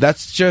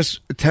 That's just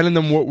telling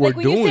them what we're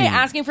doing. When you say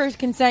asking for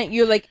consent,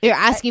 you're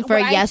asking for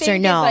a yes or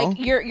no. Like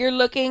you're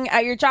looking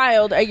at your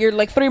child, at your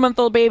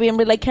 3-month-old baby, and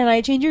be like, "Can I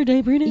change your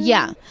diaper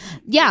now?"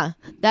 Yeah.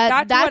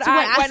 That's what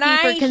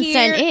asking for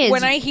consent is.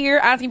 When I hear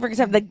asking for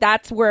consent,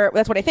 that's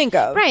what I think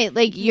of. Right,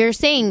 like you're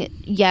saying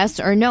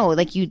yes or no.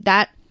 Like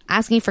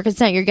asking for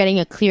consent, you're getting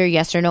a clear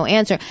yes or no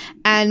answer.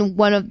 And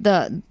one of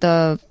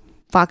the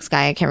Fox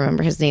guy, I can't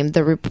remember his name,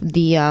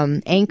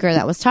 the anchor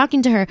that was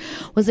talking to her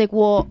was like,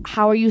 well,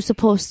 how are you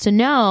supposed to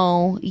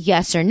know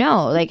yes or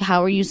no? Like,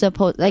 how are you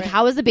supposed,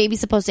 how is the baby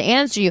supposed to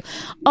answer you?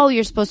 Oh,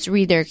 you're supposed to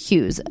read their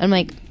cues. I'm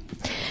like,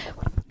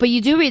 but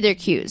you do read their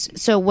cues.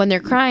 So when they're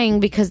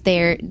crying because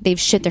they've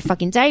shit their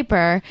fucking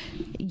diaper,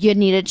 you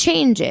need to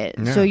change it.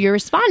 Yeah. So you're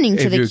responding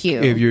to the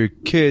cue. If your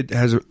kid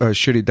has a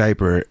shitty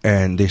diaper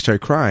and they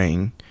start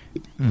crying,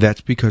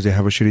 that's because they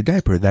have a shitty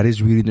diaper. That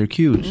is reading their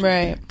cues.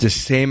 Right. The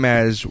same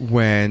as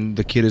when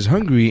the kid is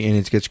hungry and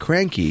it gets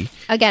cranky.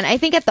 Again, I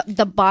think at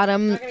the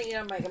bottom... I'm not going to eat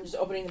on mic. I'm just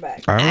opening the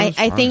bag.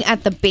 I think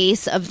at the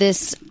base of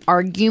this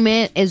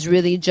argument is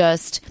really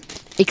just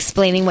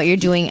explaining what you're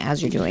doing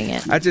as you're doing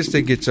it. I just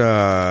think it's... and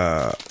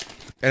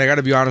I got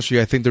to be honest with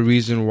you, I think the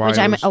reason why... Which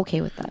I'm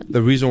okay with that.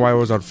 The reason why it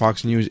was on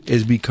Fox News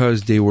is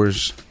because they were...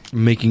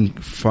 making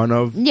fun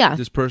of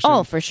this person.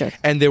 Oh, for sure.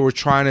 And they were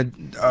trying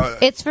to...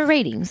 it's for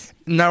ratings.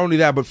 Not only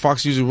that, but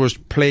Fox News was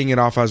playing it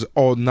off as,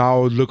 oh,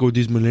 now look what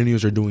these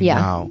millennials are doing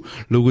now.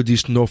 Look what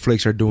these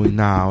snowflakes are doing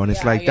now. And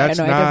it's that's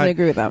not... I definitely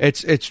agree with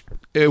that.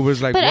 It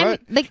was like, but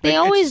what? They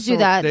always do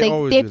that.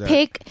 They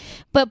pick...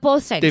 But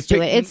both sides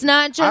do it. It's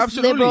not just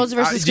liberals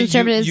versus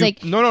conservatives.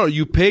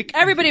 You pick...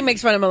 Everybody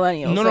makes fun of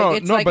millennials.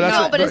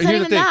 But it's not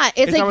even that.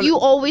 It's like you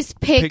always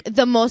pick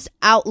the most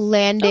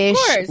outlandish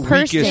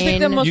person. Pick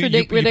the most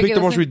ridiculous. You pick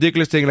the most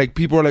ridiculous thing. Like,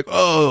 people are like,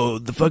 oh,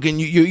 the fucking...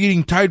 You're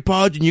eating Tide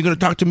Pods and you're going to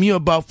talk to me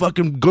about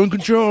fucking gun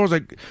control? I was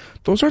like,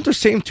 those aren't the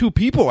same two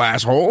people,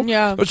 asshole.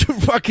 Yeah. Those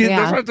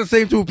aren't the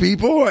same two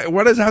people.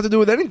 What does it have to do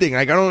with anything?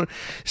 Like, I don't...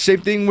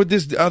 Same thing with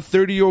this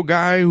 30-year-old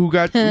guy who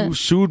got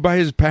sued by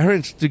his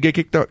parents to get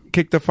kicked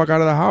the fuck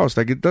out of the house.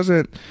 Like, it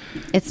doesn't...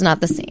 It's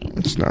not the same.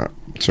 It's not.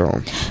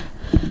 So...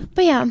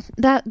 But yeah,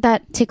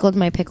 that tickled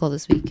my pickle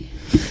this week.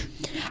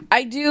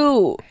 I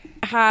do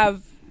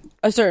have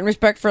a certain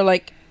respect for,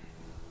 like,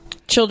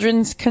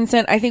 children's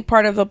consent. I think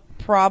part of the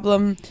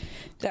problem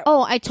that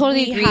I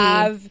totally agree.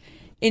 Have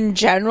in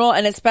general,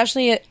 and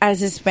especially as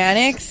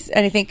Hispanics,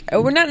 and I think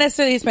we're not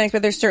necessarily Hispanics,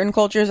 but there's certain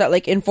cultures that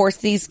like enforce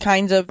these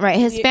kinds of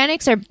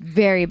Hispanics are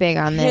very big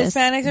on this.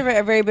 Hispanics are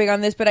very, very big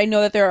on this, but I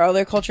know that there are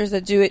other cultures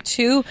that do it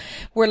too,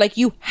 where like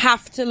you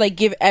have to like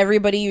give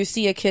everybody you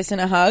see a kiss and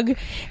a hug,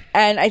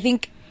 and I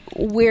think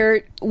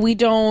we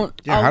don't.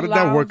 Yeah, how did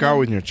that work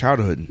out in your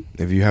childhood?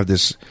 If you have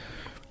this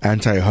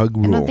anti-hug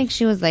rule, I don't think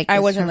she was like.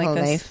 I wasn't like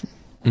this.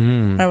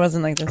 I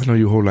wasn't like this. I know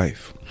your whole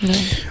life.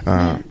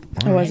 No.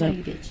 I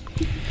wasn't.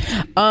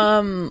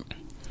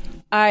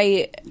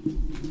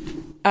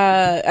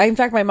 In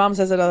fact, my mom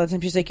says it all the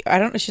time. She's like,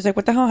 she's like,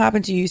 what the hell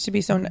happened to you? You used to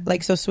be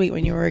so sweet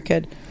when you were a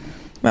kid.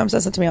 Mom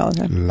says that to me all the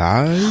time.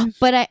 Lies?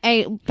 But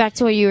I back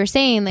to what you were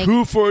saying, like,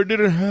 proof or it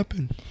didn't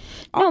happen.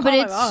 No, but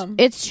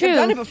it's true. I've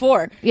done it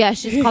before. Yeah,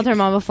 she's called her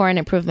mom before, and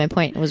it proved my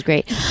point. It was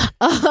great.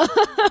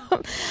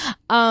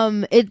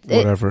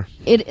 Whatever.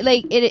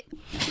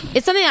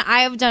 It's something that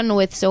I have done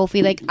with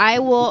Sophie. Like, I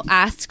will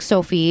ask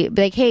Sophie,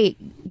 be like, hey,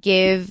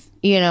 give,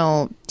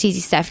 TC,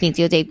 Stephanie,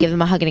 Theo, Dave, give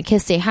them a hug and a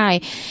kiss, say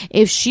hi.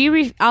 If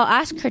I'll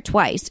ask her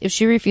twice. If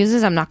she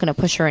refuses, I'm not going to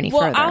push her any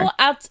further.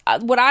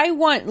 What I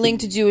want Ling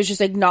to do is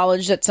just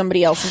acknowledge that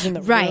somebody else is in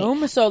the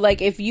room. So,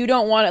 like, if you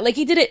don't want it, like,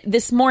 he did it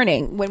this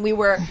morning when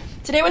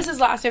today was his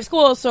last day of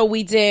school, so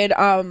we did,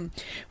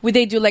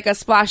 they do, like, a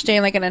splash day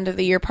and, like, an end of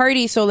the year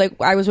party. So, like,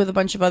 I was with a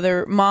bunch of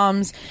other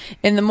moms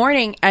in the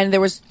morning, and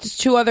there was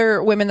 2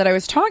 other women that I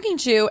was talking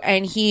to,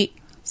 and he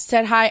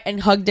said hi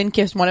and hugged and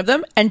kissed one of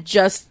them and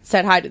just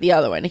said hi to the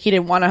other one. He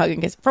didn't want to hug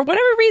and kiss for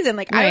whatever reason.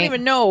 Like, I don't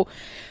even know,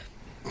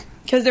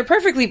 because they're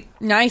perfectly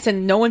nice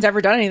and no one's ever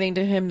done anything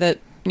to him that,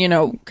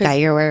 that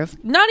you're aware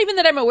of. Not even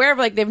that I'm aware of.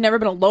 Like, they've never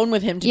been alone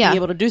with him to be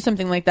able to do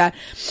something like that.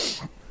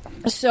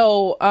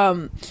 So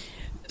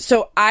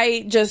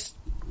I just...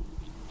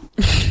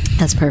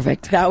 That's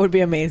perfect. That would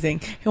be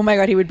amazing. Oh my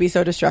God, he would be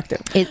so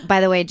destructive.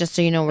 By the way, just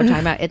so you know, we're talking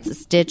about it's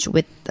Stitch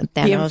with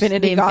Thanos,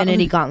 the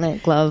Infinity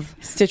Gauntlet glove.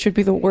 Stitch would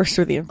be the worst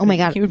with the Infinity. Oh my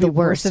God, he would the be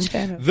worst. Worse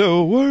than Thanos.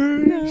 The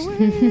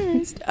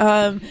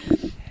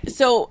worst.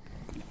 So,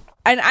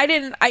 and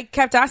I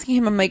kept asking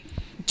him, I'm like,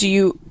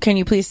 can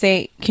you please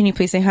say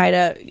hi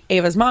to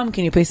Ava's mom?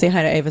 Can you please say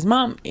hi to Ava's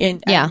mom?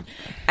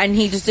 And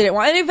he just didn't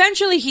want, and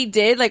eventually he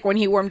did, like, when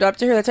he warmed up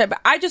to her, that's it.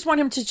 But I just want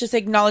him to just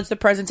acknowledge the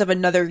presence of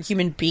another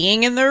human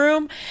being in the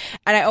room.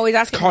 And I always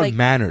ask him, like,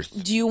 manners.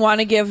 Do you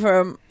want to give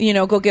him,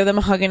 go give them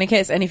a hug and a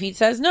kiss? And if he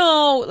says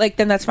no, like,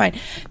 then that's fine.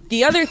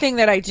 The other thing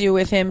that I do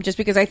with him, just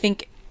because I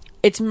think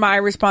it's my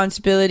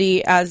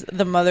responsibility as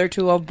the mother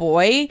to a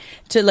boy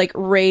to, like,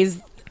 raise,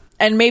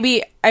 and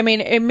maybe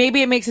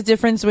it makes a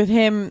difference with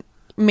him,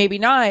 maybe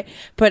not,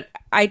 but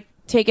I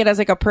take it as,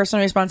 like, a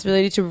personal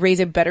responsibility to raise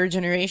a better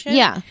generation.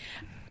 Yeah.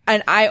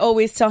 And I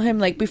always tell him,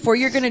 like, before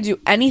you're going to do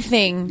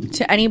anything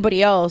to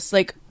anybody else,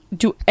 like,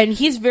 and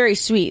he's very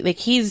sweet. Like,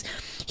 he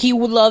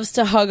loves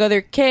to hug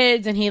other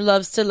kids and he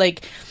loves to,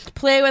 like,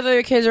 play with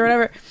other kids or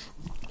whatever.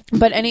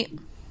 But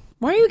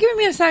why are you giving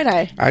me a side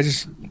eye? I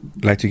just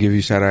like to give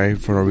you side eye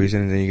for no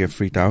reason and then you get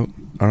freaked out.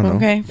 I don't know.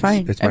 Okay,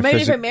 fine. And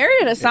maybe if it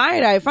merited a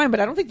side eye, fine,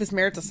 but I don't think this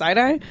merits a side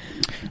eye.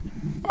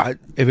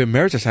 If it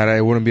merits a side eye,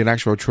 it wouldn't be an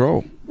actual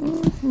troll.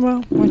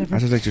 Well, whatever. I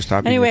just like to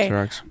stop anyway, you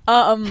tracks.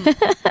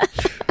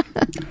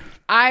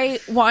 I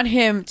want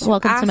him to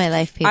Welcome to my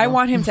life, people. I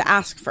want him to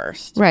ask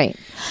first. Right.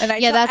 And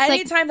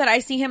anytime that I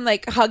see him,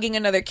 like, hugging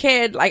another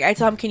kid, like, I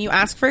tell him, can you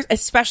ask first?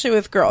 Especially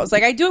with girls.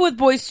 Like, I do it with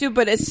boys too,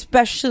 but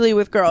especially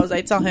with girls.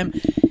 I tell him,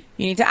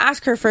 you need to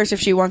ask her first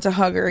if she wants a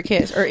hug or a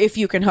kiss, or if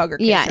you can hug or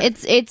kiss her.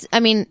 It's I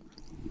mean,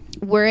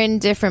 we're in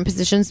different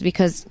positions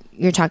because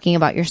you're talking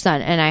about your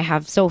son and I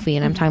have Sophie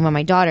and I'm talking about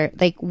my daughter.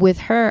 Like, with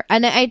her,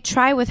 and I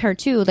try with her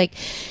too, like,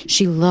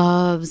 she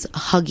loves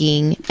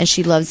hugging and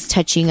she loves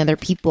touching other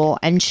people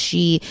and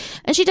she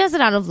does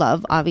it out of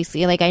love,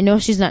 obviously. Like, I know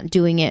she's not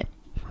doing it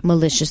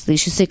maliciously.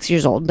 She's 6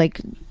 years old.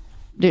 Like,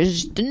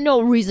 there's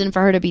no reason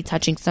for her to be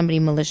touching somebody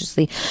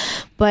maliciously.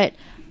 But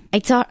I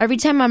tell her, every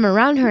time I'm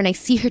around her and I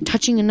see her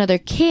touching another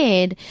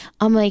kid,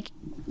 I'm like,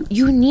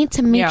 you need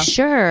to make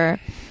sure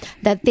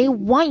that they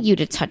want you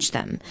to touch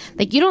them.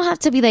 Like, you don't have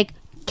to be like,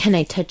 can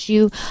I touch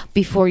you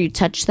before you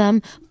touch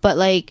them? But,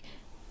 like,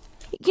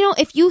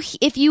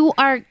 if you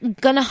are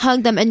gonna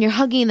hug them and you're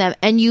hugging them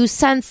and you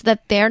sense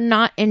that they're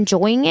not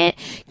enjoying it,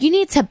 you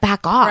need to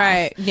back off.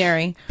 Right,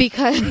 Gary.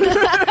 Because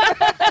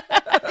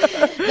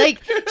like,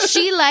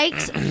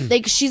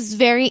 she's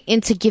very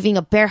into giving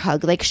a bear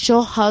hug. Like,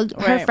 she'll hug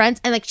her friends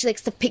and, like, she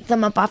likes to pick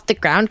them up off the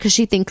ground because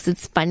she thinks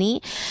it's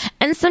funny.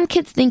 And some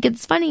kids think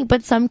it's funny,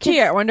 but some kids...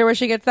 Gee, I wonder where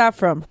she gets that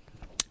from.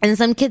 And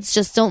some kids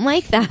just don't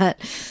like that.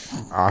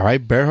 All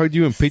right, bear hugged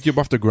you and picked you up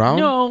off the ground?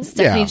 No.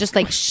 Stephanie just,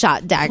 like,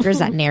 shot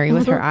daggers at Neri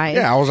with her eyes.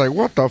 Yeah, I was like,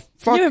 what the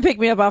fuck? You even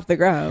picked me up off the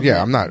ground.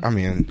 Yeah,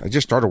 I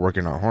just started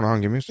working out. Hold on,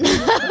 give me a second.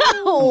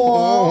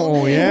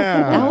 Oh,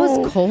 yeah. That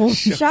was cold.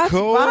 Shots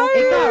cold. fired.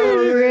 It got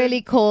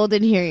really cold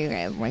in here, you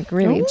guys. Like,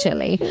 really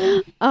chilly.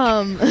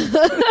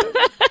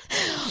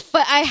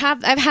 But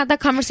I've had that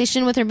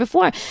conversation with her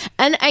before,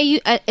 and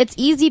it's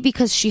easy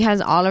because she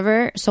has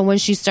Oliver. So when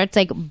she starts,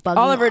 like, bugging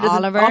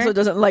Oliver also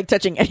doesn't like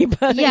touching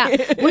anybody.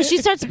 Yeah, when she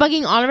starts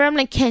bugging Oliver, I'm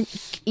like,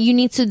 you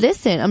need to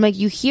listen. I'm like,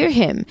 you hear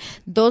him.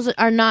 Those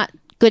are not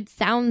good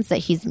sounds that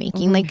he's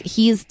making. Like,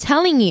 he's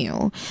telling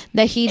you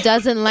that he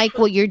doesn't like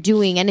what you're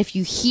doing, and if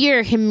you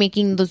hear him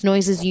making those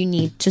noises, you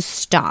need to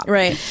stop.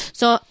 Right.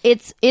 So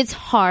it's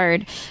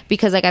hard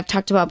because, like I've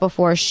talked about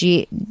before,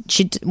 she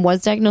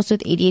was diagnosed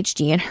with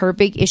ADHD, and her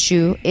big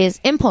issue is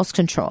impulse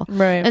control.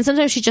 Right. And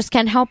sometimes she just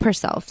can't help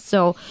herself.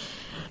 So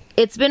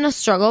it's been a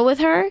struggle with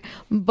her,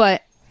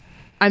 but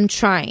I'm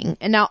trying.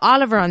 And now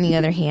Oliver, on the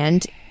other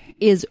hand,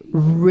 is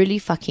really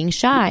fucking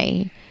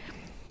shy.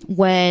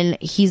 when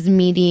he's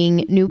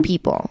meeting new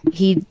people.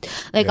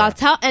 I'll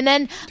tell, and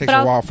then Takes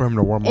a while for him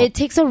to warm up. It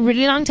takes a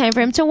really long time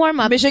for him to warm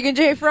up. Michigan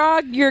J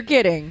Frog, you're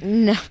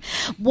kidding. No.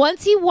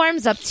 Once he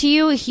warms up to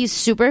you, he's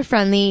super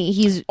friendly.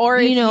 He's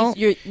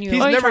he's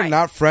never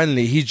not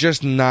friendly. He's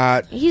just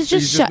not. He's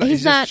just shy.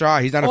 He's not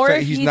shy. He's not. Or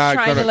He's not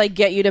trying to like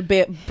get you to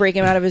break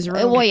him out of his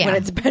room. Well, yeah. When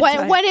it's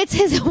bedtime. when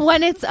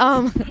it's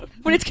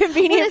when it's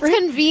convenient. When it's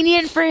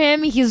convenient for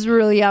him, he's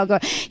really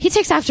outgoing. He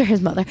takes after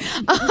his mother.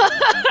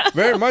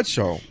 Very much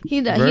so.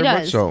 He does. Very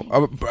much so.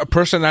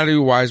 Personality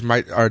wise,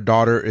 our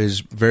daughter is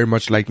very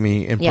much like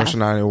me, and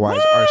personality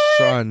wise, our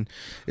son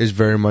is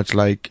very much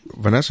like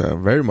Vanessa.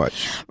 Very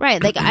much.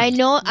 Right. Like I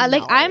know.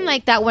 I'm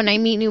like that when I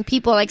meet new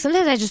people. Like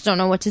sometimes I just don't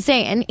know what to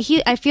say, and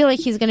I feel like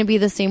he's going to be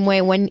the same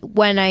way when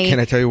I. Can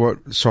I tell you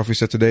what Sophie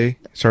said today?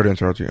 Sorry to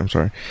interrupt you. I'm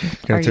sorry.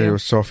 Can I tell you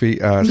what Sophie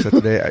said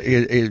today?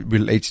 It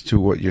relates to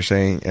what you're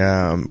saying.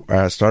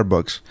 At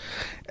Starbucks,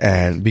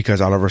 and because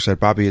Oliver said,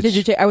 "Papi," did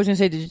you take? I was gonna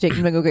say, did you take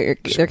him to go get their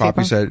cake pop?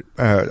 Papi said,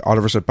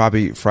 Oliver said,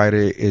 "Papi,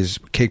 Friday is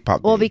cake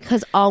pop day." Well,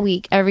 because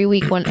every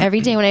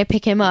day when I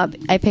pick him up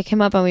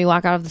and we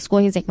walk out of the school,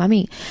 he's like,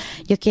 "Mommy,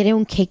 yo quiero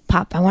un cake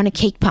pop. I want a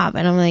cake pop,"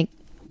 and I'm like,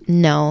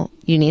 "No,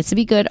 you need to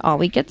be good all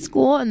week at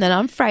school, and then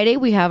on Friday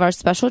we have our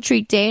special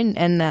treat day,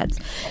 and that's,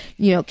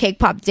 cake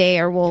pop day,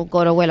 or we'll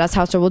go to Abuela's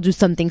house, or we'll do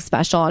something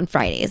special on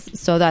Fridays."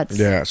 So that's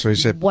So he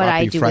said, what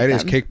I do. Friday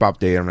is cake pop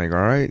day. I'm like,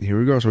 all right, here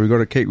we go. So we go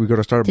to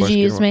Starbucks. Did you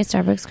use my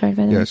Starbucks card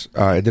by the way? Yes,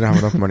 I didn't have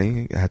enough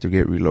money. I had to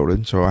get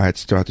reloaded, so I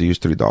still had to use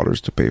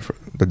 $3 to pay for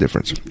the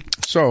difference.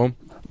 So,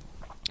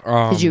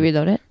 did you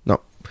reload it? No.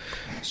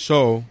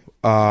 So.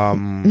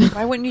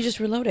 Why wouldn't you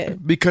just reload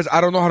it? Because I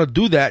don't know how to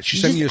do that. She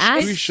sent me a screenshot.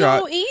 It's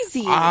so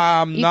easy.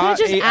 I'm not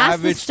an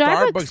avid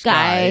Starbucks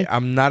guy.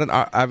 I'm not an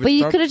avid. But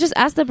you could have just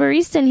asked the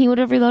barista, and he would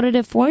have reloaded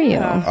it for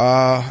you.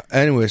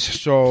 Anyways,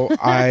 so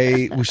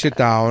we sit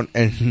down,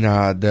 and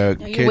the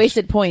kids, you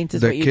wasted points.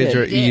 Is the what you kids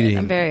did. are eating.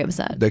 I'm very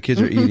upset. The kids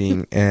are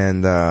eating,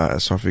 and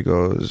Sophie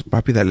goes,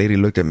 "Papi, that lady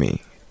looked at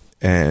me,"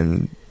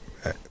 and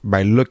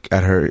by look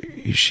at her,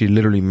 she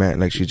literally meant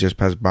like she just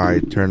passed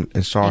by, turned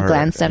and saw her,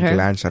 glanced at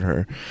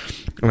her.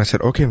 And I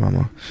said, "Okay,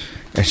 Mama."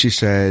 And she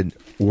said,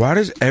 "Why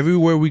does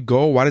everywhere we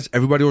go, why does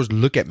everybody always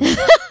look at me?"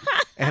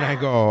 And I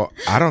go,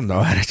 "I don't know."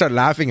 And I start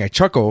laughing. I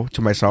chuckle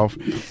to myself,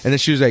 and then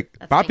she was like,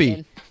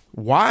 "Papi,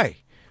 why?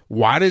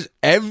 Why does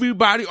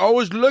everybody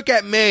always look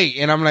at me?"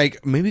 And I'm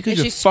like, "Maybe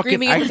because you're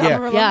fucking at the top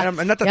of her lungs.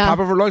 And not the top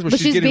of her lungs, but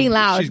she's being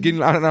loud. She's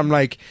getting loud, and I'm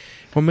like,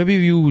 well, maybe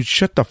if you would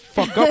shut the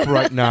fuck up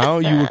right now,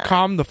 you would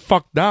calm the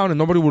fuck down, and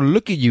nobody would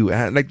look at you.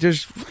 And like, you're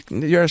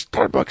at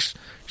Starbucks.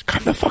 Just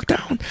calm the fuck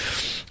down.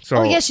 So,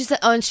 oh yeah, she said.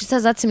 Oh, and she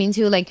says that to me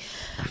too. Like,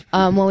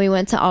 when we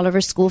went to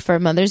Oliver's school for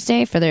Mother's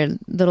Day for their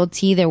little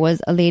tea, there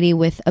was a lady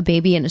with a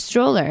baby in a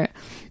stroller,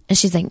 and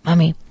she's like,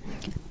 "Mommy,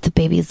 the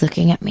baby's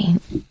looking at me,"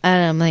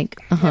 and I'm like,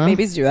 Yeah,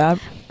 babies do that.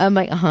 I'm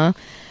like,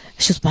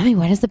 She goes, "Mommy,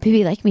 why does the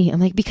baby like me?" I'm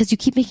like, "Because you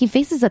keep making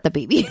faces at the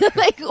baby."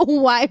 Like,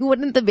 why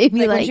wouldn't the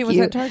baby like you? When she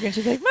was at Target,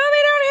 she's like, "Mommy,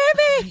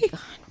 don't hit me."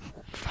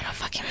 What a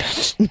fucking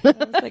bitch. That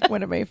was like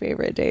one of my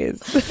favorite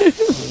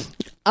days.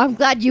 I'm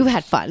glad you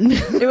had fun.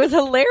 It was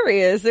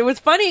hilarious. It was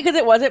funny because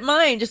it wasn't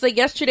mine. Just like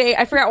yesterday,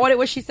 I forgot what it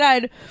was she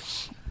said.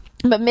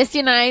 But Missy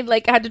and I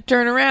had to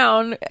turn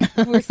around.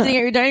 We were sitting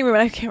at your dining room,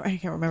 and I can't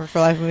remember for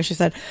the life of me what she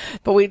said.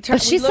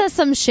 But she says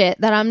some shit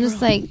that I'm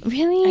just like,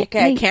 really?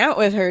 I can't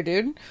with her,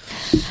 dude.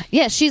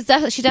 Yeah, she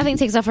definitely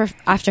takes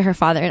after her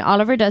father, and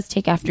Oliver does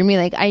take after me.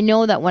 Like, I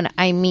know that when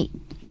I meet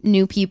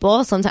new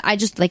people, sometimes I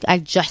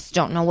just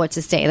don't know what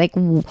to say. Like,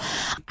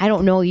 I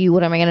don't know you.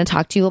 What am I going to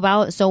talk to you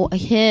about? So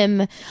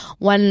him,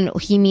 when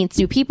he meets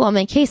new people, I'm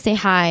like, hey, say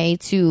hi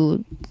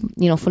to,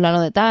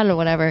 fulano de tal or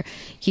whatever.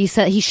 He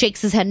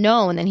shakes his head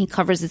no, and then he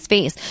covers his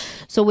face.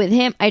 So with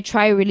him, I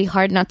try really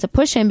hard not to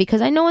push him, because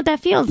I know what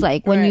that feels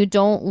like when you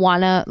don't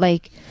want to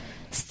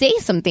say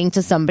something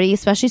to somebody,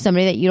 especially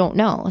somebody that you don't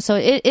know. So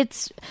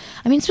it's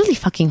really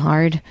fucking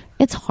hard.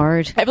 It's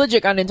hard. I've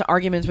legit gotten into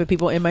arguments with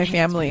people in my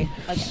family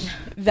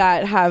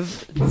that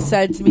have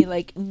said to me,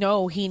 like,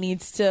 no, he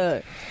needs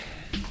to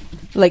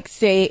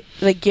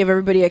give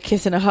everybody a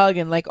kiss and a hug,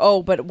 and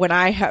but when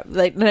I have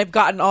and I've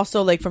gotten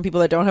also from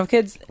people that don't have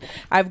kids,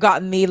 I've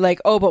gotten the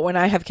but when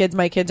I have kids,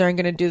 my kids aren't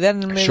going to do that.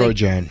 And sure,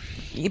 Jan.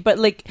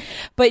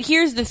 But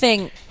here's the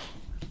thing.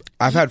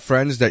 I've had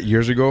friends that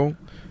years ago,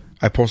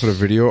 I posted a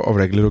video of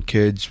little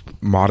kids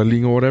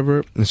modeling or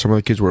whatever, and some of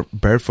the kids were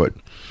barefoot.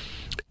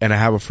 And I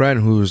have a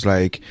friend who's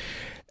like,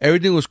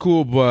 everything was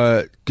cool,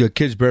 but the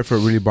kids barefoot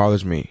really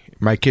bothers me.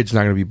 My kid's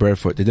not going to be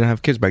barefoot. They didn't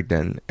have kids back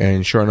then.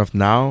 And sure enough,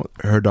 now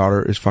her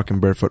daughter is fucking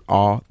barefoot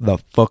all the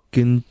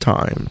fucking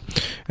time.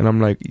 And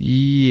I'm like,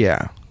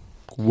 yeah,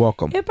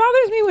 welcome. It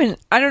bothers me when,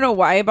 I don't know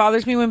why it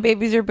bothers me when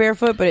babies are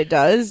barefoot, but it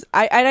does.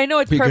 I know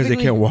it's because they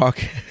can't walk.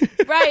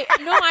 Right.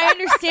 No, I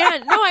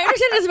understand.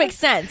 It doesn't make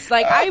sense.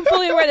 I'm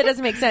fully aware that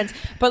doesn't make sense.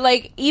 But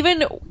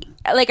even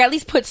at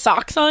least put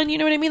socks on, you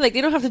know what I mean?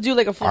 They don't have to do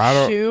a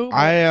full shoe.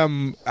 I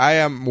am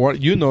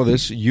you know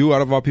this, you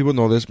out of all people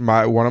know this,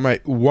 one of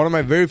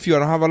my very few, I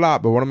don't have a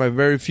lot, but one of my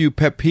very few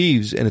pet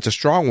peeves, and it's a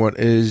strong one,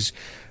 is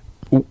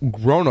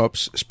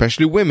grown-ups,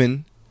 especially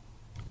women,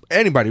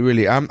 anybody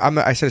really,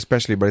 I said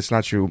especially, but it's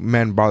not true.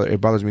 Men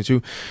it bothers me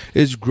too.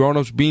 Is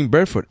grown-ups being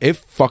barefoot. It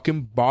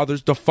fucking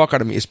bothers the fuck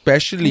out of me,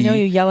 especially. I know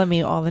you yell at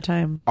me all the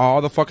time.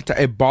 All the fucking time.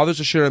 It bothers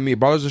the shit out of me. It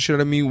bothers the shit out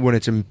of me when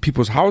it's in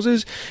people's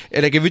houses.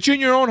 And like, if it's in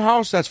your own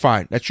house, that's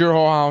fine. That's your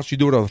whole house. You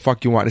do whatever the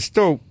fuck you want. It's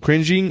still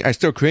cringing. I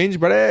still cringe,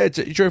 but it's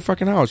your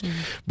fucking house.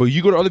 But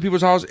you go to other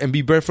people's house and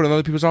be barefoot in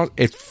other people's house,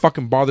 it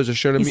fucking bothers the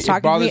shit out of me. He's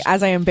talking to me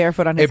as I am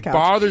barefoot on his couch. It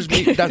bothers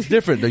me. That's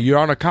different. You're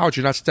on a couch.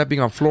 You're not stepping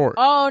on floor.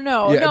 Oh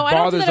no, no, I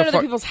don't do that at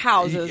other people's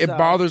houses. It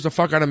bothers the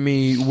fuck out of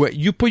me when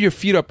you put your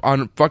feet up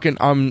on fucking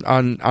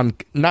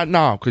on not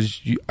now because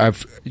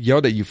I've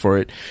yelled at you for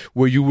it,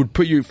 where you would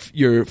put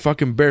your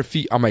fucking bare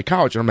feet on my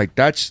couch, and I'm like,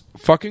 that's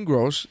fucking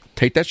gross.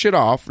 Take that shit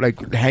off.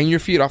 Like, hang your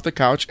feet off the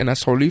couch, and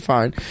that's totally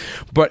fine.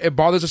 But it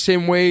bothers the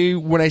same way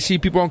when I see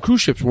people on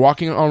cruise ships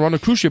walking on a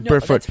cruise ship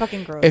barefoot. That's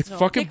fucking gross. It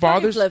fucking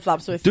bothers.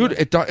 Flip-flops with dude. you.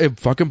 It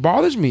fucking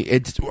bothers me.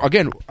 It's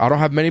again, I don't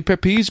have many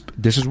pet peeves.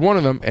 This is one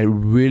of them. It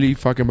really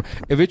fucking.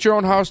 If it's your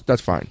own house,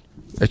 that's fine.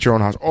 It's your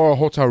own house or a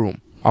hotel room.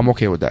 I'm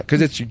okay with that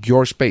because it's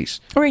your space.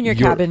 Or in your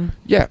cabin.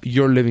 Yeah,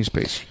 your living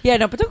space. Yeah,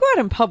 no, but don't go out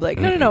in public.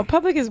 No.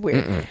 Public is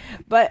weird.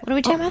 But what are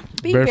we talking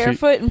about? Being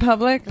barefoot in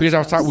public. Because I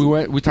was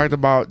talking. We talked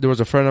about. There was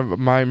a friend of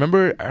mine.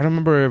 I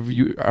don't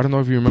know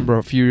if you remember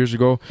a few years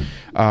ago.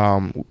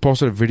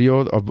 Posted a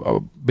video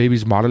of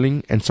babies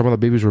modeling, and some of the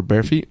babies were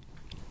bare feet.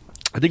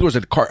 I think it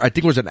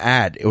was an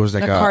ad. It was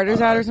like a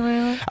Carter's ad or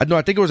something like that? No,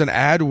 I think it was an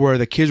ad where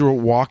the kids were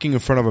walking in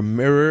front of a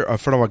mirror, in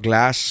front of a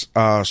glass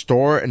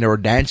store, and they were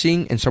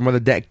dancing, and some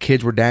of the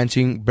kids were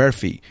dancing bare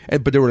feet.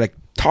 But they were like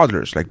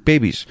toddlers, like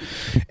babies.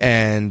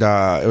 And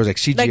it was like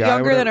CGI. Like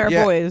younger than our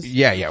boys.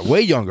 Yeah, way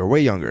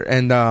younger.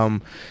 And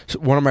so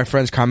one of my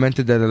friends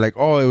commented that they're like,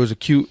 oh, it's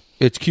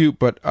cute,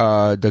 but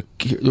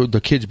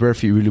the kid's bare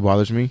feet really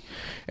bothers me.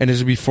 And this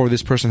is before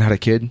this person had a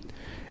kid.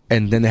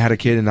 And then they had a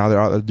kid, and now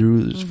they're out of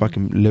the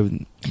fucking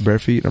living bare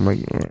feet. I'm like,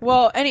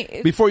 well,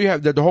 before you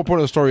have the whole point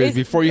of the story is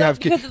before you have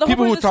kids,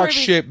 people who talk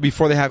shit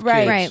before they have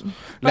kids. Right.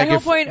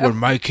 Like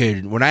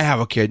when I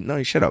have a kid,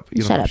 no, shut up.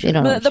 You shut up. You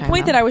don't know. The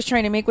point that I was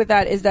trying to make with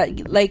that is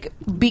that, like,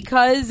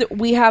 because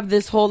we have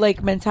this whole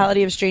like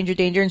mentality of stranger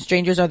danger, and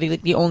strangers are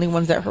the only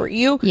ones that hurt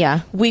you.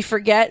 Yeah. We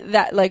forget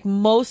that like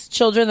most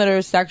children that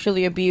are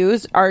sexually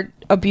abused are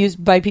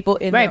abused by people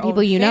in their people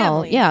own you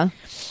know. family. Yeah.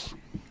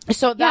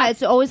 So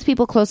it's always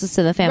people closest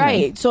to the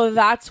family. Right. So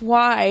that's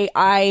why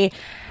I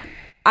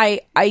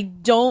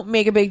don't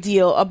make a big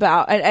deal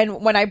about,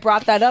 and when I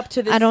brought that up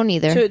to this, I don't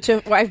either.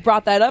 I've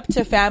brought that up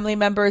to family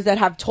members that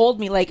have told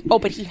me like, oh,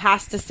 but he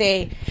has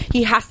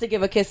to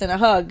give a kiss and a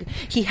hug.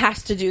 He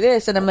has to do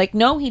this. And I'm like,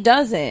 no, he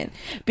doesn't.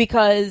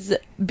 Because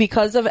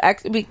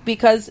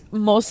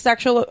most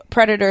sexual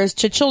predators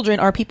to children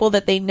are people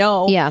that they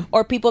know,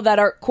 or people that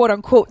are quote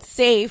unquote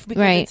safe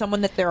because it's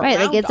someone that they're around.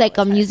 Like it's like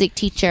a music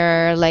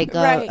teacher, like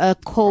a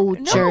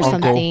coach or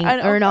something,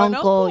 or an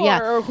uncle,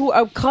 or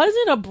a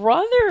cousin, a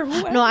brother,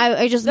 whoever. No,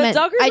 I just meant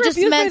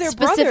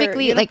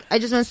specifically, brother, like I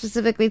just meant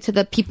specifically to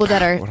the people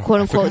that are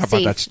quote unquote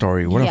safe. About that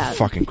story, what a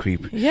fucking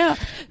creep. Yeah.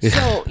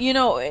 So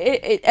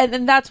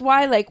and that's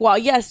why, like, while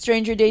yes,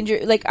 stranger danger,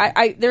 like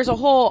I there's a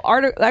whole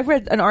article. I've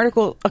read an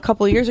article a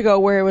couple of years ago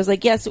where it was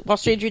like, yes, while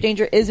stranger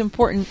danger is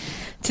important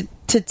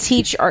to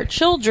teach our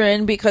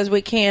children, because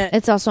we can't.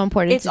 It's also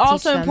important. It's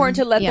also important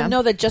to let them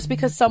know that just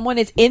because someone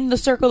is in the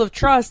circle of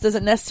trust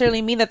doesn't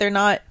necessarily mean that they're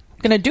not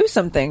gonna do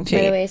something to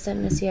you. By the way,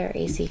 send us your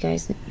AC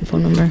guys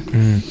phone number.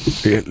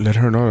 Let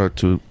her know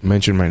to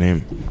mention my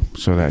name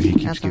so that he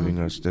keeps giving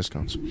us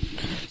discounts.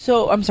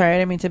 So I'm sorry, I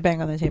didn't mean to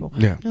bang on the table.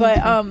 Yeah,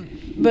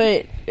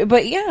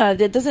 but yeah,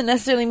 that doesn't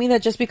necessarily mean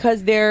that just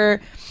because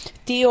they're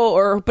Tio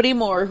or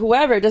Primo or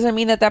whoever doesn't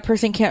mean that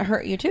person can't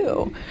hurt you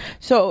too.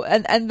 So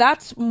and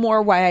that's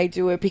more why I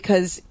do it,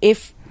 because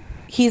if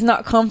he's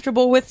not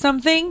comfortable with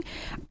something,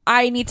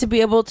 I need to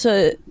be able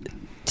to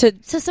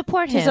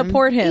support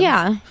him.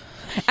 Yeah.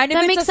 And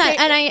that makes sense,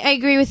 and I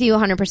agree with you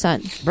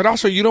 100%. But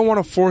also, you don't want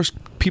to force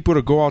people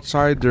to go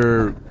outside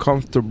their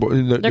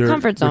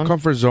comfort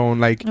zone.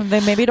 Like, they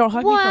maybe don't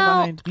hug me from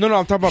behind. No,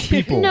 I'm talking about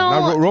people.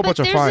 Robots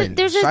are fine.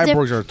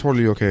 Cyborgs are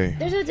totally okay.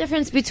 There's a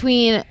difference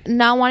between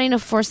not wanting to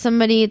force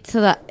somebody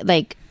to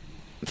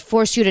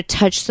force you to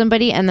touch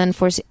somebody and then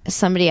force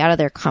somebody out of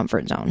their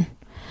comfort zone.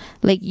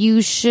 Like,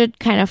 you should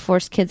kind of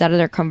force kids out of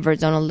their comfort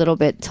zone a little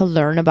bit to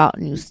learn about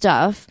new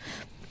stuff.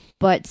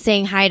 But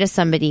saying hi to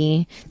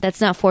somebody,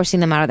 that's not forcing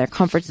them out of their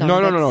comfort zone.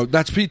 No.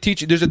 That's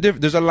teaching. There's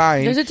a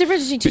line. There's a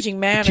difference between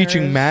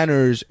teaching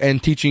manners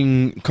and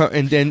teaching,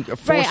 and then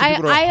forcing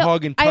people to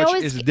hug and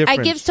touch is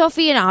different. I give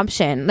Sophie an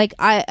option. Like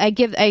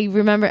I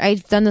remember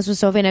I've done this with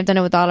Sophie, and I've done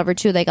it with Oliver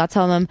too. Like, I'll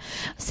tell them,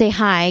 say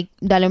hi,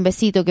 dale un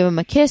besito, give them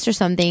a kiss or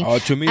something.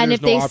 To me, and if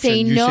they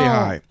say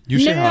no, you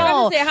say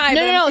hi.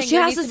 No. She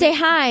has to say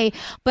hi.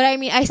 But I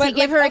mean, I say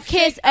give her a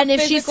kiss, and if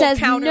she says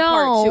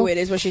no, to it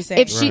is what she's saying.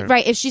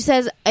 If she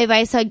says, if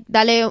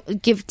Levi,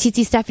 give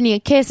Titi Stephanie a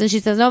kiss, and she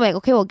says no, I'm like,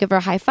 okay, we'll give her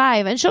a high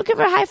five, and she'll give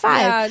her a high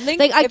five. Yeah,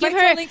 like I if give I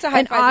tell her Link to high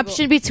an five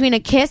option between a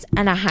kiss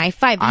and a high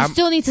five. You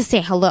still need to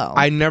say hello.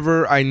 I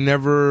never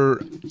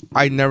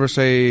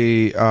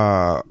say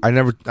I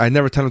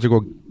never tell them to go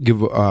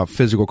give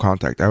physical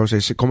contact. I always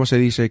say ¿Cómo se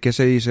dice? ¿Qué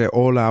se dice?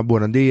 Hola,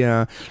 buenos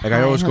días. Like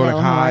I always go like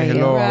hi,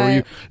 hello, how are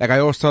you? Like I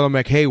always tell them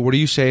like, hey, what do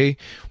you say?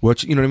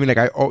 What's, you know what I mean?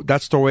 Like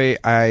that's the way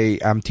I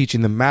am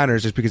teaching them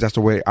manners, just because that's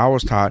the way I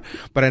was taught.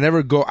 But I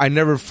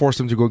never force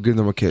them to go give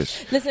them a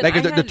kiss. Listen, like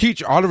the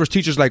teacher, Oliver's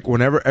teacher's like,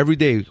 whenever, every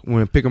day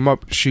when I pick him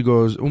up, she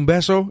goes un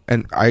beso,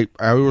 and I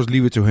always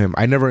leave it to him.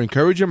 I never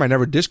encourage him, I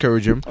never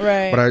discourage him.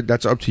 Right. But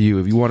that's up to you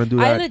if you want to do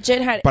that. I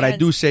legit had, but I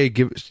do say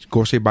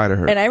go say bye to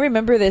her. And I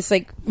remember this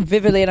like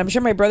vividly, and I'm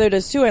sure my brother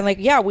does too. And like,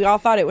 yeah, we all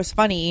thought it was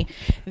funny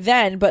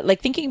then, but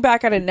like thinking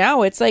back at it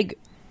now, it's like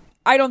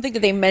I don't think that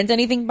they meant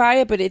anything by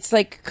it, but it's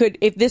like,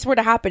 if this were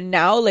to happen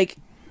now, like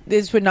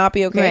this would not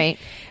be okay. Right.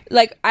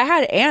 Like I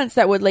had aunts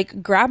that would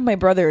like grab my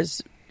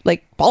brother's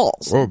like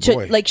balls. Oh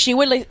boy. Like she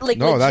would like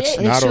no, legit, that's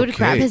not she would okay.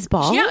 grab his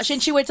balls. Yeah,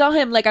 and she would tell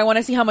him like, I want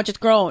to see how much it's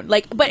grown.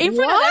 Like, but in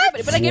front of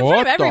everybody. But like in front of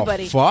What the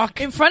everybody.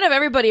 fuck? In front of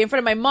everybody. In front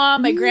of my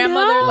mom, my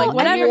grandmother, like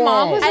whatever. And your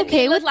mom was And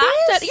okay they with laughed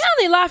this?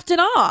 they laughed it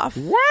off.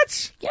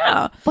 What?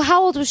 Yeah. Well,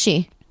 how old was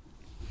she?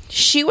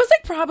 She was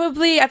like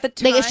probably at the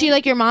time. Like, is she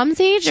like your mom's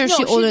age, or is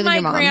she older she's than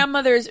your mom?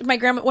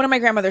 one of my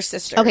grandmother's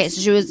sisters. Okay, so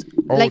she was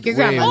like your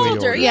way, grandma. way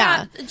older.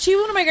 Yeah. She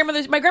was one of my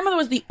grandmothers. My grandmother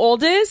was the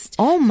oldest.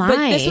 Oh my!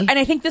 And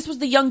I think this was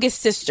the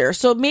youngest sister.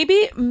 So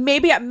maybe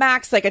at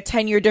max like a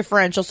 10-year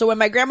differential. So when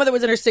my grandmother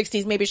was in her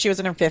 60s, maybe she was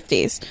in her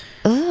 50s.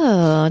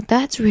 Oh,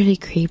 that's really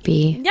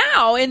creepy.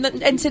 Now in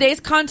today's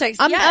context,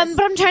 yes.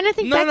 But I'm trying to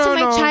think back to my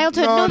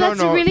childhood. No,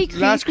 that's really creepy.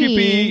 That's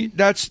creepy.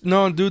 That's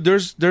no, dude.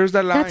 There's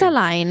that line. That's a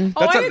line.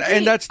 That's I a, agree.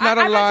 and that's not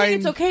a I'm line. not saying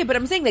it's okay, but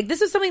I'm saying like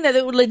this is something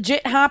that would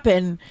legit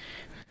happen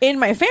in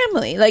my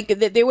family. Like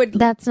they would.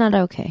 That's not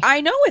okay.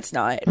 I know it's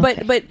not,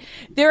 but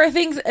there are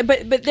things.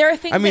 But there are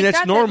things. I mean, like it's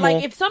that normal. That,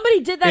 like if somebody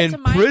did that in to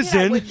my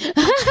prison. kid,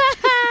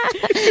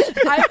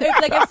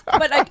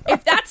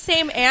 if that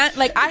same aunt,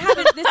 like I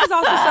haven't. This is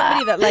also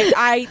somebody that like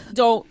I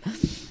don't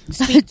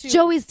speak to.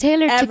 Joey's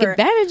Taylor took ever.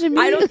 advantage of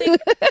me. I don't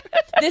think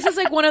this is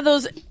like one of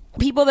those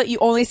people that you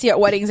only see at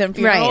weddings and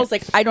funerals.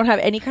 Right. Like I don't have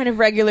any kind of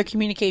regular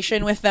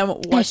communication with them Has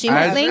she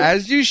whatsoever. met Link?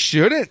 As you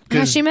shouldn't. 'cause-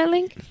 Has she met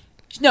Link?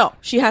 No,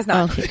 she has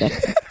not. Okay, good.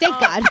 Thank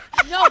God.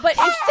 No, but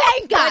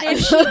Thank God. But if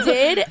she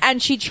did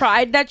and she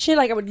tried that shit,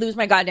 like I would lose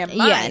my goddamn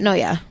mind. Yeah, no,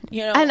 yeah.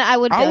 You know? And I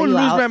would I bail would you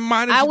lose out. my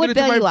mind if I she would did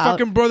it to bail my you out.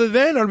 fucking brother.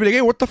 Then I'd be like,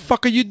 hey, what the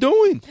fuck are you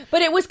doing?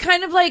 But it was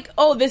kind of like,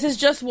 oh, this is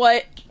just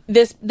what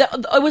it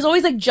was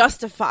always like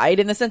justified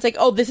in the sense like,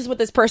 oh, this is what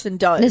this person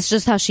does. It's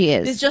just how she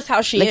is. It's just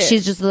how she like, is.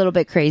 she's just a little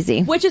bit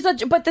crazy. Which is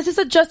but this is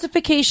a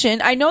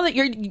justification. I know that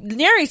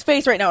Neri's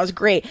face right now is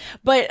great,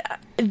 but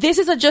this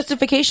is a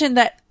justification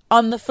that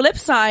on the flip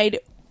side,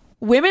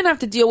 women have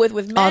to deal with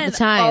men All the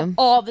time.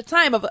 all the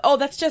time. Of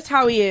that's just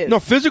how he is. No,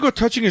 physical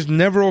touching is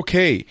never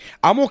okay.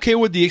 I'm okay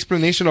with the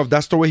explanation of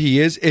that's the way he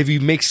is if he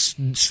makes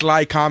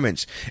sly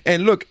comments.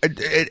 And look,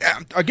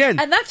 again,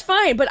 and that's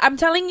fine. But I'm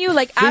telling you,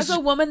 like, as a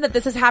woman that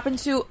this has happened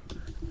to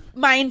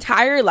my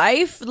entire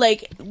life,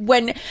 like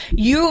when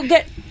you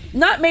get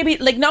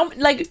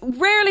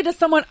rarely does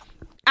someone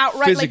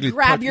outright Physically like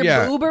grab touch- your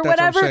yeah, boob or that's what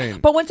I'm whatever, saying.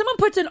 but when someone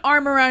puts an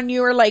arm around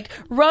you or like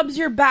rubs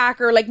your back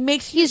or like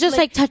makes you He's just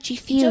like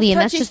touchy-feely, and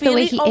that's just the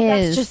way he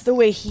is. That's just the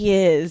way he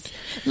is.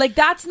 Like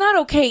that's not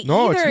okay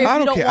no, either. it's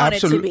not if you okay. don't want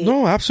Absolutely, it to be.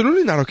 no,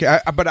 absolutely not okay.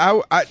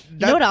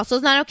 You know what also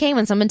is not okay?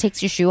 When someone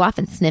takes your shoe off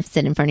and sniffs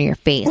it in front of your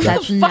face. Who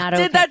That's the not fuck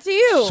okay. did that to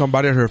you?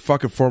 Somebody at her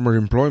fucking former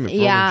employment.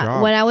 Yeah,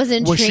 job. when I was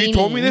in when she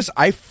told me training. this,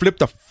 I flipped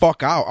the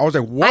fuck out. I was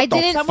like, "What the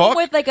fuck?" Someone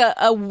with like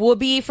a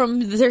whoopee from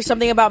There's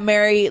Something About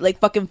Mary, like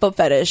fucking foot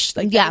fetish.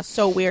 Like Yeah. that is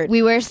so weird.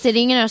 We were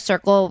sitting in a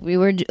circle.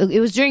 It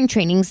was during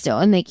training still,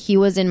 and like he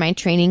was in my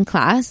training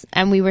class,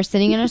 and we were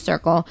sitting in a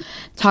circle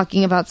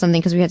talking about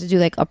something because we had to do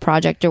like a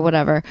project or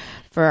whatever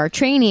for our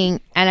training.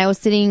 And I was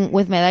sitting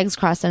with my legs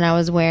crossed, and I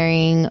was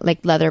wearing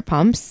like leather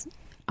pumps,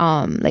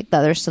 like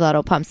leather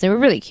stiletto pumps. They were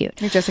really cute.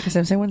 Your Jessica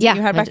Simpson ones Yeah, that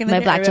you had back in the my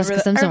day? black I Jessica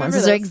remember Simpson I ones. remember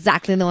Those are those.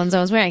 exactly the ones I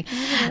was wearing.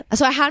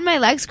 So I had my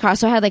legs crossed.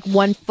 So I had like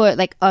one foot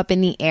like up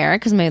in the air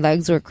because my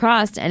legs were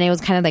crossed, and it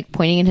was kind of like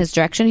pointing in his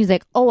direction. He's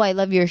like, "Oh, I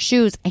love your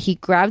shoes." And he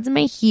grabbed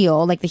my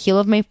heel, like the heel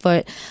of my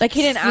foot. Like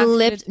he didn't ask you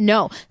slipped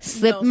No,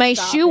 my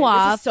stop shoe it.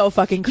 off. This is so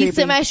fucking creepy. He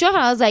slipped my shoe off,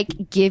 and I was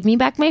like, "Give me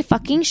back my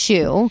fucking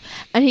shoe."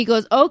 And he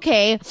goes,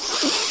 "Okay."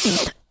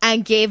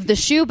 And gave the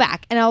shoe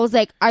back, and I was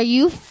like, "Are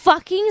you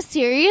fucking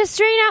serious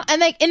right now?" And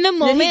like in the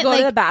moment, Did he go like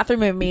to the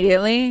bathroom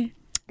immediately?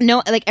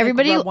 no, like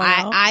everybody, rub one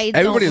out? I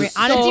Everybody- don't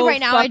honestly So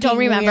right now I don't fucking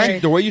remember.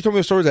 weird. The way you told me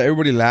the story is that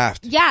everybody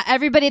laughed. Yeah,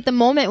 everybody at the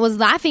moment was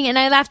laughing, and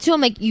I laughed too. I'm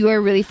like, "You are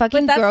really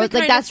fucking But gross. the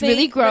Like kind of that's thing-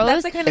 really but gross."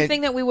 That's the kind of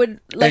thing that we would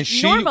like And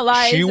she-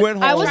 normalize. she went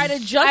home. I was try to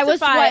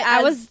justify.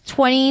 I was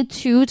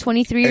 22,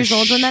 23 years And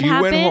old when that she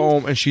happened. went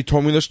home and she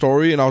told me the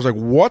story, and I was like,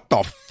 "What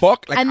the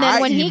fuck?" Like, And then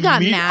when he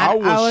got mad,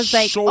 I was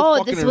like, so "Oh,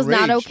 fucking this was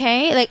not enraged.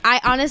 okay." Like I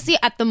honestly,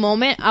 at the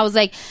moment, I was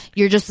like,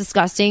 "You're just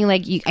disgusting.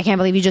 Like I can't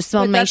believe you just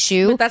smelled my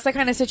shoe." But that's the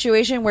kind of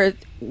situation where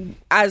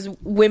as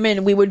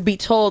women we would be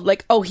told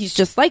like, oh, he's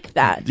just like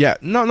that. Yeah,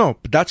 no,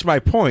 but that's my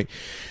point.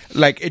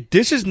 Like,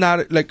 this is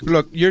not like,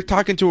 look, you're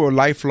talking to a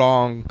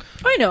lifelong.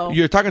 I know.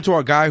 You're talking to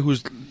a guy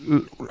who's.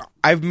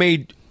 I've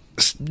made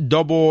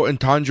double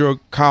entendre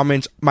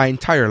comments my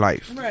entire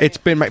life. Right. It's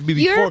been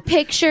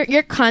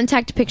your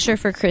contact picture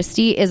for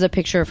Christy is a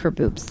picture of her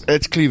boobs.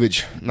 It's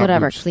cleavage, not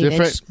whatever boobs. cleavage.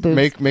 Different.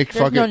 Boobs. Make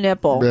there's no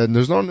nipple.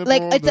 There's no nipple.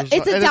 Like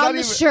it's a down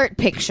the shirt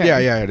picture.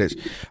 Yeah, it is.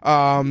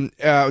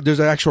 There's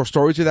an actual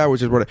story to that,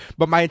 which is what.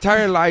 But my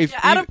entire life,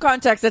 out of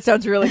context, that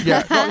sounds really.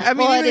 Yeah, no, I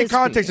mean, even in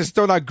context, it's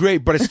still not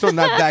great, but it's still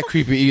not that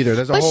creepy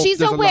either. But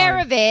she's aware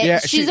of it. Yeah,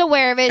 she's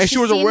aware of it. She's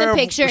seen the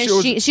picture,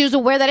 and she was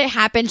aware that it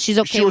happened. She's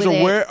okay with it. She was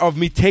aware of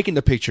me taking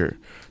the picture.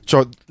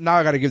 So now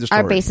I got to give the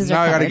story. Our bases are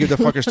now I got to covered. give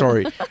the fucking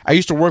story. I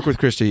used to work with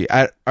Christy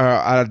at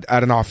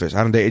an office,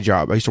 at a day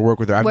job. I used to work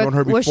with her. I've known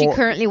her before. Where she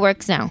currently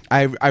works now.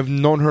 I've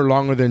known her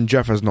longer than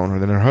Jeff has known her,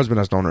 than her husband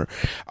has known her.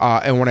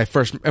 And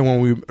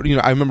when we,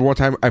 I remember one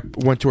time I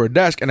went to her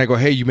desk and I go,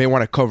 "Hey, you may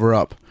want to cover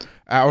up."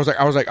 I was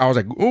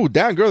like, "Ooh,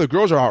 damn, girl, the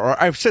girls are out."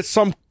 Or I've said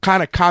some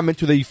kind of comment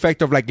to the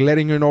effect of like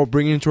letting her know,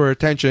 bringing to her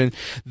attention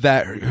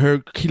that her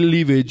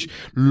cleavage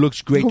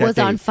looks great. Was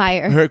on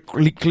fire.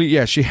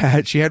 She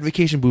had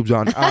vacation boobs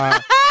on.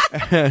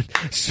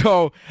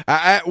 So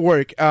at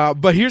work,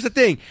 but here's the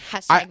thing.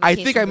 I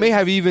think I may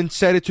have even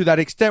said it to that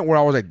extent where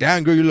I was like,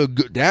 "Damn, girl, you look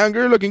good. Damn,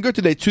 girl, looking good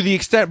today." To the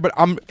extent, but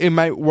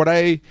what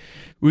I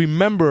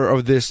remember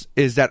of this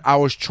is that I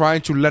was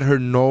trying to let her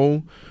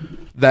know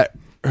that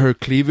her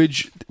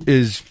cleavage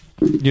is,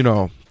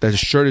 that the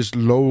shirt is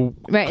low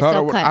cut,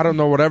 or I don't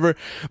know, whatever.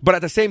 But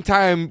at the same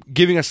time,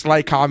 giving a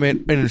slight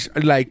comment and it's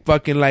like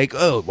fucking like,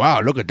 "Oh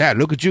wow, look at that,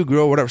 look at you,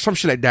 girl," whatever, some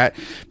shit like that,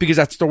 because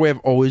that's the way I've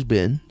always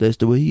been. That's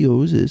the way he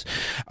always is.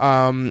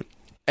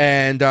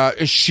 And I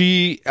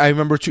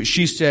remember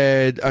she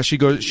said, she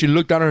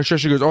looked down at her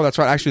shirt, she goes, "Oh, that's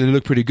fine. Actually, they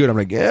look pretty good." I'm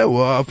like, "Yeah,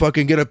 well, I'll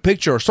fucking get a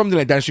picture or something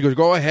like that." And she goes,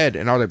 "Go ahead."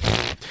 And I was like,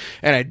 pfft.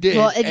 And I did.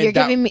 Well,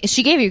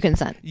 she gave you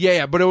consent.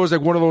 Yeah, but it was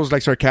like one of those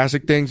like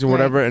sarcastic things and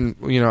whatever. Right.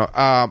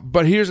 And,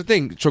 but here's the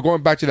thing. So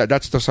going back to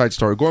that's the side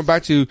story. Going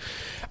back to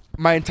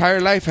my entire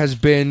life has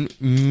been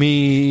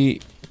me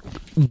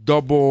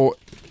double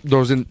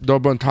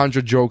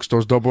entendre jokes,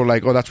 those double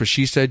like, "Oh, that's what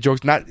she said"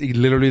 jokes. Not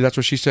literally that's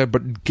what she said,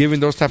 but giving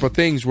those type of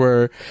things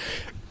where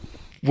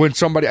when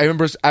somebody, I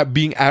remember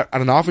being at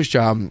an office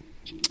job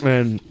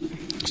and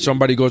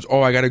somebody goes,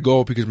 "Oh, I gotta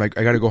go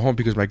home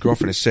because my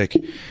girlfriend is sick."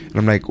 And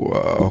I'm like,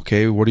 well,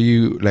 "Okay, what are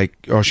you like?"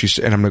 "Oh, she's,"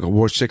 and I'm like,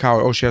 "What's sick?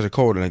 How?" "Oh, she has a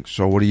cold." And like,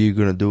 "So what are you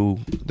gonna do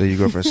that your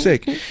girlfriend's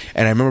sick?"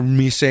 And I remember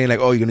me saying like,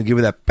 "Oh, you're gonna give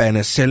her that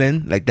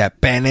penicillin," like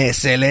that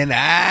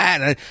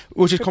penicillin,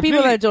 which is for completely.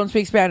 People that don't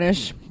speak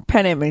Spanish,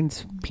 pene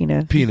means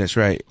penis. Penis,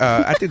 right?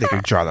 I think they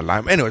can draw the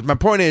line. Anyways, my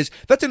point is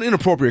that's an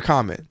inappropriate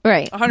comment.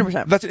 Right,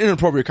 100%. That's an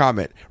inappropriate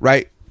comment,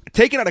 right?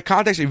 Taken out of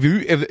context,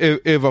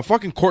 if a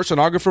fucking court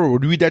stenographer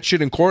would read that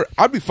shit in court,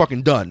 I'd be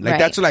fucking done. Like,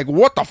 that's like,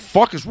 what the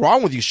fuck is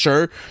wrong with you,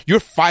 sir? You're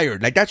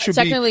fired. Like, that should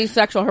be technically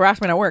sexual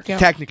harassment at work. Yeah,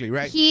 technically,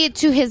 right?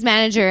 To his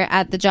manager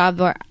at the job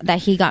that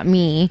he got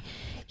me,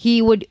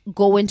 he would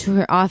go into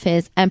her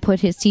office and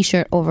put his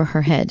t-shirt over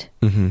her head.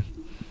 Mm-hmm.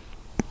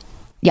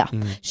 Yeah.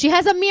 She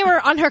has a mirror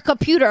on her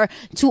computer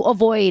to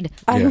avoid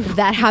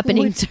that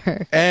happening to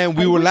her. And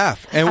we would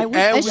laugh. And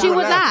she would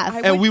laugh.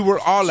 And we were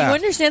all laughing. Do you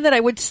understand that I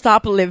would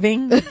stop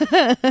living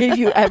if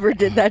you ever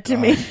did that to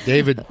me?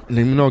 David, let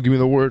me know. Give me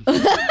the word.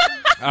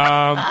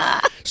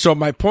 So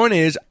my point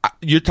is,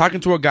 you're talking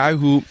to a guy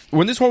who,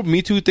 when this whole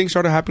Me Too thing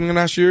started happening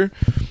last year,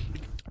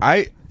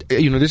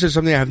 this is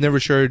something I've never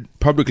shared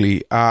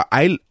publicly.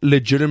 I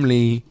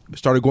legitimately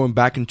started going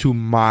back into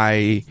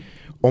my...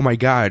 Oh my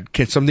God!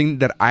 Can something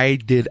that I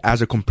did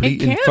as a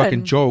complete and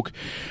fucking joke?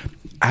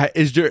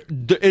 Is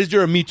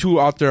there a Me Too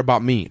out there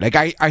about me? Like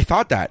I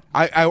thought that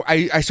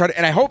I started,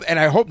 and I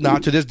hope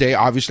not. To this day,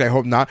 obviously, I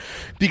hope not,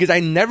 because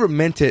I never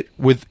meant it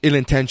with ill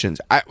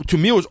intentions. To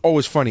me, it was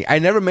always funny. I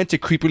never meant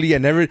it creepily.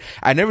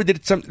 I never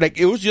did something like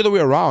it was the other way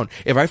around.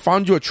 If I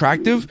found you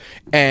attractive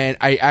and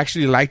I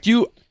actually liked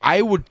you,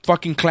 I would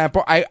fucking clamp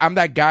up. I'm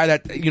that guy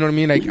that, you know what I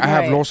mean? Like I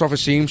have low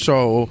self-esteem,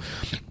 so.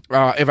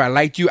 If I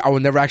liked you, I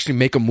would never actually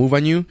make a move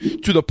on you,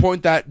 to the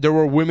point that there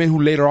were women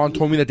who later on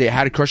told me that they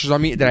had crushes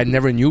on me that I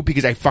never knew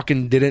because I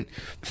fucking didn't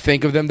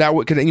think of them that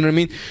way. You know what I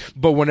mean?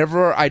 But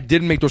whenever I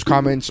did make those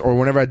comments, or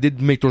whenever I did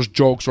make those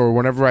jokes, or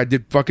whenever I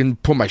did fucking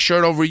put my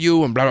shirt over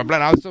you and blah, blah, blah,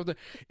 and all that stuff,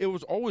 it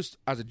was always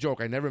as a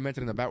joke. I never meant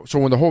it in the bad way. So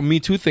when the whole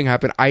Me Too thing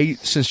happened, I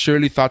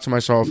sincerely thought to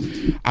myself,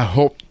 I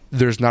hope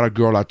there's not a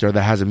girl out there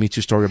that has a Me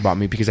Too story about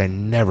me, because I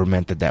never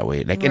meant it that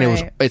way. Like,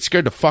 and it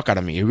scared the fuck out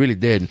of me. It really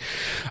did.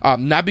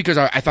 Not because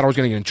I thought I was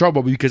going to get in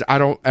trouble, but because I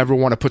don't ever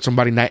want to put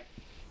somebody in that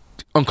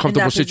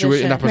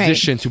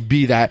position to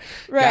be that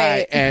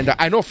guy. And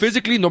I know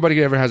physically nobody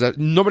could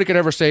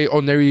ever say,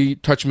 "Oh, Neri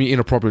touched me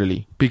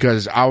inappropriately,"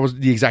 because I was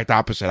the exact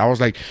opposite. I was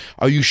like,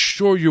 "Are you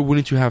sure you're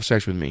willing to have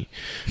sex with me?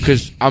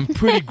 Because I'm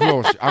pretty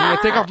gross. I'm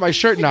gonna take off my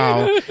shirt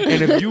now,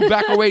 and if you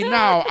back away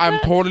now, I'm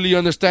totally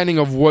understanding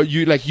of what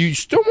you like. You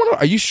still want to?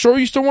 Are you sure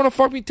you still want to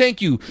fuck me?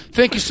 Thank you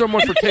so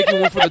much for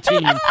taking one for the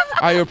team.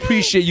 I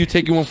appreciate you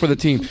taking one for the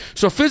team.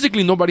 So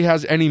physically, nobody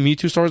has any Me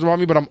Too stories about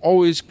me, but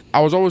I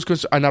was always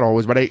concerned. Not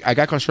always, but I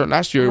got concerned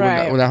last year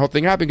when that whole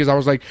thing happened, because I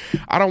was like,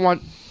 I don't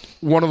want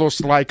one of those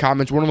sly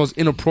comments, one of those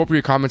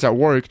inappropriate comments at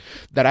work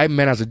that I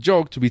meant as a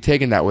joke to be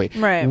taken that way.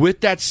 Right.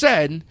 With that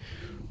said,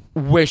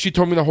 when she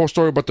told me the whole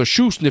story about the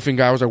shoe sniffing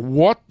guy, I was like,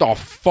 what the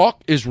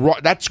fuck is wrong?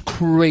 That's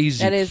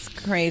crazy. That is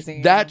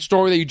crazy. That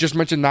story that you just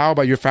mentioned now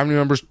about your family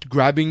members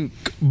grabbing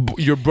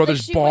your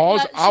brother's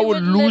balls, I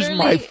would lose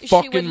my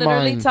fucking She would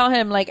literally mind. tell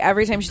him, like,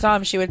 every time she saw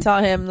him, she would tell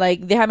him,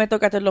 like, déjame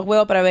tocarte los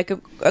huevos para ver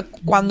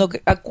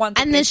cuánto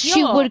And then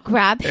she would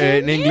grab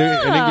him. In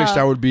English,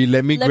 that would be,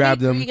 let me grab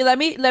them.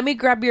 Let me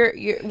grab your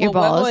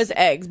balls. huevo is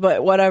eggs,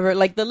 but whatever.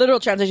 Like, the literal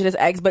translation is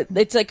eggs, but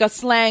it's like a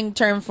slang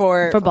term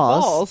for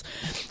balls.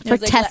 For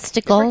It's like,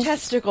 testicles. For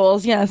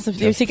testicles, yes. If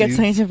you get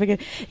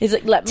scientific, it's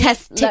like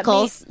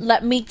Testicles.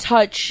 let me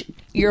touch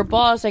your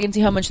balls so I can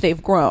see how much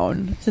they've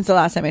grown since the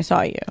last time I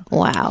saw you.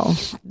 Wow.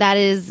 That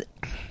is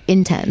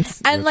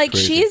intense. And like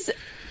crazy.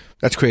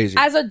 That's crazy.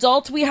 As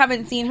adults, we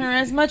haven't seen her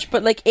as much,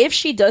 but like if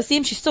she does see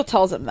him, she still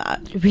tells him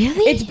that.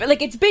 Really?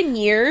 It's been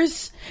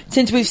years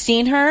since we've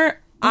seen her.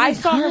 I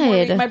saw her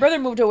more. My brother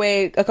moved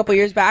away a couple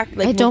years back.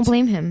 Like, I don't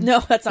blame him.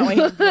 No, that's not why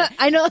he moved away.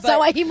 I know that's not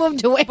why he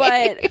moved away.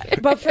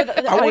 But for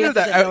the I wonder audience if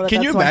that. doesn't know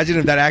Can you that's why. imagine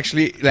if that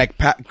actually like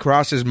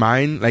crossed his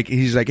mind? Like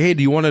he's like, "Hey,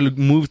 do you want to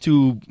move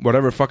to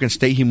whatever fucking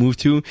state he moved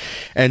to?"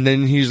 And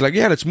then he's like,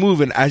 "Yeah, let's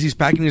move." And as he's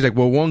packing, he's like,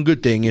 "Well, one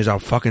good thing is I'll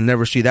fucking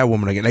never see that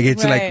woman again." Like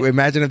it's Right. like,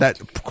 imagine if that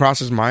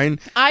crosses his mind.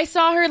 I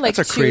saw her like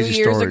That's a 2 crazy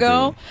years story,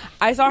 ago. dude.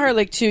 I saw her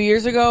like 2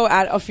 years ago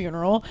at a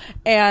funeral,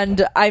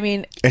 and I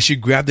mean, And she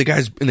grabbed the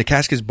guy's in the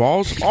casket's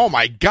balls. Oh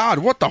my god,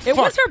 what the it fuck?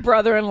 was her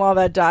brother-in-law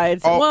that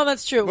died. So, Oh, well,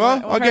 that's true.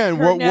 well, again,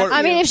 what- nephew-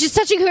 I mean, if she's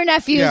touching her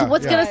nephews, Yeah,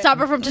 what's yeah. going to stop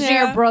her from touching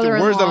Yeah. her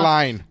brother-in-law? Where's the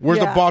line? Where's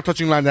Yeah. the ball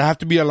touching line? They have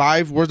to be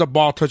alive. Where's the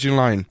ball touching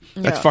line?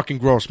 That's Yeah. fucking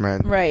gross,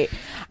 man. Right.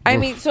 I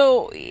mean,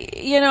 so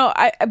you know,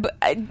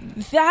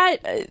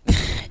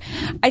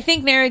 I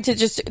think, Nary,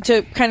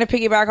 to kind of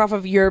piggyback off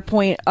of your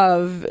point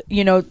of,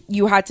 you know,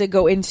 you had to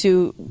go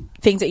into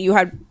things that you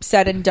had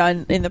said and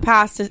done in the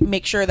past to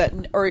make sure that,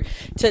 or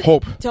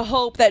to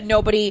hope that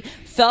nobody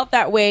felt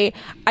that way.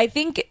 I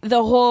think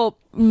the whole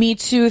Me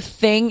Too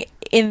thing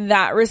in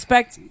that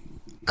respect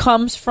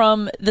comes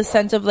from the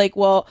sense of like,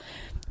 well,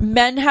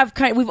 men have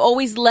we've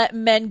always let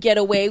men get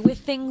away with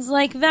things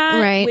like that,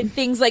 Right. with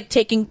things like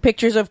taking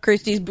pictures of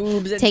Kirsty's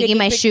boobs and taking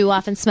my shoe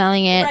off and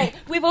smelling it. Right.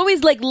 We've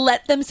always like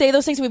let them say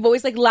those things. We've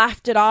always like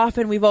laughed it off,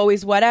 and we've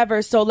always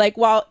whatever. So like,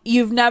 while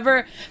you've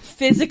never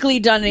physically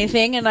done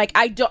anything, and like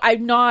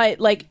I'm not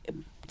like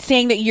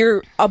saying that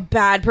you're a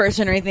bad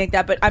person or anything like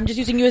that, but I'm just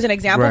using you as an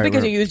example Right,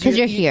 because right.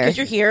 you're here. Because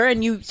you're here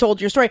and you told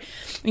your story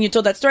and you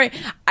told that story.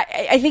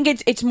 I think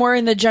it's more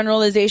in the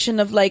generalization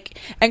of like,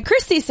 and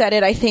Christy said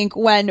it, I think,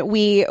 when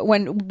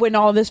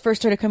all this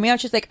first started coming out,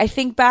 she's like, I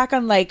think back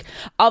on like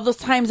all those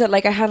times that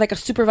like I had like a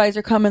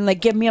supervisor come and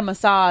like give me a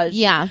massage.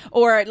 Yeah.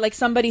 Or like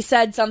somebody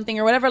said something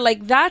or whatever.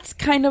 Like that's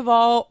kind of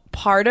all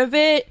part of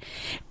it.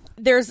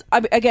 There's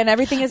again,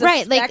 everything is a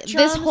Right, like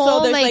spectrum, this whole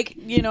so there's, like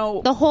you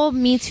know, the whole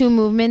Me Too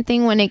movement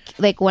thing when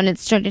it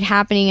started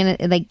happening and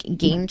it like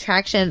gained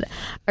traction.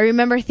 I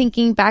remember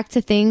thinking back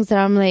to things that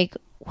I'm like,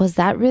 was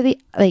that really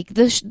like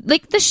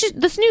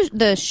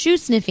the shoe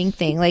sniffing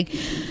thing? Like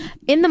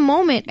in the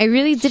moment, I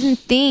really didn't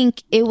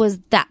think it was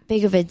that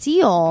big of a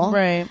deal,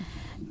 right?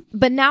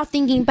 But now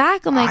thinking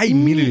back, I'm like, I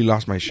immediately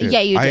lost my shit.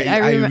 Yeah, you did.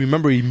 I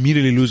remember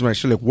immediately losing my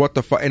shit. Like, what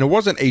the fuck? And it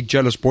wasn't a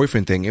jealous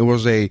boyfriend thing. It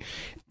was a...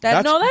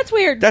 That's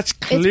weird. That's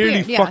clearly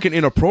weird, yeah. fucking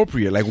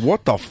inappropriate. Like,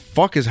 what the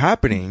fuck is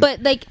happening?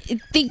 But like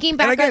thinking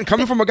back, and again,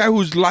 coming from a guy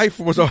whose life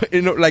was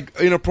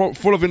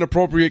full of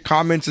inappropriate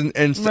comments and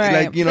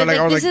Right. like, you know, But, like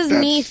I was this like, is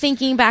me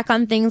thinking back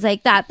on things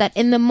like that. That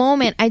in the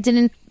moment I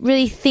didn't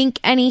really think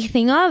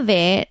anything of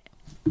it.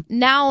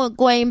 Now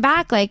going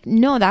back, like,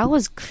 no, that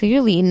was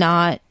clearly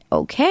not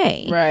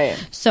okay. Right.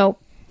 So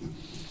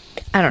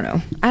I don't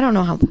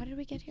know how did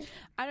we get here?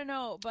 I don't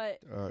know, but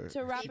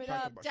to wrap it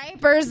up,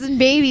 Diapers and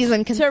babies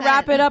and consent. to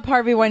wrap it up,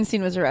 Harvey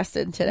Weinstein was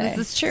arrested today.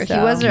 This is true. So-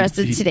 He was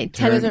arrested today.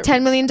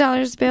 $10 million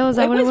bill. Is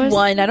that what it was?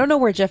 one. I don't know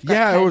where Jeff got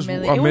yeah, it was $10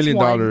 $1 million. million.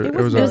 One. It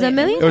was $1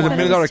 million? It was $1 It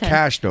million was 10.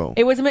 cash though.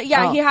 It was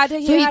yeah. Oh. He had. So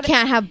he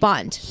can't have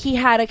bond. He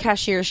had a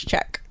cashier's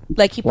check.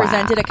 Like he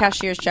presented a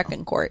cashier's check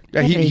in court.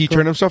 Yeah, he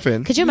turned himself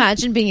in. Could you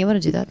imagine being able to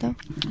do that though?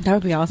 That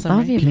would be awesome. That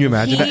would be Can you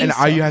imagine that? He And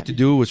all you had to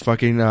do was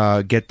fucking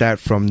get that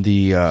from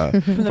the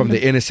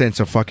innocence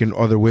of fucking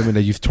other women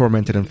that you've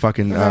tormented and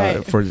fucking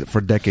Right.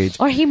 for decades.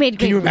 Or he made.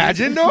 Can you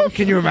imagine though?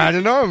 Can you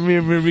imagine though? I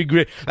mean, it'd be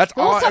great. That's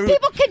Well, all. some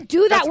people can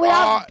do that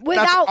that's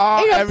without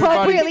all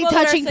inappropriately People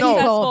that are touching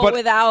successful people.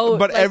 without,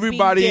 but like,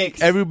 being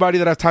everybody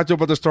dicks. that I've talked to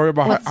about the story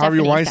about What's Harvey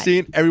Stephanie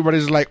Weinstein,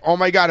 everybody's like, "Oh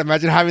my god,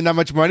 imagine having that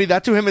much money.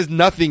 That to him is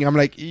nothing." I'm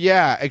like,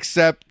 "Yeah,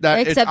 except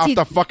that it's off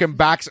the fucking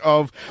backs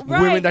of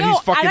Right, women that no, he's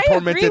fucking and I agree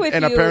tormented with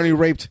and you. apparently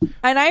raped,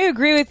 And I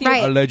agree with you.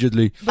 Right.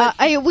 allegedly."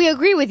 We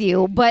agree with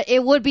you, but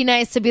it would be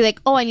nice to be like,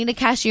 oh, I need a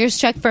cashier's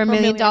check for $1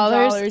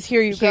 million.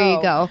 Here you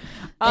go.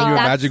 Can you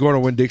imagine going to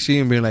Winn-Dixie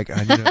and being like,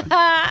 I need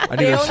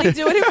They only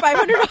do it in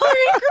 $500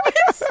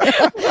 increments.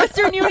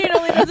 Western Union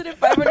only does it in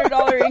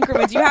 $500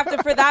 increments. You have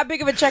to, for that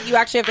big of a check, you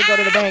actually have to go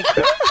to the bank.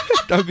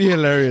 That'd be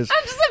hilarious.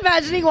 I'm just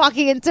imagining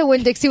walking into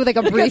Winn-Dixie with like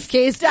a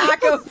briefcase.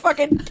 Stack of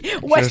fucking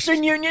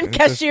Western Union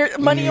cashier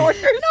money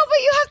orders. No, but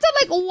you have to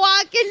like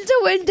walk into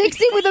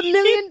Winn-Dixie with $1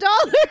 million in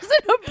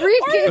a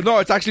briefcase. No,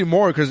 it's actually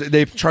more because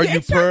they charge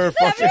you per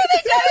fucking. 72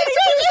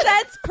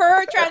 cents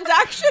per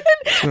transaction,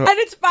 and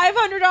it's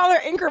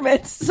 $500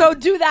 increments. So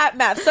do that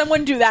math.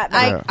 Someone do that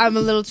math. I'm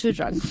a little too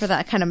drunk for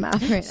that kind of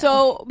math right now.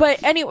 So,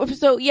 but anyway,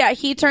 so yeah,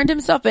 he turned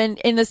himself in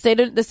the state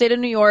of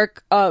New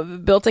York.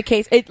 Built a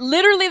case. It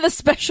literally the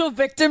Special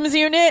Victims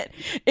Unit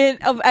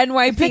of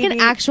NYPD. It's like an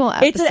actual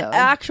episode. It's an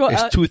actual.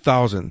 It's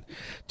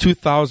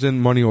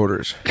 2,000 money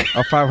orders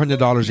of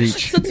 $500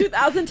 each. So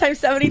 2,000 times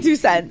 72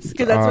 cents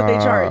because that's what they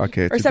charge.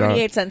 Okay, or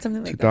 78 cents,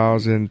 something like that.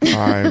 2,000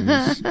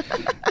 times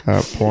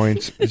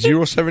points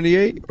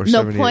 0.78 or No,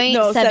 78?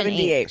 No,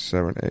 78.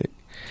 78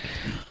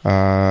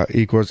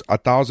 equals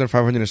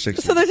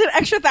 1,560. So there's an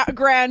extra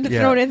grand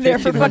thrown in there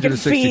for fucking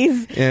 1,560.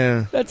 fees.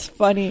 Yeah, That's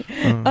funny.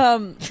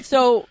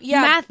 So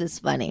yeah, Math is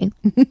funny.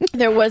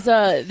 there was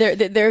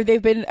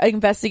they've been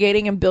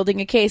investigating and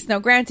building a case. Now,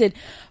 granted,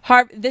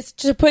 this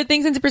to put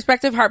things into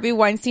perspective, Harvey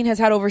Weinstein has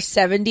had over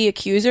 70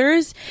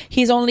 accusers.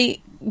 He's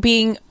only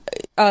being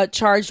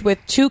charged with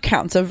 2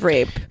 counts of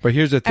rape. But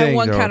here's the thing, and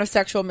 1 though. count of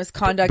sexual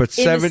misconduct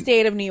in the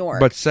state of New York.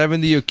 But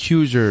 70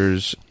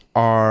 accusers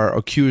are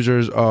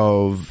accusers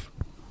of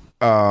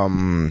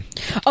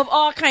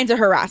all kinds of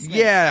harassment.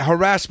 Yeah,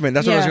 harassment.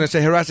 That's what I was Yeah. going to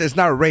say. Harassment. It's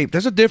not rape.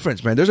 There's a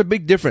difference, man. There's a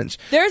big difference.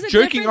 There's a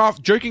jerking difference.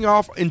 jerking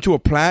off into a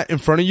plant in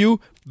front of you.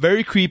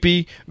 Very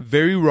creepy.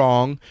 Very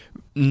wrong.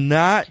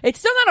 It's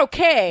still not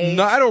okay.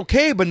 Not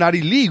okay, but not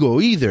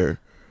illegal either.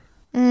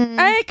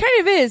 It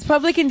kind of is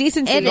public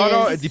indecency.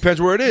 No, it depends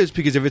where it is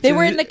because if it's They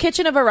were in the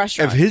kitchen of a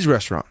restaurant. of his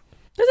restaurant,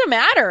 Doesn't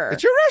matter.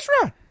 it's your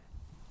restaurant.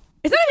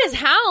 It's not his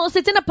house.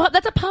 It's in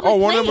that's a public. Oh,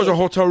 one of them place. was a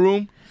hotel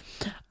room.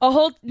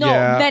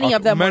 Many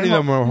of them. Many of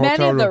them were Many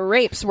hotel of the room.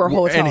 rapes were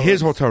hotel. And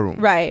his rooms. hotel room.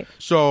 Right.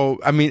 So,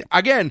 I mean,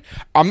 again,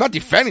 I'm not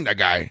defending that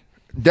guy.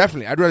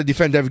 Definitely. I'd rather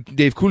defend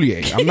Dave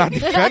Coulier. I'm not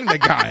defending the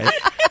guy.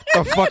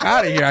 The fuck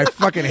out of here. I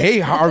fucking hate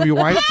Harvey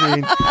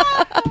Weinstein.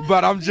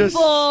 But I'm just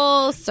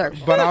Full circle.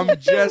 But I'm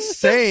just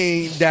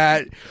saying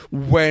that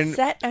when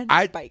Set and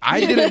I spike.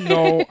 didn't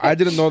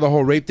know the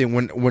whole rape thing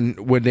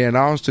when they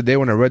announced today,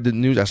 when I read the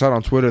news, I saw it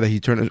on Twitter that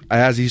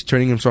he's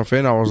turning himself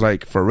in. I was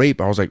like, for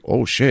rape, I was like,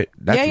 oh shit,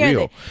 that's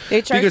real.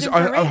 They charged because him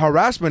for rape.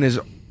 harassment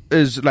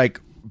is like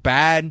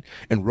bad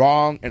and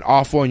wrong and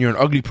awful, and you're an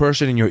ugly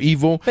person and you're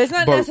evil. But it's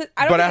not. But I don't think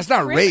that's it's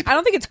not rape. I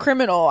don't think it's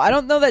criminal. I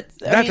don't know that.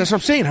 That's what I'm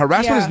saying.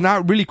 Harassment yeah. is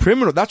not really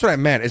criminal. That's what I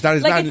meant. It's not.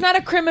 It's It's not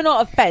a criminal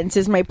offense.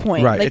 Is my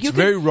point. Right. Like, It's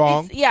very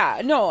wrong.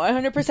 Yeah. No.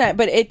 100%.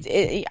 But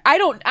I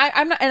don't.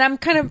 I'm not. And I'm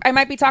kind of. I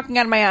might be talking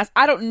out of my ass.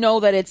 I don't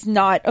know that it's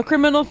not a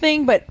criminal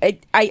thing. But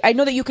I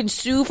know that you can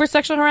sue for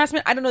sexual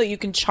harassment. I don't know that you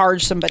can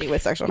charge somebody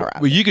with sexual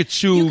harassment. Well, you could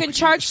sue. You can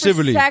charge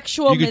civilly. for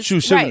sexual. You could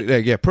sue civilly.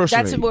 Right. Yeah,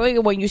 personally.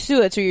 That's when you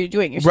sue. That's what you're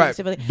doing. You're suing Right,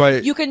 civilly.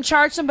 but- you can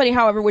charge somebody,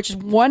 however, which is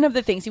one of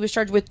the things. He was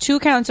charged with 2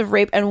 counts of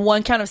rape and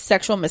 1 count of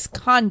sexual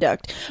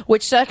misconduct.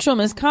 Which sexual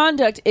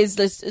misconduct is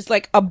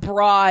like a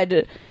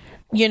broad,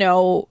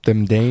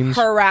 Them dames.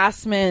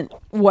 harassment,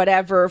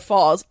 whatever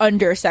falls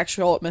under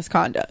sexual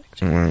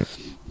misconduct. Right.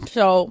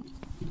 So,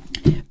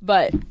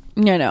 but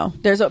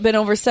there's been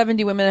over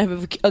 70 women that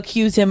have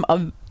accused him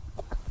of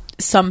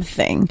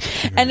something,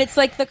 and it's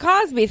like the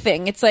Cosby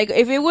thing. It's like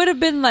if it would have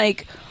been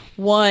like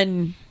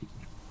one,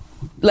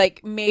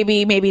 like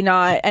maybe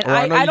not, and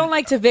Well, I don't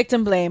like to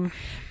victim blame.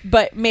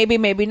 But maybe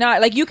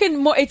not. Like you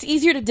can it's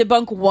easier to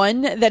debunk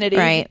one than it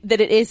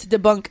is to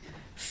debunk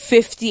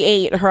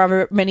 58 or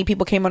however many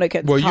people came on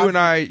against. Well,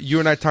 Cosby. you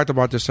and I talked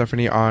about this,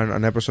 Stephanie, on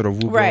an episode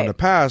of Woo Girl Right. in the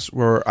past,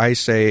 where I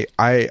say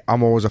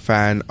I'm always a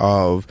fan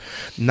of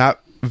not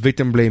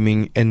victim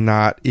blaming and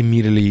not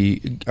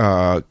immediately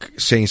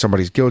saying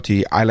somebody's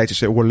guilty. I like to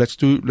say, well, let's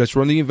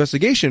run the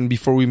investigation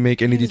before we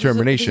make any This is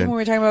determination. when we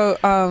were talking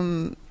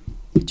about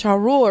Cha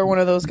Rule or one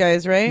of those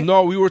guys, right?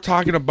 No, we were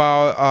talking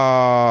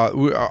about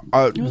one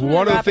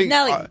of the things.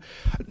 Nelly.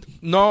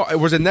 No, it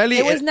was Nelly.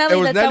 It was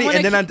Nelly that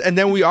someone and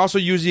then we also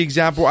used the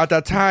example at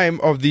that time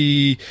of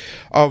the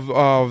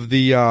TV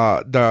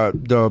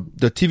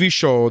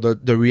show,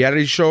 the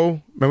reality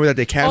show. Remember that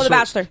they canceled? The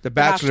Bachelor. The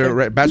Bachelor,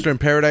 right? Bachelor in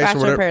Paradise. Bachelor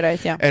or whatever. in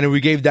Paradise, yeah. And we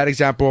gave that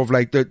example of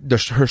like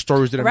her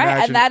stories didn't match.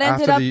 Right, and that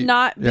ended after up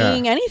not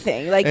being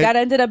anything. Like that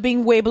ended up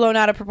being way blown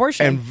out of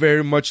proportion. And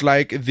very much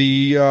like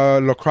the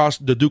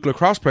Duke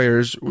lacrosse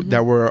players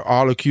that were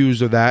all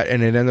accused of that,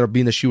 and it ended up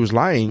being that she was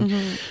lying.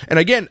 And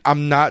again,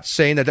 I'm not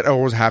saying that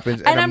always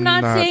happens, and I'm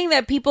not saying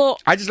that people.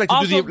 I just like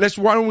to do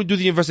why don't we do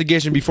the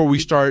investigation before we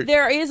start?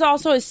 There is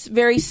also a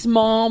very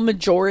small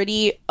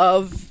majority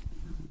of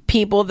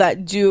people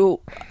that do,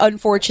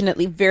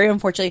 very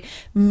unfortunately,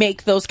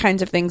 make those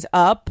kinds of things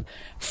up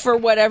for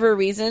whatever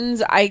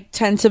reasons. I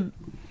tend to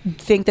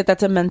think that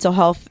that's a mental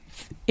health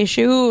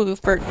issue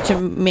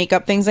to make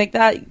up things like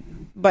that,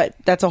 but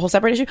that's a whole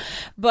separate issue.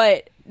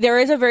 But there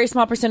is a very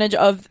small percentage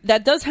of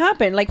that does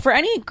happen. Like for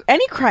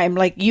any crime,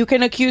 like you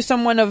can accuse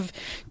someone of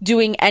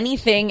doing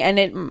anything and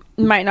it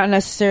might not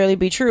necessarily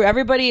be true.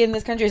 Everybody in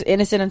this country is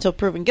innocent until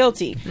proven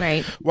guilty.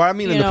 Right. Well, I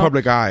mean, in the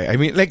public eye. I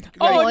mean, like.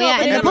 Oh,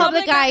 yeah. In the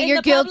public eye,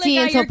 you're guilty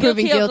until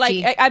proven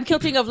guilty. I'm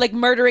guilty of like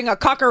murdering a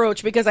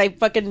cockroach because I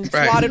fucking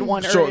slaughtered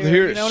one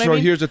earlier. You know what I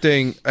mean? Here's the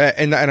thing,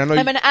 and I know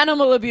I'm an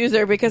animal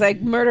abuser because I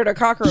murdered a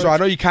cockroach. So I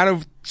know you kind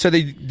of said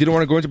they didn't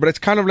want to go into, but it's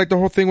kind of like the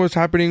whole thing was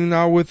happening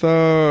now with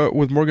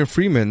Morgan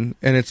Freeman,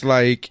 and it's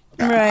like.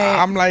 Right.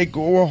 I'm like,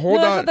 well, hold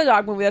on. That's not the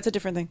dog movie. That's a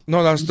different thing.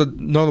 No, that's the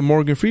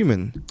Morgan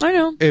Freeman. I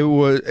know.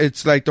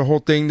 It's like the whole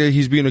thing that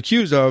he's being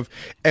accused of,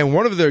 and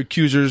one of the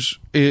accusers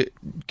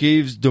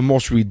gave the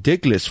most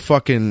ridiculous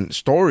fucking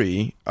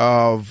story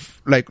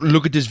of like,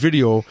 look at this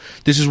video.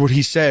 This is what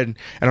he said, and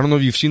I don't know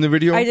if you've seen the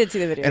video. I did see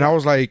the video, and I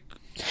was like.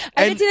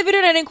 I did see the video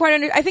and I didn't quite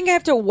understand. I think I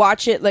have to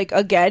watch it like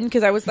again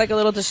because I was like a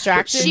little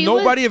distracted.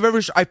 Nobody have ever.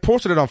 I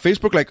posted it on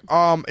Facebook. Like,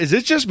 is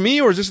it just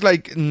me or is this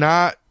like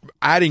not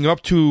adding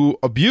up to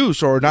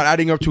abuse or not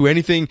adding up to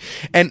anything?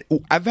 And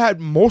I've had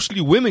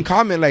mostly women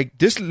comment like,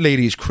 "This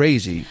lady is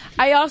crazy."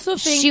 I also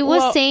think she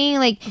was saying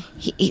like.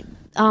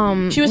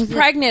 She was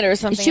pregnant or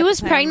something. She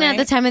was pregnant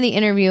at the time of the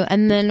interview,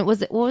 and then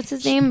what was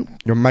his name?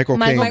 Michael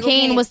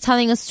Caine was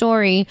telling a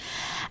story,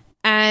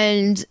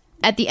 and.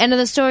 At the end of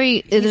the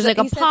story, there's like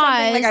a pause.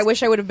 Like, I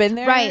wish I would have been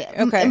there. Right.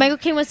 Okay. Michael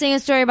Caine was saying a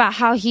story about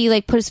how he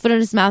like put his foot in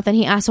his mouth and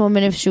he asked a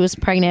woman if she was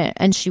pregnant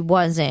and she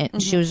wasn't. Mm-hmm.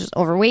 She was just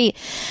overweight.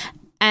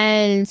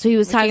 And so he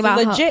was talking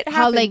about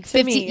how like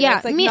 50,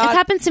 it's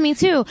happened to me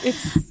too.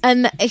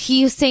 And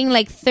he was saying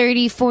like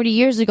 30, 40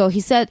 years ago, he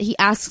said he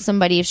asked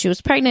somebody if she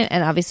was pregnant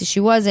and obviously she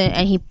wasn't.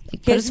 And he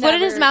put his foot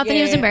in his mouth and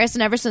he was embarrassed,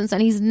 and ever since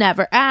then he's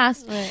never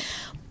asked. Right.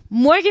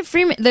 Morgan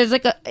Freeman, it's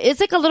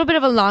like a little bit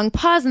of a long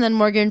pause, and then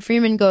Morgan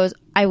Freeman goes,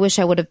 "I wish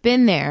I would have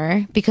been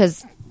there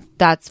because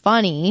that's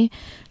funny."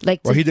 Like,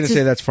 well, he didn't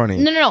say that's funny.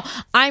 No.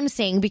 I'm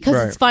saying because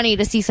it's funny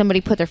to see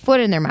somebody put their foot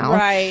in their mouth.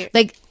 Right.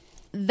 Like,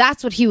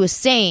 that's what he was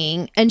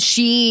saying, and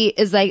she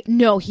is like,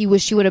 "No, he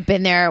wished she would have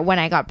been there when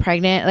I got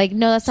pregnant." Like,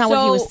 no, that's not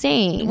what he was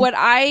saying. What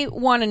I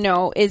want to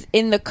know is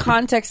in the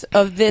context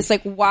of this,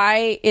 like,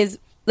 why is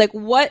like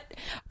what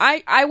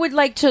I would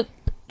like to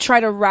try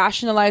to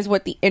rationalize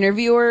what the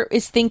interviewer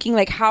is thinking,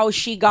 like how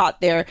she got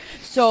there.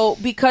 So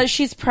because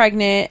she's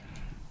pregnant,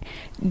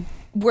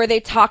 were they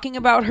talking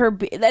about her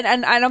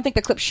and I don't think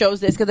the clip shows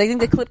this because I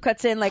think the clip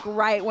cuts in like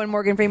right when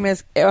Morgan Freeman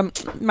is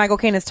Michael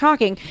Caine is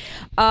talking,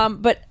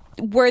 but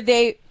were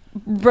they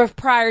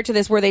prior to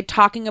this, were they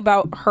talking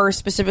about her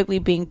specifically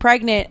being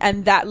pregnant,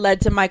 and that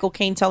led to Michael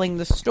Caine telling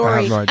the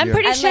story? I'm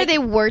pretty sure they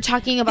were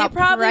talking about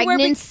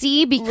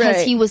pregnancy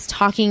because he was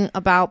talking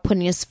about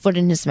putting his foot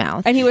in his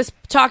mouth, and he was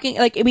talking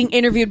like being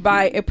interviewed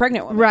by a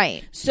pregnant woman,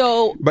 right?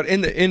 So, but in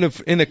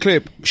the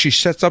clip, she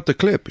sets up the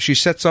clip.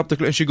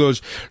 And she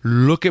goes,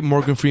 "Look at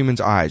Morgan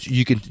Freeman's eyes.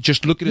 You can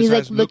just look at his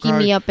eyes. He's like looking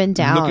me up and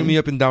down,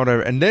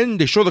 and then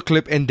they show the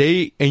clip, and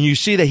you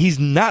see that he's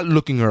not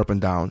looking her up and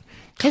down."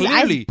 His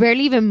eyes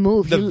barely even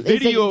move.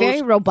 It's like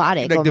very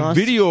robotic. Like almost. the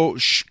video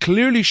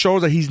clearly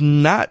shows that he's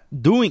not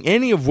doing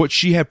any of what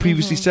she had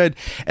previously said.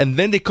 And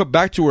then they cut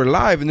back to her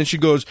live, and then she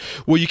goes,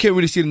 "Well, you can't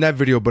really see it in that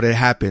video, but it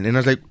happened." And I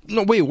was like,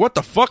 "No, wait, what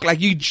the fuck? Like,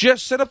 you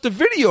just set up the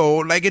video.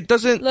 Like, it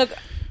doesn't." Look,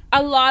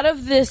 a lot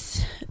of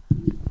this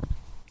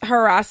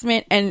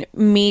harassment and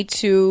Me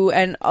Too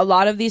and a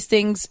lot of these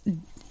things,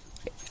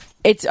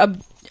 it's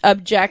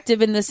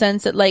objective in the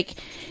sense that like.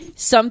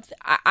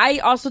 I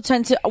also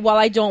tend to, while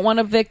I don't want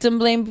to victim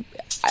blame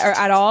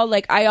at all,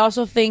 like I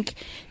also think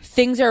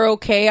things are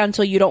okay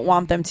until you don't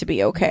want them to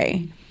be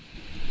okay.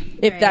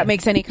 If that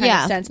makes any kind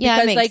of sense.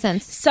 Because it makes like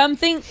sense.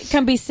 Something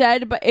can be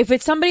said, but if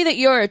it's somebody that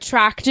you're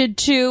attracted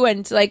to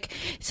and like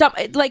some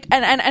like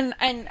and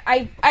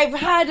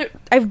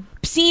I've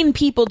seen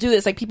people do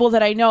this, like people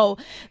that I know,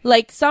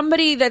 like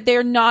somebody that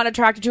they're not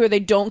attracted to or they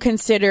don't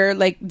consider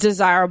like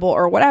desirable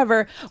or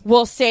whatever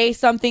will say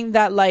something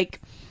that like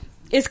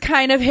is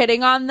kind of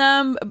hitting on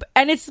them,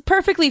 and it's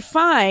perfectly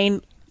fine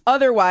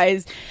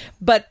otherwise,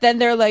 but then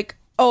they're like,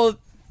 "Oh,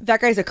 that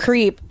guy's a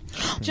creep."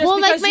 Well,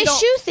 like my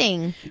shoe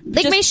thing.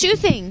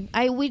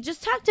 We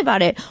just talked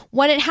about it.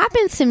 When it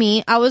happened to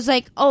me, I was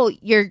like, "Oh,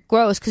 you're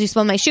gross because you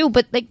smelled my shoe."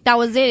 But like that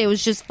was it. It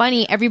was just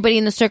funny. Everybody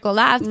in the circle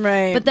laughed.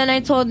 Right. But then I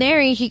told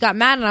Neri, he got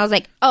mad, and I was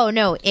like, "Oh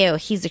no, ew,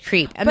 he's a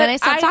creep." And then I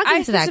stopped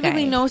talking to that guy. I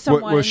specifically know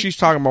someone. What she's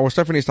talking about, what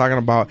Stephanie's talking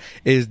about,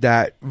 is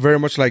that very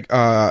much like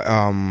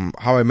How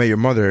I Met Your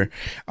Mother.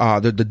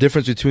 The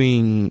difference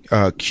between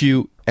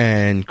cute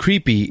and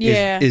creepy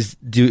is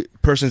the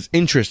person's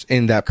interest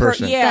in that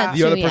person,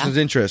 the other person's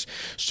interest.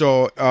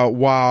 So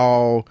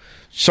while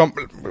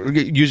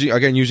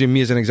using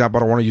me as an example, I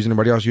don't want to use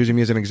anybody else. Using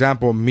me as an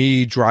example,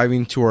 me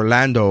driving to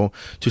Orlando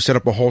to set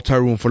up a hotel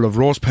room full of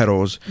rose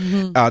petals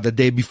the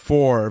day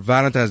before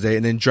Valentine's Day,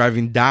 and then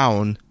driving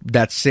down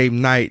that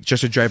same night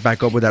just to drive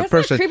back up with that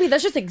person. That's not creepy.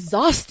 That's just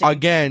exhausting.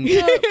 Again,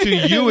 to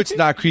you it's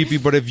not creepy,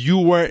 but if you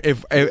weren't,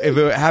 if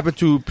it happened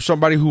to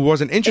somebody who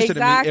wasn't interested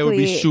in me, it would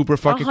be super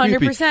fucking 100%.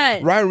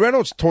 Creepy. Ryan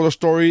Reynolds told a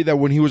story that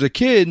when he was a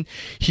kid,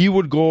 he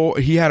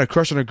had a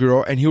crush on a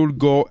girl, and he would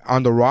go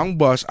on the wrong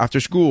bus after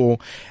school,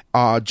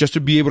 just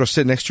to be able to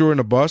sit next to her in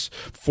the bus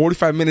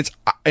 45 minutes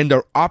in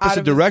the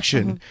opposite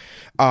direction.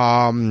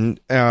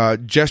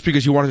 Just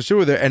because he wanted to sit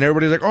with her, and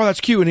everybody's like, oh,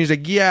 that's cute, and he's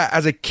like, yeah,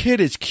 as a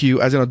kid it's cute,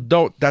 as an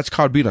adult that's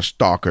called being a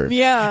stalker.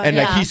 And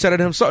like he said it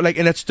himself, like,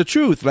 and that's the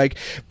truth. Like,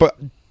 but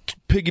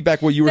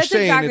piggyback what you were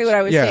saying. That's exactly what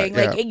I was saying.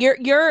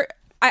 Like you're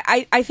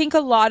I think a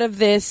lot of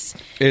this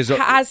is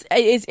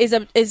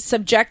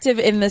subjective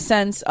in the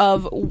sense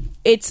of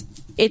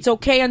it's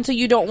okay until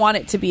you don't want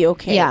it to be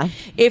okay. Yeah.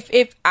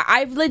 If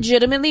I've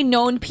legitimately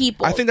known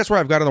people, I think that's why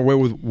I've gotten away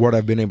with what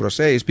I've been able to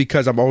say, is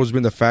because I've always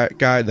been the fat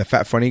guy, the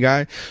fat funny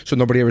guy, so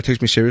nobody ever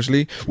takes me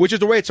seriously, which is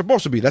the way it's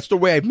supposed to be. That's the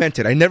way I meant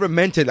it. I never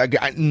meant it. Like,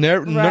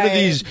 none of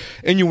these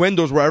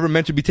innuendos were ever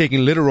meant to be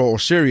taken literal or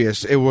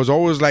serious. It was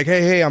always like,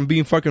 hey, I'm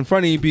being fucking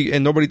funny,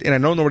 and I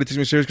know nobody takes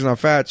me serious because I'm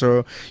fat,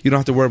 so you don't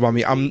have to worry about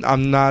me.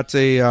 I'm not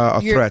a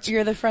threat.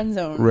 You're the friend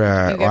zone.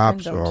 Right.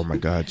 Oh my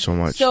god, so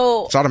much.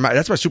 So it's automatic.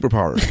 That's my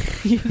superpower.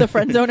 The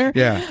friend zoner.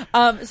 Yeah.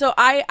 So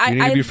I you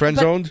need to be friend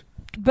zoned.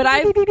 But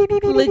I've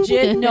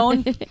legit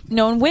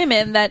known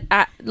women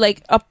that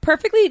like a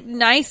perfectly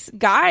nice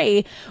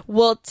guy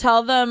will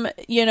tell them,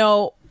 you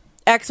know,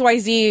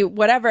 XYZ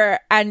whatever,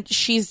 and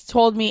she had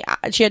told me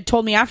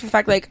after the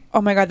fact, like,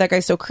 oh my god, that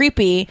guy's so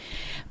creepy.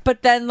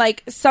 But then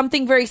like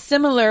something very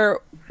similar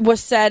was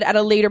said at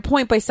a later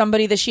point by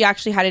somebody that she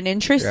actually had an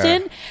interest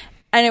in,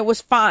 and it was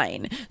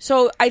fine.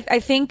 So I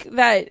think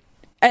that.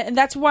 And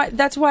that's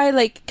why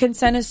like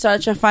consent is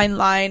such a fine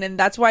line, and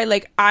that's why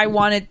like I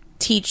want to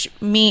teach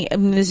me,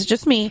 and this is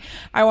just me,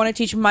 I want to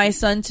teach my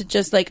son to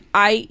just like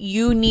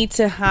you need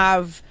to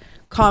have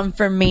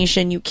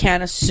confirmation. You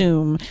can't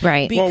assume,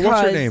 right? Well, what's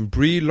her name?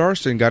 Brie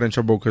Larson got in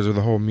trouble because of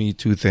the whole Me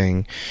Too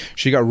thing.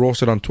 She got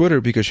roasted on Twitter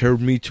because her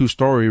Me Too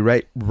story,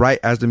 right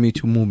as the Me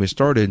Too movement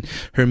started,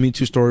 her Me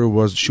Too story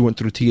was she went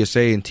through TSA,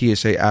 and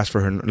TSA asked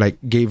for her, like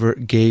gave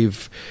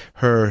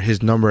her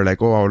his number,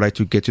 like, oh, I would like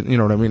to get to, you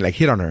know what I mean, like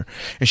hit on her,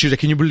 and she was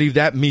like, can you believe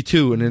that? Me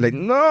Too. And they're like,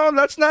 no,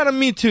 that's not a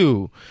Me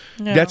Too.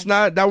 No.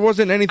 That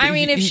wasn't anything. I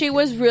mean, if she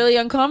was really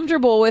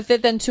uncomfortable with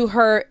it, then to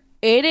her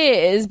it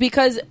is,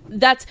 because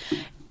that's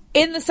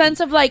in the sense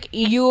of like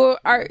you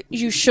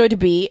should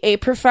be a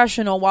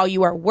professional while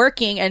you are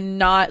working and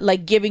not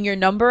like giving your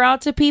number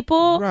out to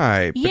people.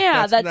 Right.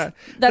 Yeah,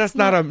 that's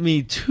not a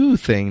Me Too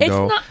thing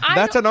though.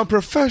 That's an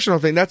unprofessional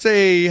thing. That's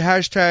a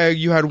hashtag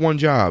you had one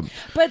job.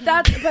 But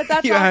that's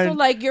also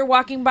like you're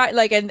walking by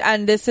like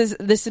and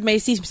this may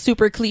seem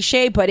super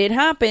cliche, but it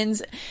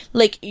happens.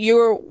 Like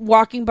you're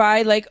walking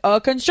by like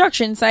a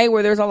construction site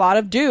where there's a lot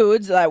of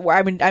dudes.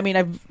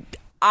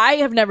 I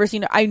have never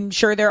seen. I'm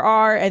sure there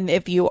are, and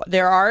if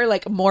there are,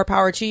 like, more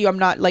power to you. I'm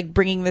not like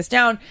bringing this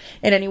down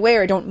in any way,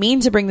 or I don't mean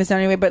to bring this down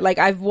anyway. But like,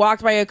 I've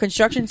walked by a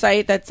construction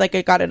site that's like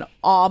it got an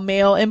all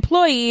male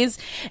employees,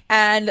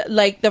 and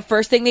like the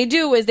first thing they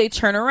do is they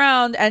turn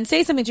around and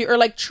say something to you, or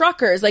like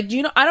truckers. Like, do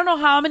you know? I don't know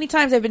how many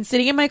times I've been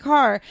sitting in my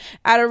car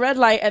at a red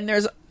light, and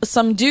there's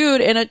some dude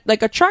in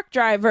a truck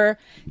driver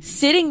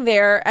sitting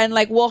there, and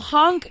like will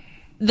honk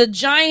the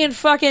giant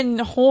fucking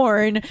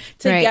horn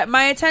to get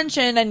my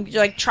attention and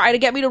like try to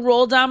get me to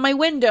roll down my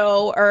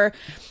window, or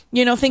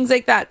you know, things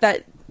like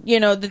that you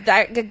know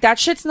that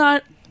shit's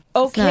not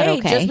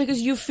okay. Just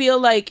because you feel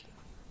like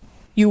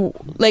you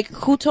like,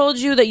 who told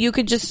you that you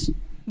could just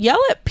yell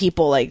at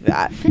people like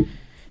that?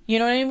 You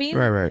know what I mean?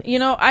 Right. You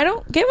know, I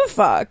don't give a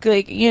fuck.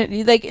 Like, you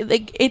know, like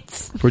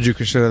it's. Would you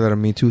consider that a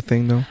Me Too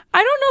thing, though? I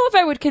don't know if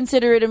I would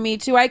consider it a Me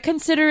Too. I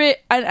consider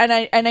it,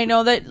 and I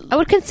know that I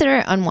would consider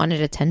it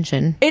unwanted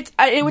attention. It's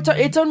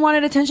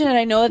unwanted attention, and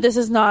I know that this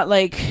is not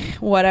like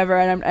whatever.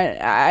 And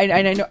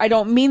I know I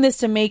don't mean this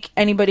to make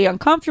anybody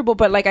uncomfortable,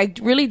 but like I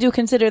really do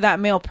consider that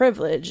male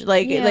privilege.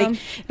 Like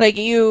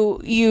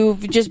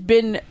you've just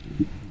been.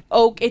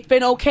 Oh, it's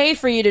been okay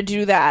for you to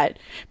do that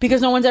because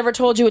no one's ever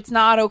told you it's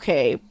not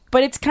okay,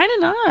 but it's kind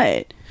of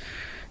not,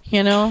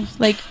 you know,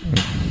 like.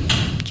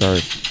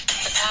 Sorry.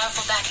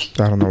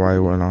 I don't know why it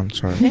went on.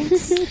 Sorry.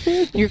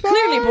 You're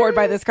clearly bored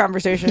by this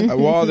conversation.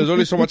 Well, there's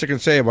only so much I can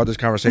say about this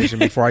conversation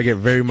before I get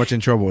very much in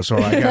trouble. So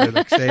I gotta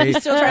like say,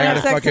 still trying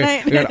to have sex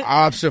tonight? I gotta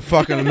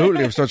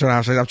absolutely. I'm still trying to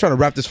have sex. I'm trying to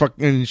wrap this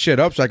fucking shit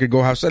up so I could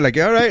go have sex. Like,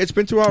 all right, it's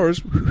been 2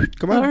 hours.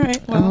 Come on. All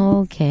right. Well,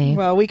 okay.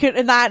 Well, we could.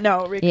 On that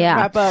note, we can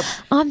wrap up.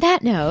 On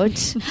that note,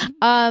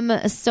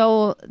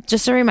 so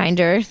just a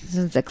reminder,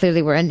 since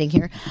clearly we're ending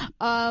here.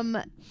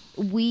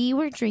 We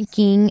were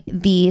drinking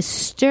the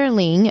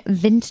Sterling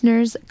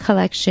Vintners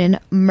Collection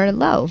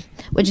Merlot.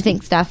 What'd you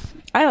think, Steph?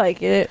 I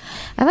like it.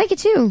 I like it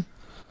too.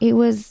 It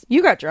was.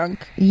 You got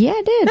drunk. Yeah,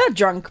 I did. Not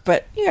drunk,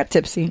 but you got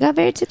tipsy. Got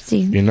very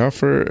tipsy.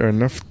 Enough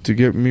to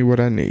get me what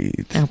I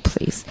need. Oh,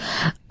 please.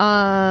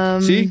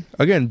 See,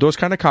 again, those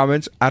kind of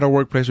comments at a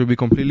workplace would be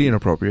completely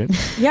inappropriate.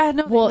 Yeah,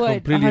 no, well,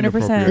 completely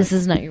 100%. This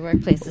is not your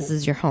workplace. This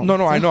is your home. No,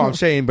 I know. I'm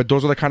saying, but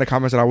those are the kind of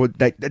comments that I would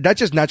that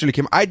just naturally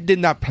came. I did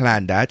not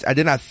plan that. I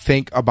did not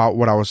think about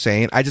what I was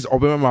saying. I just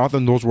opened my mouth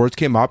and those words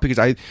came out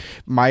because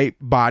my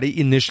body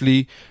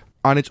initially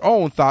on its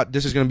own thought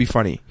this is going to be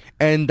funny,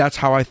 and that's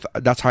how I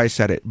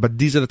said it. But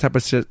these are the type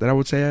of shit that I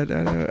would say at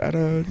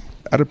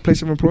a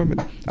place of employment,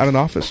 at an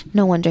office.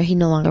 No wonder he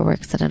no longer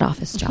works at an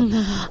office job.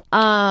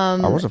 I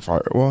wasn't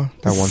fired. Well,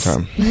 that one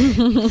time.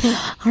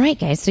 All right,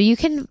 guys. So you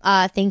can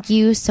thank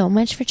you so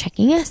much for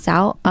checking us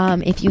out.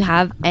 If you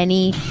have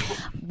any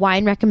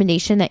wine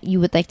recommendation that you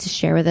would like to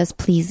share with us,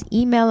 please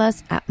email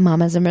us at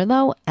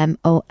mamasandmerlot,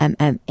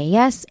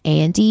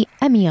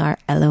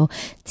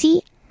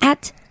 MOMMASANDMERLOT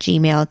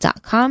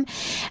 @gmail.com.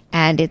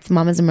 And it's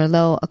Mamas and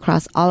Merlot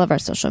across all of our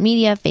social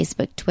media,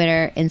 Facebook,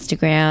 Twitter,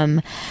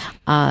 Instagram,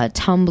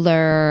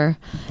 Tumblr,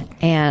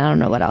 and I don't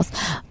know what else.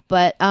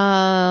 But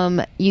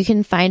you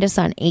can find us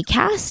on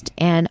Acast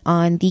and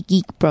on the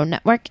Geek Bro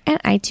Network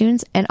and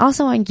iTunes. And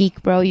also on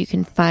Geek Bro, you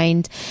can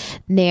find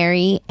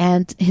Nary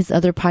and his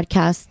other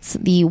podcasts,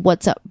 the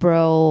What's Up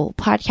Bro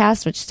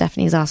podcast, which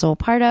Stephanie is also a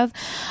part of.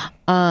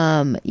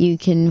 You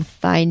can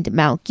find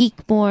Mount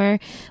Geekmore,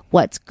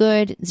 What's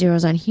Good,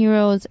 Zeros on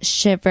Heroes,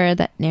 Shiver,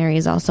 that Nary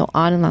is also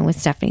on, along with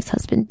Stephanie's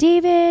husband,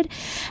 David,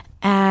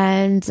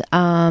 and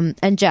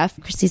Jeff,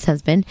 Christy's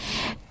husband.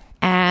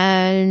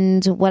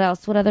 And what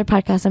else? What other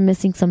podcasts? I'm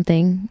missing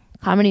something.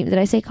 Comedy. Did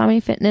I say Comedy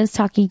Fitness?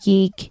 Talking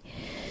Geek.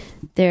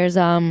 There's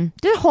a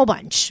whole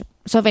bunch.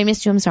 So if I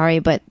missed you, I'm sorry,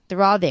 but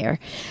they're all there.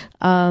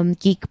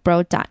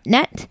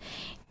 Geekbro.net.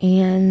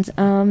 And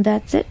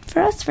that's it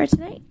for us for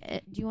tonight.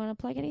 Do you want to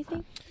plug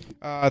anything?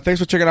 Thanks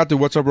for checking out the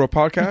What's Up Bro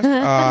podcast.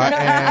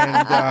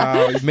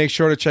 And make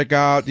sure to check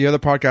out the other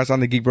podcasts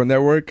on the Geek Bro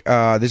Network.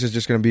 This is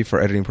just going to be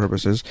for editing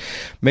purposes.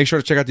 Make sure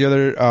to check out the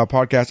other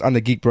podcasts on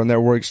the Geek Bro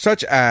Network,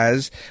 such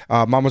as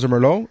Mamas and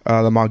Merlot,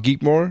 the Mount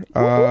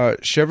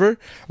Geekmore, Shiver,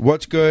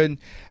 What's Good,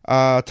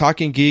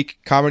 Talking Geek,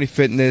 Comedy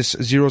Fitness,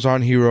 Zeros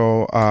on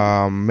Hero.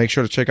 Make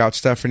sure to check out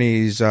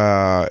Stephanie's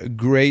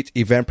great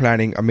event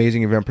planning,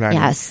 amazing event planning.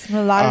 Yes.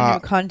 A lot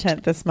of new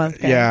content this month,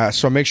 guys. Yeah,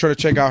 so make sure to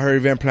check out her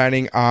event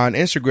planning on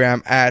Instagram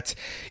at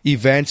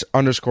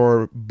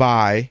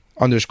events_by_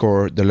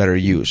 the letter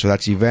U. So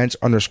that's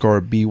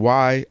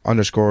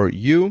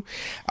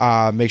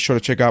events_by_U. Make sure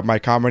to check out my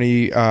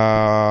comedy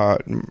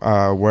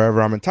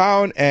wherever I'm in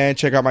town, and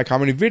check out my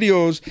comedy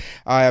videos.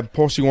 I am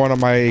posting one on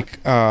my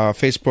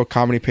Facebook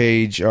comedy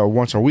page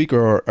once a week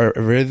or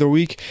every other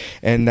week,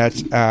 and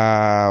that's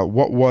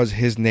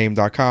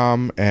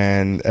whatwashisname.com,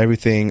 and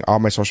everything, all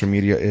my social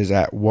media is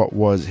at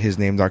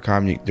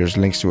whatwashisname.com. There's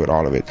links to it,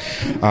 all of it.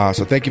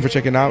 So thank you for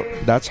checking out.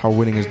 That's how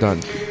winning is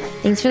done.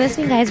 Thanks for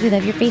listening, guys. We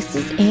love your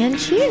faces, and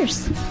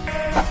cheers.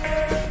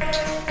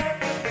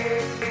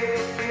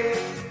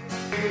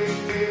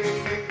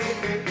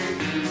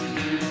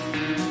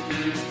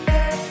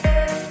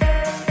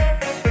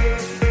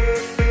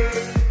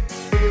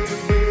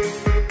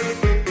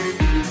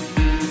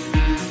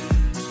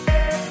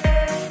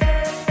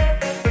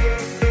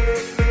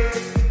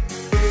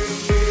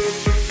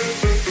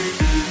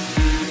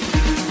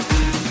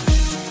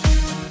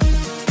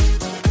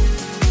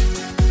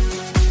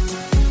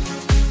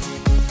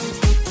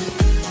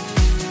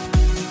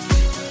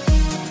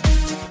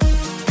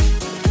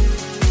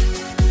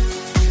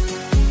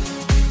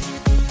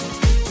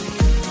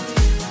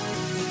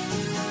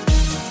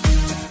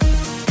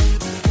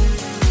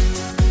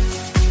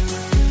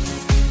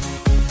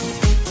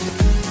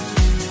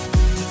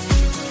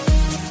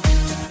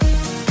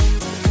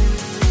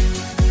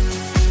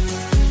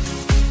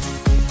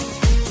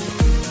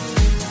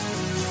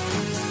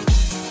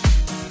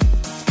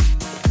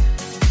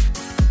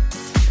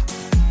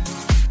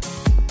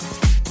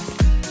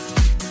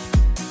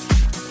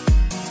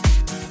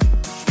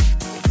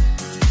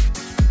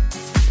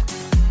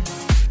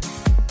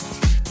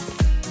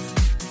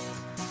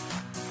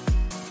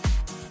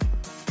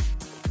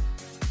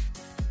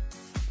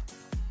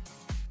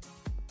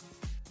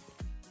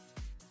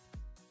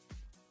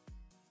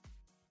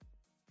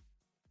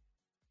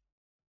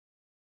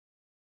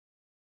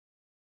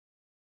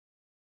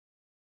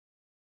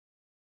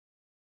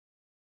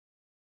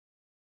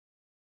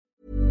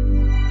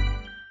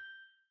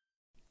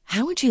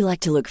 How would you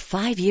like to look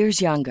 5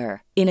 years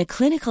younger? In a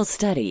clinical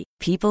study,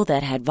 people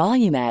that had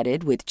volume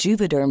added with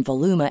Juvederm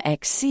Voluma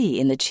XC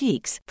in the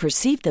cheeks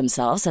perceived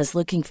themselves as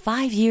looking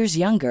 5 years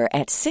younger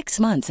at 6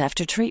 months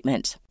after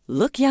treatment.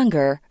 Look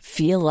younger,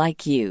 feel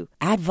like you.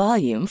 Add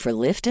volume for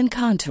lift and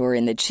contour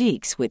in the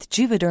cheeks with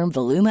Juvederm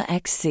Voluma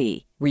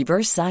XC.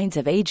 Reverse signs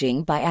of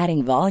aging by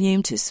adding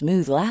volume to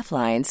smooth laugh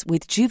lines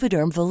with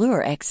Juvederm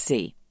Volure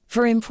XC.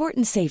 For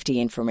important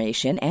safety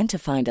information and to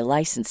find a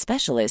licensed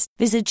specialist,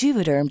 visit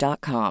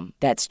Juvederm.com.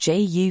 That's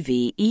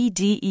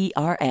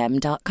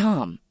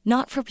JUVEDERM.com.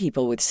 Not for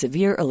people with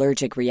severe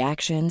allergic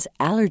reactions,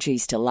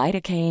 allergies to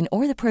lidocaine,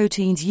 or the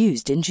proteins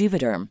used in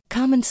Juvederm.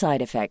 Common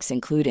side effects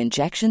include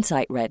injection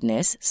site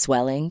redness,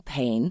 swelling,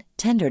 pain,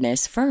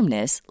 tenderness,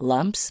 firmness,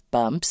 lumps,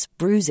 bumps,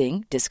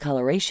 bruising,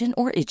 discoloration,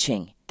 or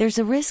itching. There's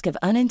a risk of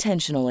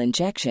unintentional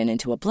injection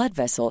into a blood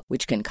vessel,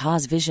 which can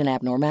cause vision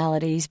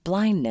abnormalities,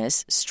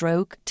 blindness,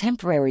 stroke,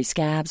 temporary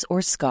scabs,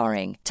 or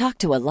scarring. Talk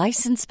to a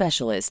licensed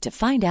specialist to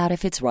find out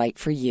if it's right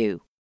for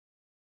you.